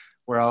something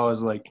where I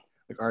was like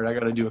all right, I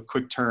got to do a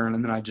quick turn,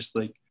 and then I just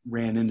like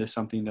ran into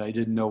something that I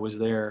didn't know was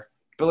there.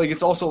 But like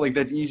it's also like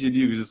that's easy to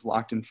do because it's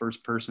locked in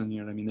first person.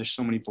 You know what I mean? There's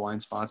so many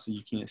blind spots that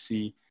you can't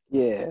see.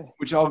 Yeah.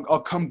 Which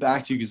I'll come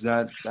back to because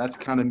that's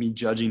kind of me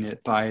judging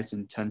it by its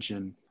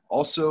intention.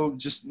 Also,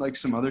 just like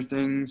some other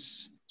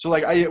things. So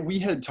like we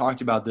had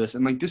talked about this,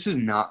 and like this is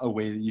not a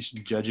way that you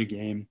should judge a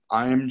game.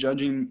 I am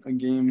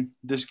judging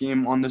this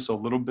game on this a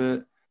little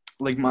bit.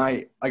 Like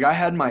I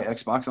had my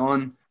Xbox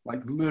on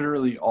like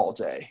literally all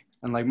day.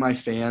 And like my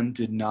fan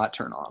did not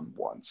turn on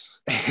once.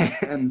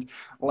 And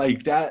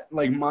like that,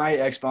 like my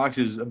Xbox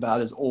is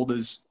about as old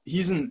as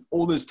he's an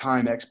oldest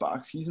time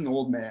Xbox. He's an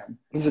old man.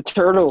 He's a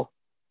turtle.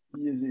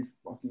 He is a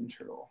fucking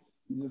turtle.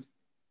 He's a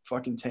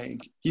fucking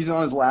tank. He's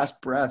on his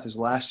last breath, his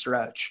last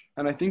stretch.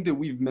 And I think that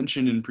we've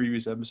mentioned in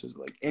previous episodes,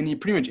 like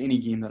pretty much any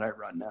game that I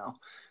run now,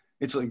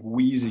 it's like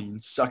wheezing,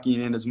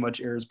 sucking in as much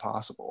air as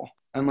possible.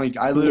 And like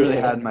I literally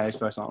had my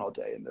Xbox on all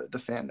day and the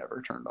fan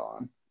never turned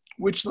on.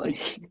 Which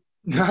like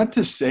not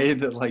to say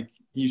that like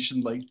you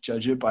should like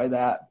judge it by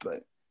that,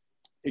 but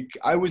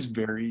I was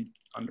very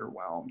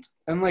underwhelmed.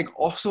 And like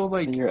also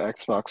like And your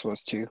Xbox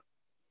was too.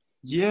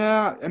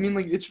 Yeah, I mean,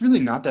 like, it's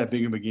really not that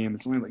big of a game.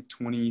 It's only like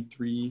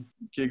 23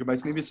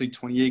 gigabytes. Maybe it's like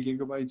 28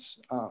 gigabytes.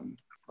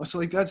 So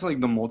like that's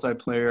like the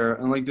multiplayer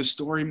and like the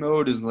story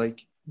mode is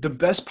like the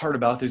best part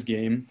about this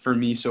game for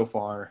me so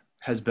far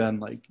has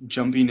been like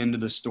jumping into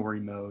the story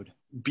mode,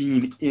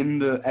 being in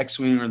the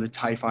X-Wing or the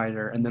TIE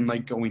Fighter, and then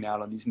like going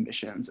out on these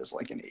missions as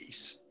like an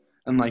ace.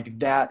 And like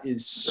that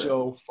is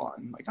so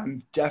fun. Like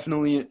I'm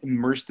definitely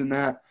immersed in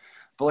that.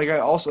 But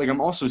like I'm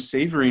also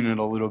savoring it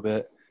a little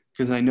bit.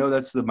 Because I know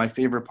that's my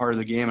favorite part of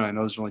the game, and I know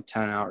there's only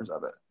 10 hours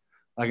of it.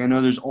 Like, I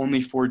know there's only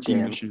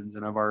 14 missions,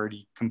 and I've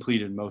already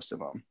completed most of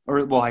them.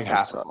 Or, well, like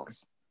half of them.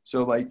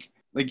 So, like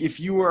if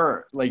you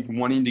are, like,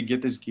 wanting to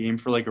get this game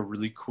for, like, a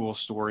really cool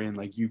story and,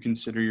 like, you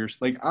consider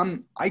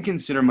I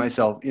consider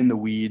myself in the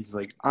weeds.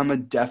 Like,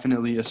 I'm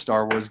definitely a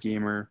Star Wars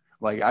gamer.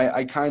 Like,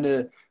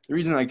 the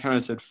reason I kind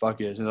of said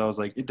fuck it is I was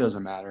like, it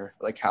doesn't matter.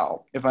 Like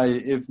how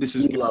if this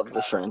is you love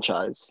the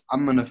franchise,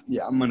 I'm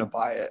gonna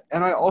buy it.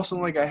 And I also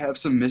like I have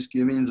some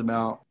misgivings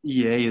about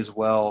EA as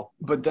well.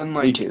 But then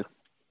like me too.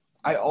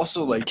 I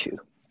also like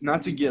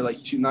not to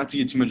get too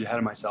much ahead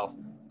of myself,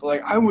 but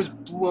like I was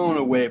blown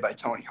away by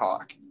Tony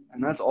Hawk,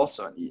 and that's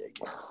also an EA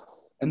game.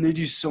 And they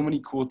do so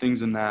many cool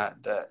things in that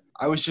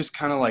I was just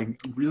kind of like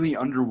really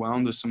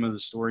underwhelmed with some of the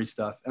story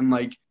stuff. And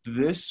like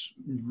this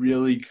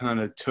really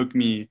kind of took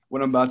me,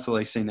 what I'm about to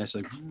like say next,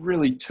 like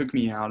really took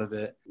me out of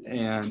it.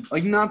 And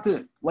like not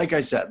that, like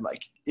I said,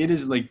 like it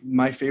is like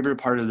my favorite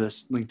part of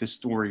this, like the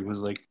story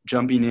was like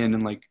jumping in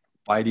and like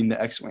fighting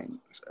the X-Wing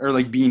or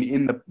like being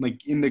in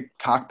the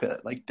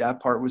cockpit. Like that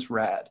part was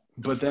rad.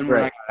 But then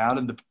when I got out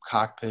of the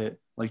cockpit,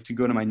 like to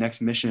go to my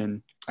next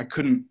mission, I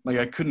couldn't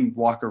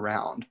walk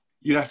around.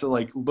 You'd have to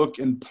like look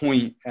and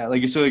point at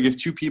like, so like if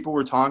two people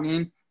were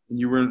talking and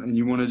you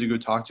wanted to go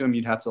talk to them,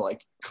 you'd have to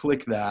like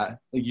click that.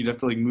 Like you'd have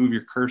to like move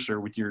your cursor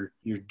with your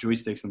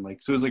joysticks and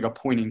like, so it was like a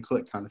point and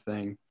click kind of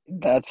thing.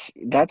 That's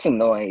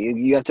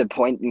annoying. You have to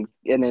point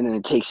and then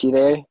it takes you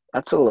there.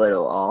 That's a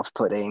little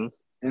off-putting.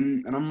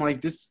 And I'm like,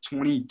 this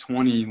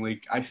 2020,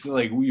 like I feel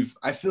like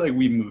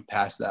we've moved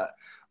past that.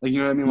 Like, you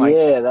know what I mean? Like,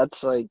 Yeah,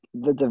 that's like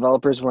the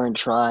developers weren't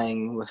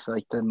trying with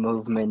like the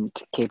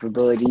movement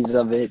capabilities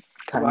of it,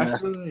 well, kind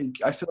of.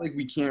 I feel like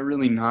we can't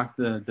really knock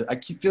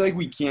feel like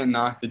we can't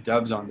knock the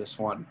devs on this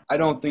one. I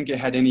don't think it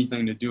had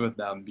anything to do with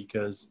them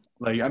because,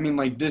 like, I mean,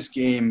 like this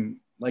game,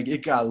 like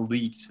it got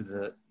leaked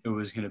that it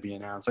was going to be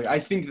announced. Like,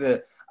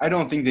 I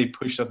don't think they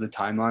pushed up the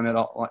timeline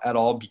at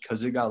all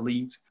because it got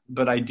leaked.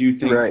 But I do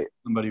think Right.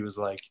 somebody was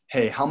like,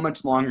 "Hey, how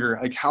much longer?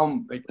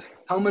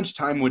 How much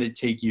time would it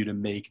take you to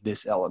make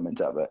this element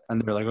of it?"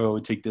 And they're like, "Oh, it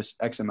would take this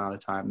X amount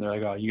of time." They're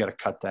like, "Oh, you got to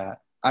cut that."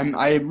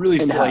 I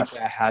really In feel like half.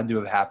 that had to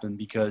have happened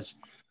because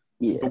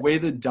the Yeah. way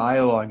the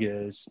dialogue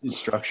is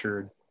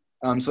structured.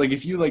 So like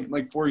if you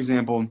like for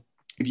example,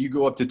 if you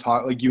go up to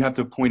talk, like you have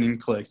to point and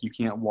click. You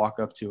can't walk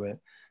up to it.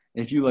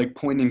 If you like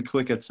point and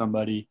click at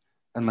somebody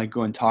and like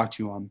go and talk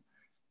to them,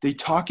 they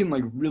talk in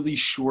like really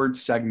short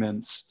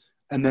segments,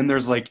 and then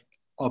there's like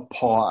a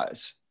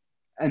pause,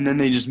 and then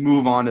they just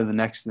move on to the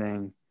next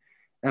thing.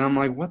 And I'm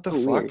like, what the Oh,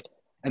 fuck? weird.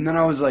 And then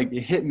I was like,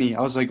 it hit me.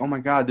 I was like, oh my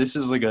God, this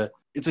is like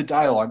it's a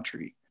dialogue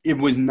tree. It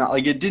was not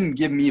like, it didn't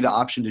give me the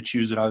option to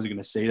choose what I was going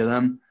to say to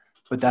them,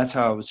 but that's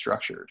how it was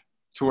structured.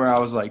 To where I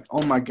was like,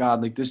 oh my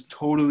God, like this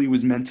totally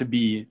was meant to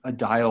be a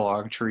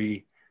dialogue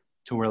tree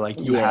to where like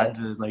you Yeah. had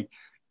to like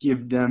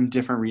give them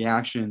different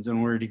reactions in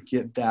order to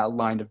get that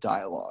line of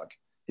dialogue.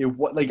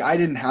 Like I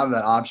didn't have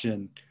that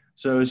option.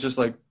 So it was just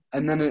like,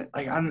 and then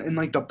and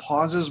like the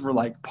pauses were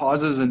like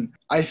pauses, and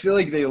I feel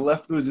like they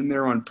left those in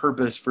there on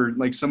purpose for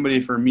like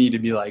for me to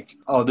be like,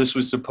 oh, this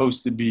was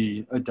supposed to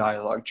be a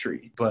dialogue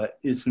tree, but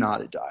it's not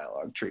a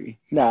dialogue tree.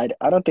 No,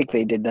 I don't think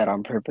they did that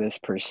on purpose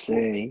per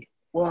se.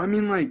 Well, I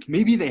mean, like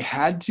maybe they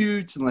had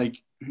to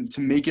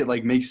make it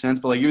like make sense,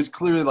 but like it was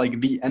clearly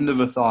like the end of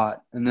a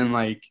thought, and then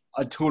like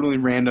a totally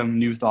random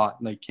new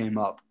thought like came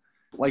up.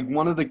 Like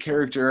one of the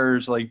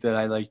characters like that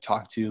I like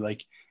talked to,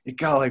 like it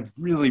got like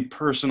really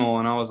personal,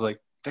 and I was like,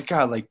 that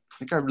got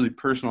really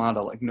personal out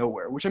of like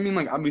nowhere. Which I mean,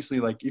 like obviously,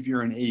 like if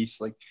you're an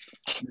ace, like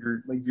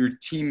your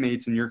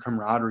teammates and your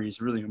camaraderie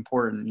is really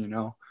important, you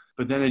know.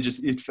 But then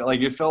it felt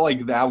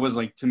like that was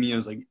like to me it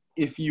was like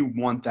if you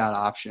want that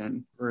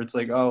option, or it's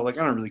like, oh, like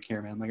I don't really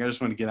care, man. Like I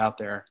just want to get out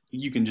there.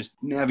 You can just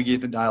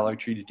navigate the dialogue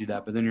tree to do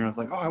that. But then you're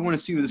like, oh, I want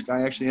to see what this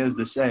guy actually has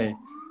to say.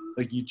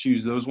 Like you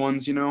choose those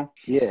ones, you know.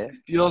 Yeah. It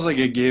feels like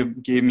it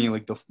gave me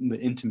like the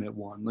intimate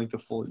one, like the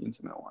fully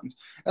intimate ones.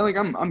 And like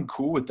I'm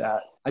cool with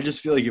that. I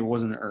just feel like it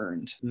wasn't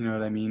earned. You know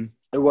what I mean?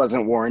 It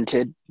wasn't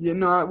warranted. Yeah,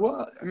 no,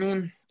 well, I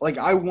mean, like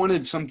I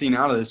wanted something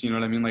out of this, you know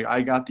what I mean? Like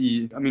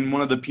I mean,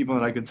 one of the people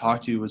that I could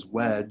talk to was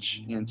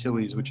Wedge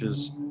Antilles, which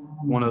is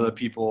one of the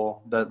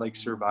people that like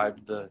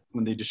survived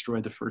when they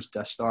destroyed the first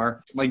Death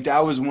Star. Like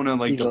that was one of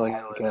like He's the like,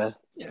 pilots.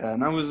 Yeah,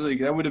 and I was like,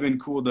 that would have been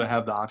cool to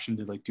have the option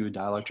to like do a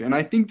dialogue tree. And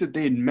I think that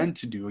they had meant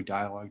to do a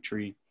dialogue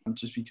tree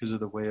just because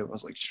of the way it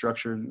was like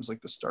structured, and it was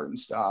like the start and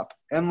stop.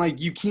 And like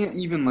you can't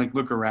even like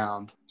look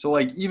around. So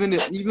like even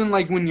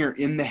like when you're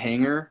in the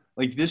hangar,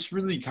 like this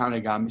really kind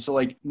of got me. So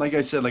like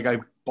I said, like I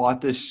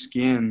bought this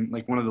skin,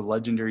 like one of the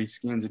legendary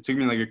skins. It took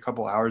me like a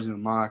couple hours to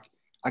unlock.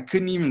 I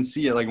couldn't even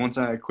see it. Like once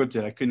I equipped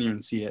it, I couldn't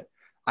even see it.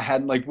 I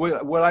had like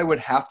what I would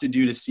have to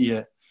do to see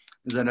it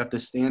is I'd have to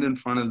stand in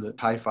front of the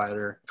TIE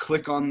fighter,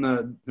 click on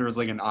there was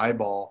like an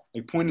eyeball,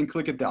 like point and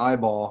click at the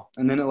eyeball,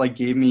 and then it like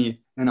gave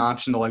me an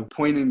option to like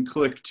point and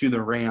click to the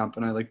ramp,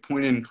 and I like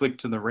pointed and clicked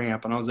to the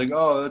ramp, and I was like,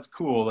 oh, that's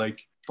cool.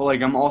 Like, but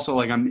like I'm also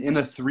like I'm in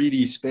a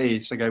 3D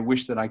space. Like I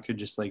wish that I could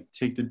just like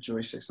take the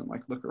joysticks and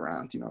like look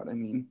around. You know what I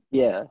mean?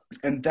 yeah.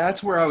 And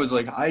that's where I was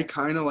like, I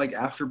kind of like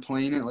after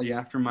playing it, like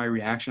after my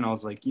reaction, I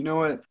was like, you know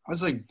what? I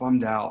was like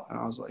bummed out, and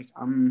I was like,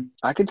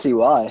 I could see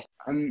why.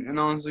 and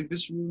I was like,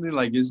 this really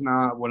like is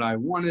not what I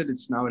wanted.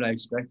 It's not what I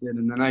expected.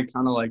 And then I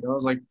kind of like, I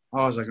was like,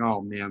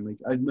 oh man,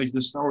 like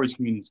the Star Wars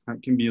community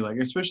can be like,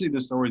 especially the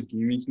Star Wars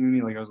gaming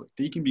community. Like I was like,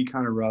 they can be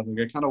kind of rough.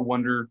 Like I kind of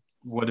wonder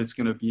what it's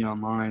gonna be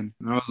online.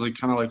 And I was like,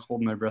 kind of like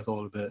holding my breath a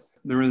little bit.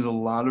 There was a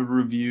lot of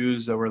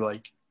reviews that were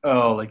like,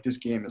 oh, like this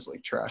game is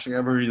like trash. Like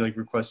I've already like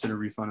requested a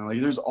refund. And,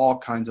 like there's all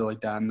kinds of like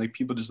that, and like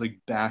people just like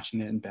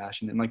bashing it and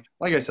bashing it. And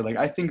like I said, like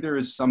I think there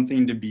is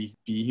something to be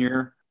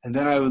here. And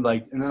then I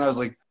was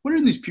like, what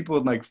are these people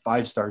with like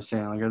 5 stars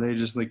saying? Like, are they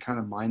just like kind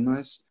of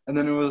mindless? And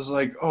then it was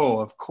like, oh,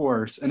 of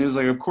course. And it was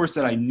like, of course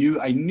that I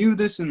knew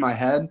this in my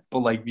head, but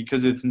like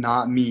because it's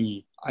not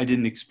me, I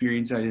didn't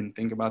experience it. I didn't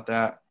think about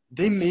that.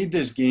 They made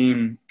this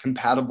game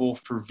compatible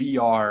for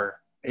VR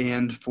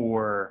and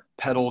for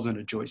pedals and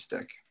a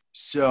joystick.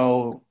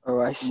 So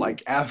Oh, I see.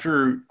 like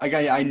after like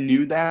I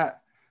knew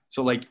that.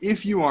 So like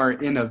if you are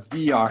in a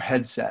VR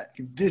headset,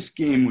 this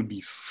game would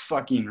be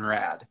fucking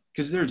rad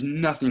because there's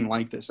nothing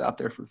like this out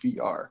there for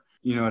VR.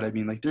 You know what I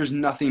mean? Like there's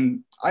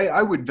nothing.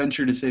 I would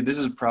venture to say this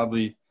is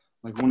probably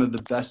like one of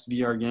the best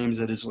VR games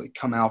that has like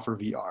come out for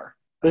VR.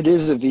 It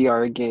is a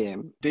VR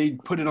game. They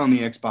put it on the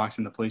Xbox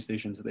and the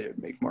PlayStation so they would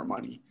make more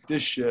money.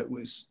 This shit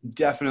was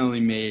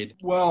definitely made.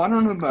 Well, I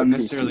don't know about For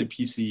necessarily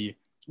PC. PC.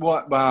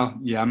 Well,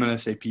 yeah, I'm gonna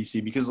say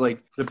PC because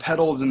like the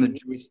pedals and the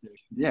joystick,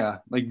 yeah,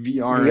 like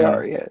VR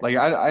VR, and yeah. like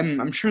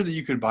I'm sure that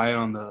you could buy it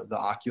on the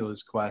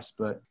Oculus Quest,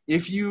 but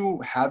if you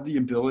have the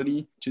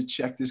ability to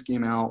check this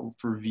game out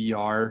for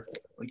VR,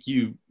 like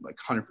you like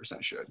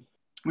 100% should.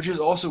 Which is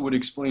also would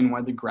explain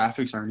why the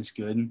graphics aren't as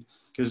good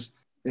because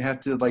they have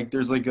to like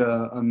there's like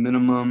a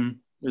minimum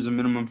there's a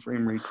minimum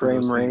frame rate for Frame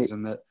those things, rate.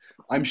 and that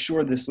I'm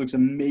sure this looks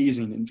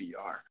amazing in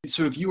VR.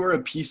 So if you are a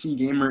PC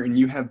gamer and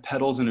you have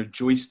pedals and a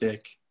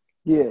joystick,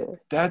 Yeah.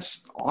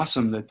 that's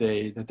awesome that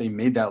they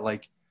made that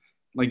like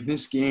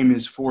this game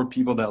is for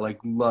people that like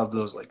love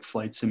those like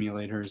flight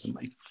simulators, and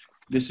like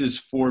this is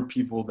for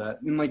people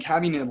that, and like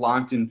having it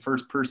locked in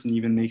first person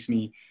even makes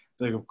me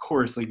like, of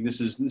course, like this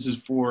is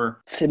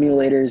for.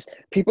 Simulators.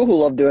 People who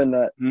love doing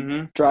that.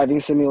 Mm-hmm. Driving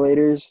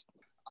simulators.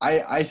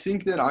 I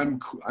think that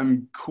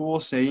I'm cool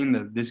saying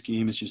that this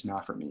game is just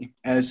not for me.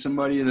 As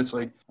somebody that's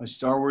like a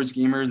Star Wars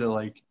gamer that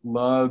like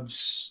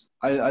loves,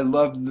 I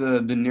love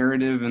the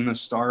narrative and the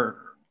Star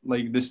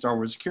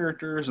Wars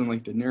characters and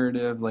like the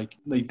narrative, like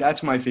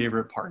that's my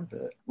favorite part of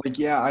it. Like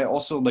yeah, I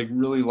also like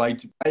really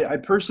liked. I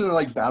personally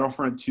like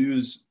Battlefront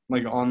 2's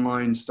like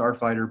online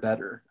starfighter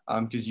better,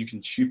 because you can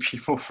shoot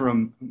people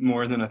from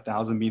more than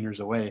 1,000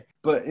 meters away.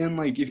 But in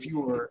like if you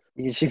were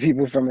You can shoot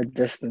people from a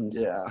distance.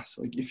 yeah,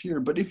 so like if you're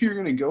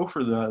gonna go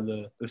for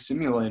the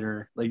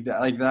simulator like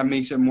that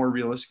makes it more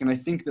realistic, and I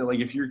think that like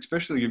if you're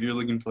especially if you're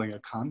looking for like a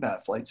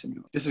combat flight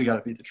simulator, this has got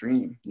to be the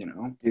dream, you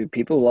know? Dude,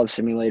 people love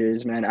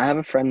simulators, man. I have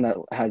a friend that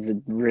has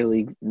a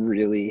really,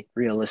 really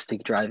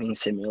realistic driving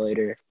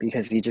simulator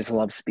because he just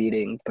loves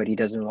speeding, but he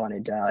doesn't want to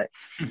die.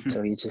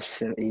 So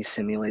he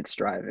simulates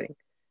driving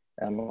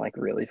on like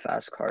really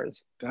fast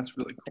cars. That's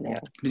really And cool. yeah,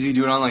 Does he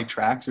do it on like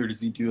tracks or does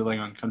he do it like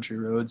on country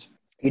roads?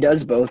 he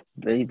does both.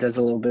 He does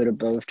a little bit of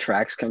both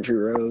tracks, country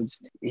roads.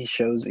 He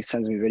sends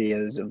me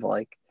videos of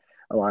like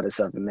a lot of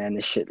stuff, and man,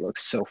 this shit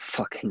looks so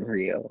fucking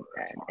real, man.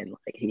 That's awesome. And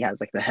like he has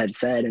like the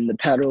headset and the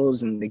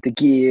pedals and like the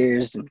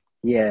gears, and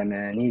yeah,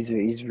 man, he's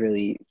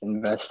really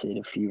invested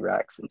a few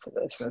racks into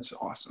this. That's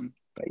awesome.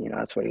 But you know,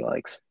 that's what he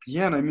likes.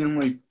 Yeah, and I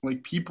mean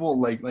like people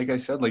like I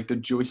said, like the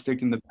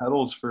joystick and the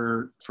pedals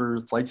for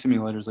flight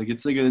simulators, like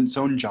it's like its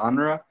own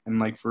genre, and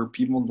like for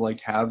people to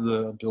like have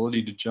the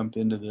ability to jump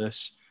into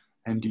this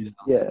and do that.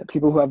 Yeah,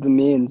 people who have the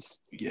means.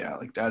 Yeah,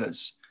 like that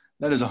is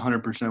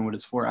 100% what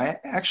it's for. I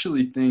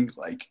actually think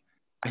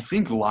I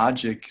think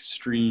Logic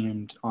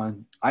streamed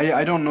on.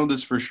 I don't know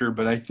this for sure,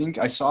 but I think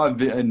I saw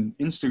an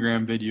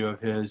Instagram video of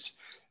his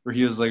where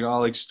he was like, "Oh,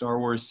 like Star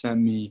Wars sent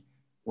me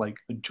like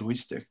a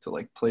joystick to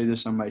like play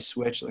this on my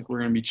Switch. Like we're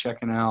gonna be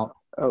checking out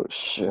Oh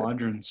shit.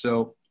 Squadrons."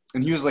 So,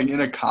 and he was like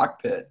in a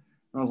cockpit.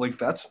 And I was like,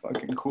 "That's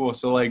fucking cool."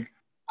 So like,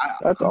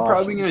 That's I'm awesome.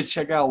 probably gonna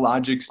check out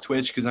Logic's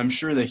Twitch because I'm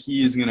sure that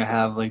he is gonna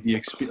have like the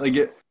experience.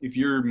 Like if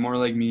you're more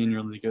like me and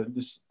you're like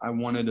I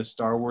wanted a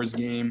Star Wars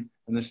game,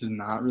 and this is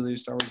not really a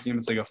Star Wars game.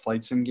 It's like a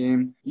flight sim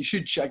game. You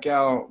should check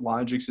out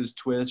Logic's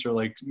Twitch, or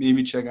like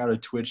maybe check out a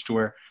Twitch to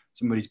where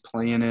somebody's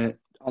playing it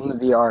On the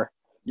VR.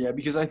 Yeah,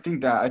 because I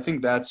think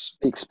that's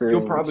The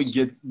experience. you'll probably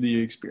get the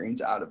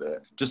experience out of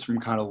it just from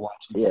kind of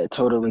watching Yeah,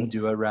 totally. them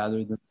do it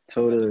rather than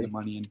Totally. the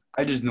money. And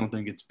I just don't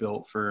think it's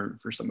built for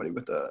somebody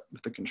with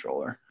a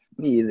controller.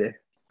 Me either.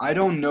 I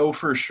don't know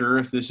for sure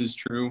if this is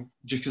true,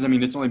 just because I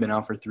mean it's only been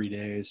out for 3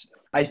 days.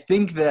 I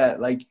think that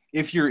like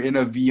if you're in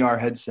a VR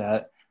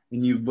headset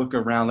and you look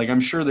around, like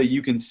I'm sure that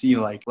you can see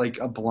like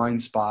a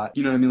blind spot.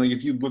 You know what I mean? Like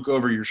if you look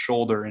over your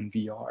shoulder in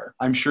VR,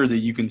 I'm sure that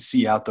you can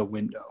see out the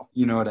window.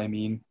 You know what I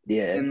mean?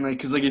 Yeah. And like,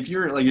 cause like if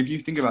you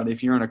think about it,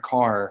 if you're in a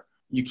car,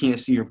 you can't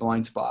see your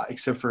blind spot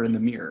except for in the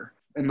mirror.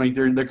 And like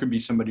there could be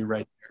somebody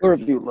right there. Or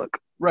if you look.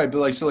 Right, but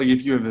like so like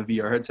if you have a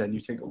VR headset and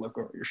you take a look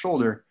over your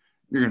shoulder,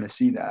 you're gonna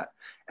see that.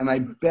 And I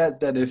bet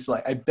that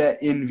I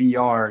bet in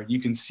VR you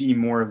can see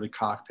more of the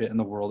cockpit and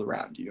the world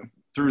around you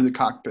through the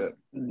cockpit.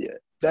 Yeah.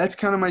 That's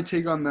kind of my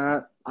take on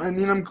that. I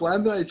mean, I'm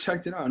glad that I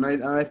checked it out, and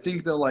I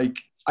think that like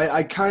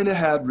I kind of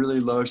had really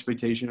low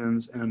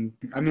expectations, and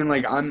I mean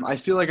like I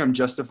feel like I'm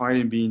justified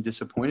in being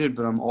disappointed,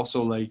 but I'm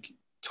also like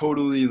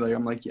totally like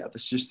I'm like yeah,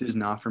 this just is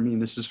not for me,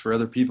 and this is for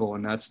other people,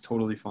 and that's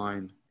totally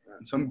fine.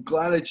 So I'm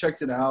glad I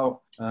checked it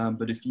out.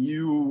 But if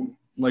you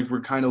like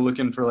we're kind of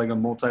looking for like a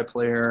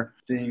multiplayer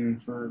thing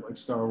for like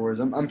Star Wars,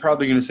 I'm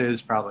probably gonna say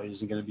this probably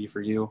isn't gonna be for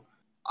you.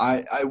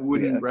 I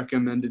wouldn't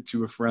recommend it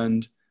to a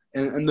friend.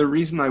 And the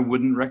reason I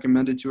wouldn't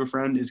recommend it to a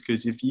friend is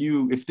because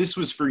if this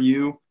was for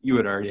you, you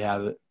would already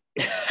have it.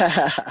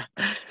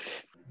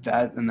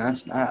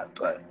 That's that.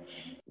 But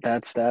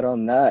That's that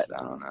on that.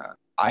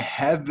 I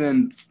have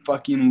been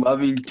fucking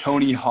loving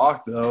Tony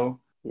Hawk though.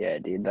 Yeah,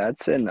 dude,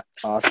 that's an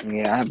awesome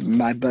game.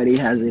 My buddy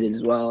has it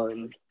as well,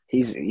 and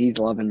he's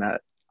loving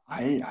that.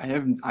 I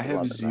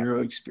have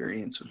zero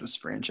experience with this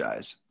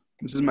franchise.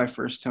 This is my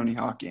first Tony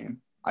Hawk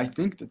game. I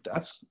think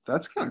that's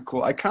kind of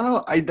cool.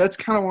 That's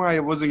kind of why I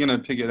wasn't gonna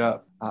pick it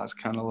up. I was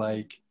kind of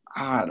like,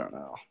 I don't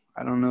know.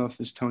 I don't know if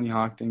this Tony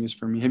Hawk thing is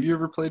for me. Have you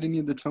ever played any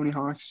of the Tony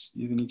Hawks?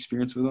 You have any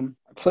experience with them?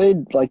 I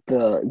played like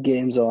the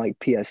games on like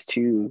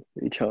PS2,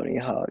 the Tony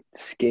Hawk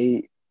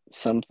Skate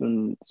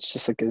something. It's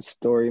just like a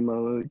story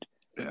mode.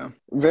 Yeah.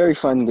 Very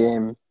fun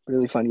game.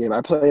 Really fun game.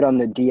 I played on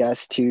the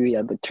DS too. You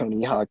had the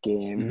Tony Hawk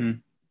game, hmm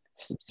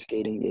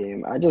skating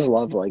game. I just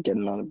love like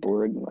getting on the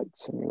board and like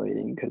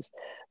simulating because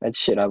that's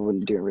shit I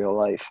wouldn't do in real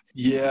life.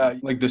 Yeah,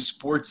 like the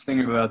sports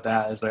thing about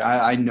that is like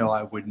I know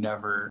I would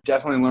never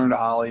definitely learn to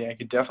ollie. I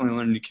could definitely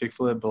learn to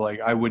kickflip, but like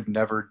I would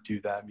never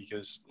do that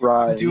because I'm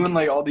Right. doing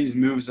like all these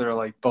moves that are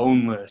like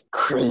boneless.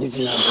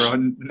 Crazy. Yeah,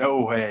 bro,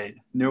 no way.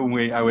 No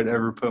way I would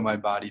ever put my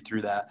body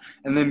through that.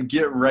 And then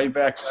get right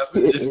back up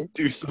and just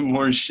do some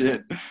more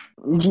shit.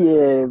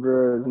 Yeah,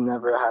 bro. It's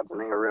never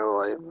happening in real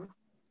life.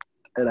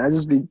 And I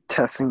just be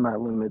testing my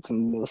limits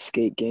in those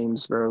skate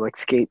games, bro. Like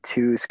Skate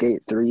 2,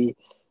 Skate 3.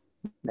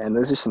 Man,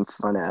 those are some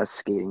fun ass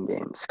skating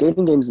games.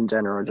 Skating games in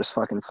general are just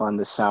fucking fun.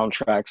 The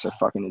soundtracks are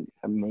fucking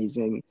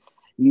amazing.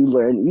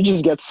 You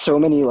just get so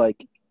many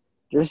like.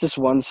 There's this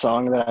one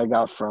song that I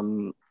got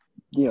from,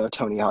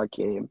 Tony Hawk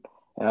game,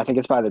 and I think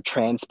it's by the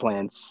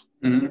Transplants,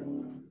 hmm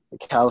the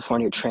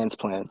California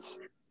Transplants,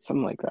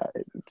 something like that.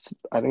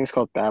 I think it's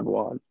called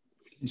Babylon.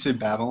 You say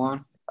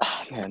Babylon?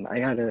 Oh, man,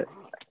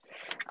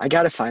 I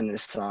gotta find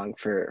this song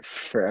for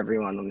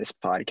everyone on this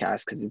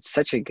podcast because it's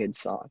such a good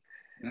song.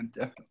 Yeah,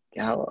 definitely.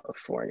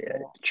 California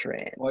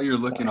While you're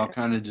looking, I'll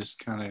Transplants.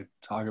 kind of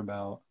talk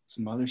about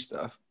some other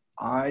stuff.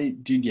 I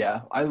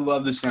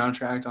love the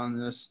soundtrack on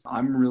this.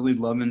 I'm really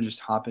loving just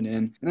hopping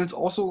in. And it's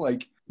also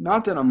like,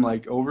 not that I'm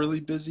like overly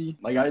busy.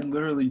 Like I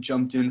literally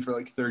jumped in for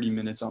like 30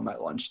 minutes on my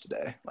lunch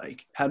today.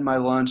 Like had my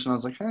lunch and I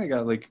was like, hey, I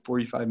got like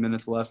 45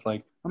 minutes left.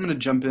 Like I'm going to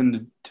jump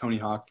into Tony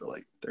Hawk for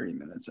like 30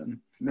 minutes. And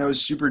that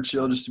was super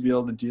chill just to be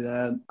able to do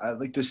that. I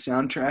like the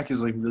soundtrack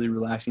is like really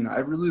relaxing. I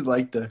really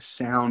like the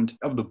sound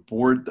of the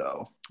board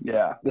though.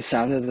 Yeah. The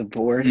sound of the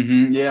board.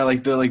 Yeah,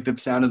 like the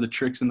sound of the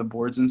tricks and the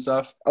boards and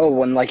stuff. Oh,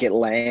 when like it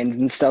lands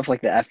and stuff,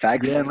 like the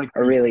FX Yeah, like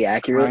are really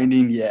accurate.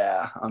 grinding.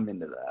 Yeah, I'm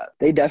into that.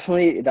 They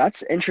definitely,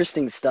 that's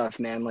interesting stuff,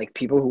 man. Like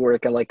people who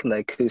work in like in the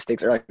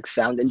acoustics or like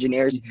sound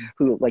engineers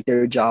who like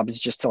their job is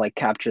just to like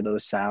capture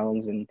those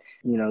sounds and,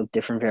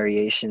 different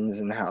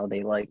variations and how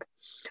they like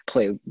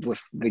play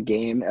with the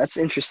game. That's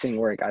interesting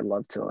work. I'd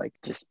love to like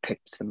just pick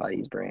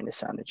somebody's brain, a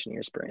sound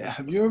engineer's brain. Yeah,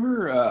 have you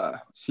ever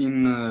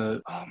seen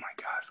oh my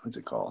gosh, what's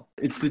it called?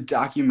 It's the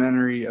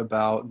documentary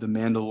about The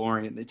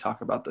Mandalorian. They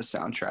talk about the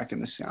soundtrack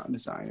and the sound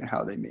design and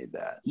how they made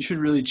that. You should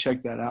really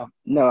check that out.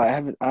 No, I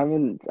haven't.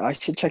 I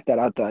should check that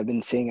out though. I've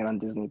been seeing it on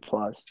Disney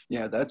Plus.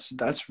 Yeah,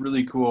 that's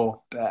really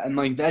cool. And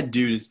like that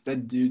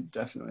dude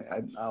definitely.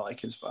 I like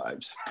his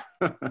vibes.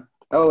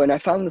 Oh, and I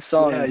found the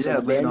song. Yeah, So yeah,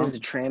 the lay it band on. is the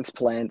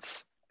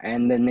Transplants,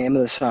 and the name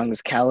of the song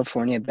is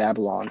California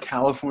Babylon.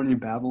 California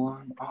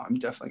Babylon. Oh, I'm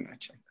definitely gonna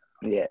check.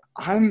 Yeah.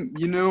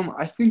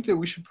 I think that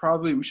we should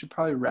probably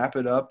wrap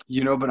it up,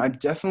 but I'm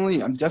definitely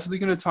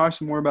going to talk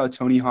some more about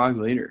Tony Hawk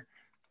later.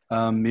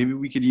 Maybe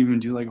we could even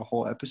do like a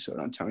whole episode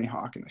on Tony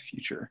Hawk in the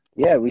future.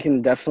 Yeah, we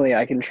can definitely.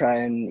 I can try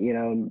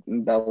and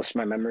embellish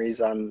my memories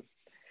on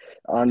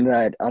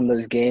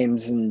those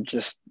games and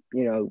just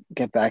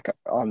get back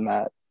on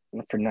that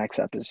for next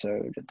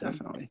episode.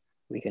 Definitely.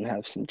 We can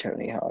have some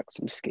Tony Hawk,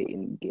 some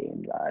skating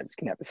game vibes. We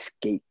can have a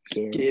skate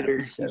game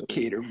episode.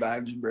 Skater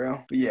vibes,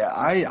 bro. But yeah,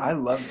 I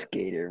love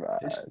skater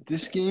vibes.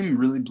 This game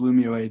really blew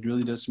me away. It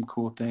really does some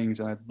cool things,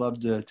 and I'd love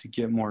to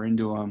get more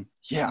into them.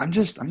 Yeah, I'm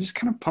just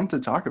kind of pumped to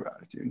talk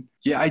about it, dude.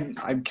 Yeah,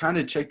 I've kind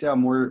of checked out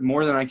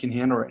more than I can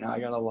handle right now. I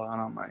got a lot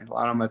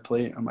on my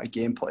plate, on my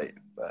game plate,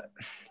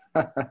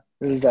 but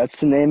That's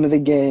the name of the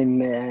game,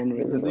 man.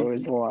 There's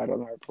always a lot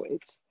on our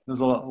plates. There's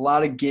a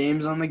lot of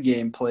games on the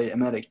game plate.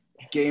 I'm at a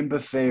game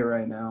buffet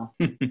right now.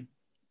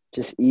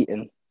 Just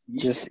eating.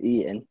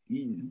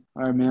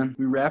 All right, man.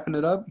 We wrapping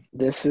it up?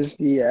 This is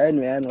the end,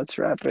 man. Let's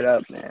wrap it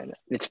up, man.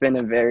 It's been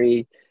a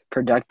very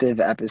productive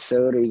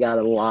episode. We got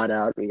a lot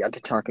out. We got to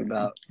talk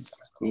about,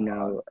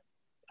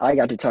 I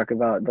got to talk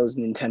about those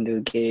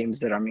Nintendo games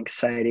that I'm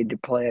excited to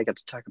play. I got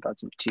to talk about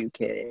some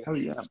 2K. Oh,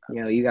 yeah.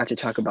 You got to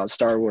talk about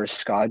Star Wars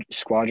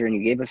Squadron.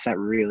 You gave us that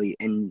really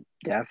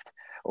in-depth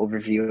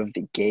overview of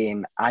the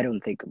game. I don't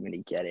think I'm going to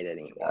get it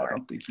anymore. I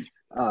don't think you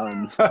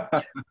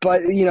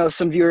but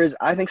some viewers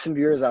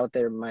out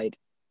there might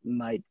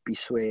be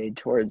swayed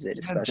towards it,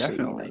 especially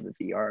the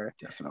VR,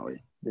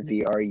 definitely the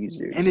VR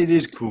users. And it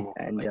is cool,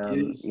 and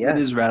it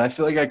is rad. I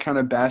feel like I kind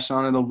of bashed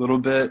on it a little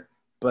bit,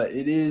 but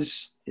it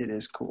is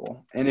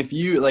cool. And if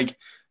you like,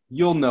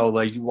 you'll know,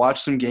 like,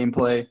 watch some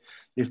gameplay.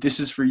 If this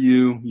is for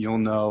you, you'll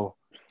know.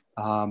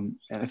 And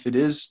if it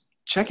is,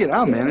 check it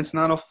out, man. It's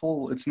not a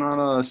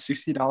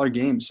 $60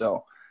 game,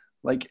 so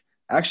like.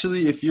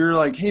 Actually, if you're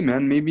like, hey,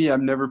 man, maybe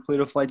I've never played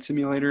a flight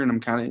simulator and I'm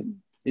kind of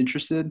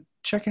interested,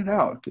 check it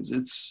out because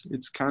it's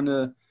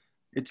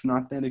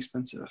not that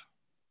expensive.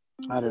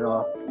 Not at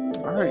all.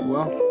 All right,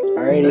 well,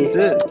 alrighty. that's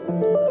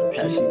it.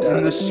 Peace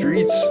in the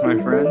streets,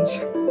 my friends.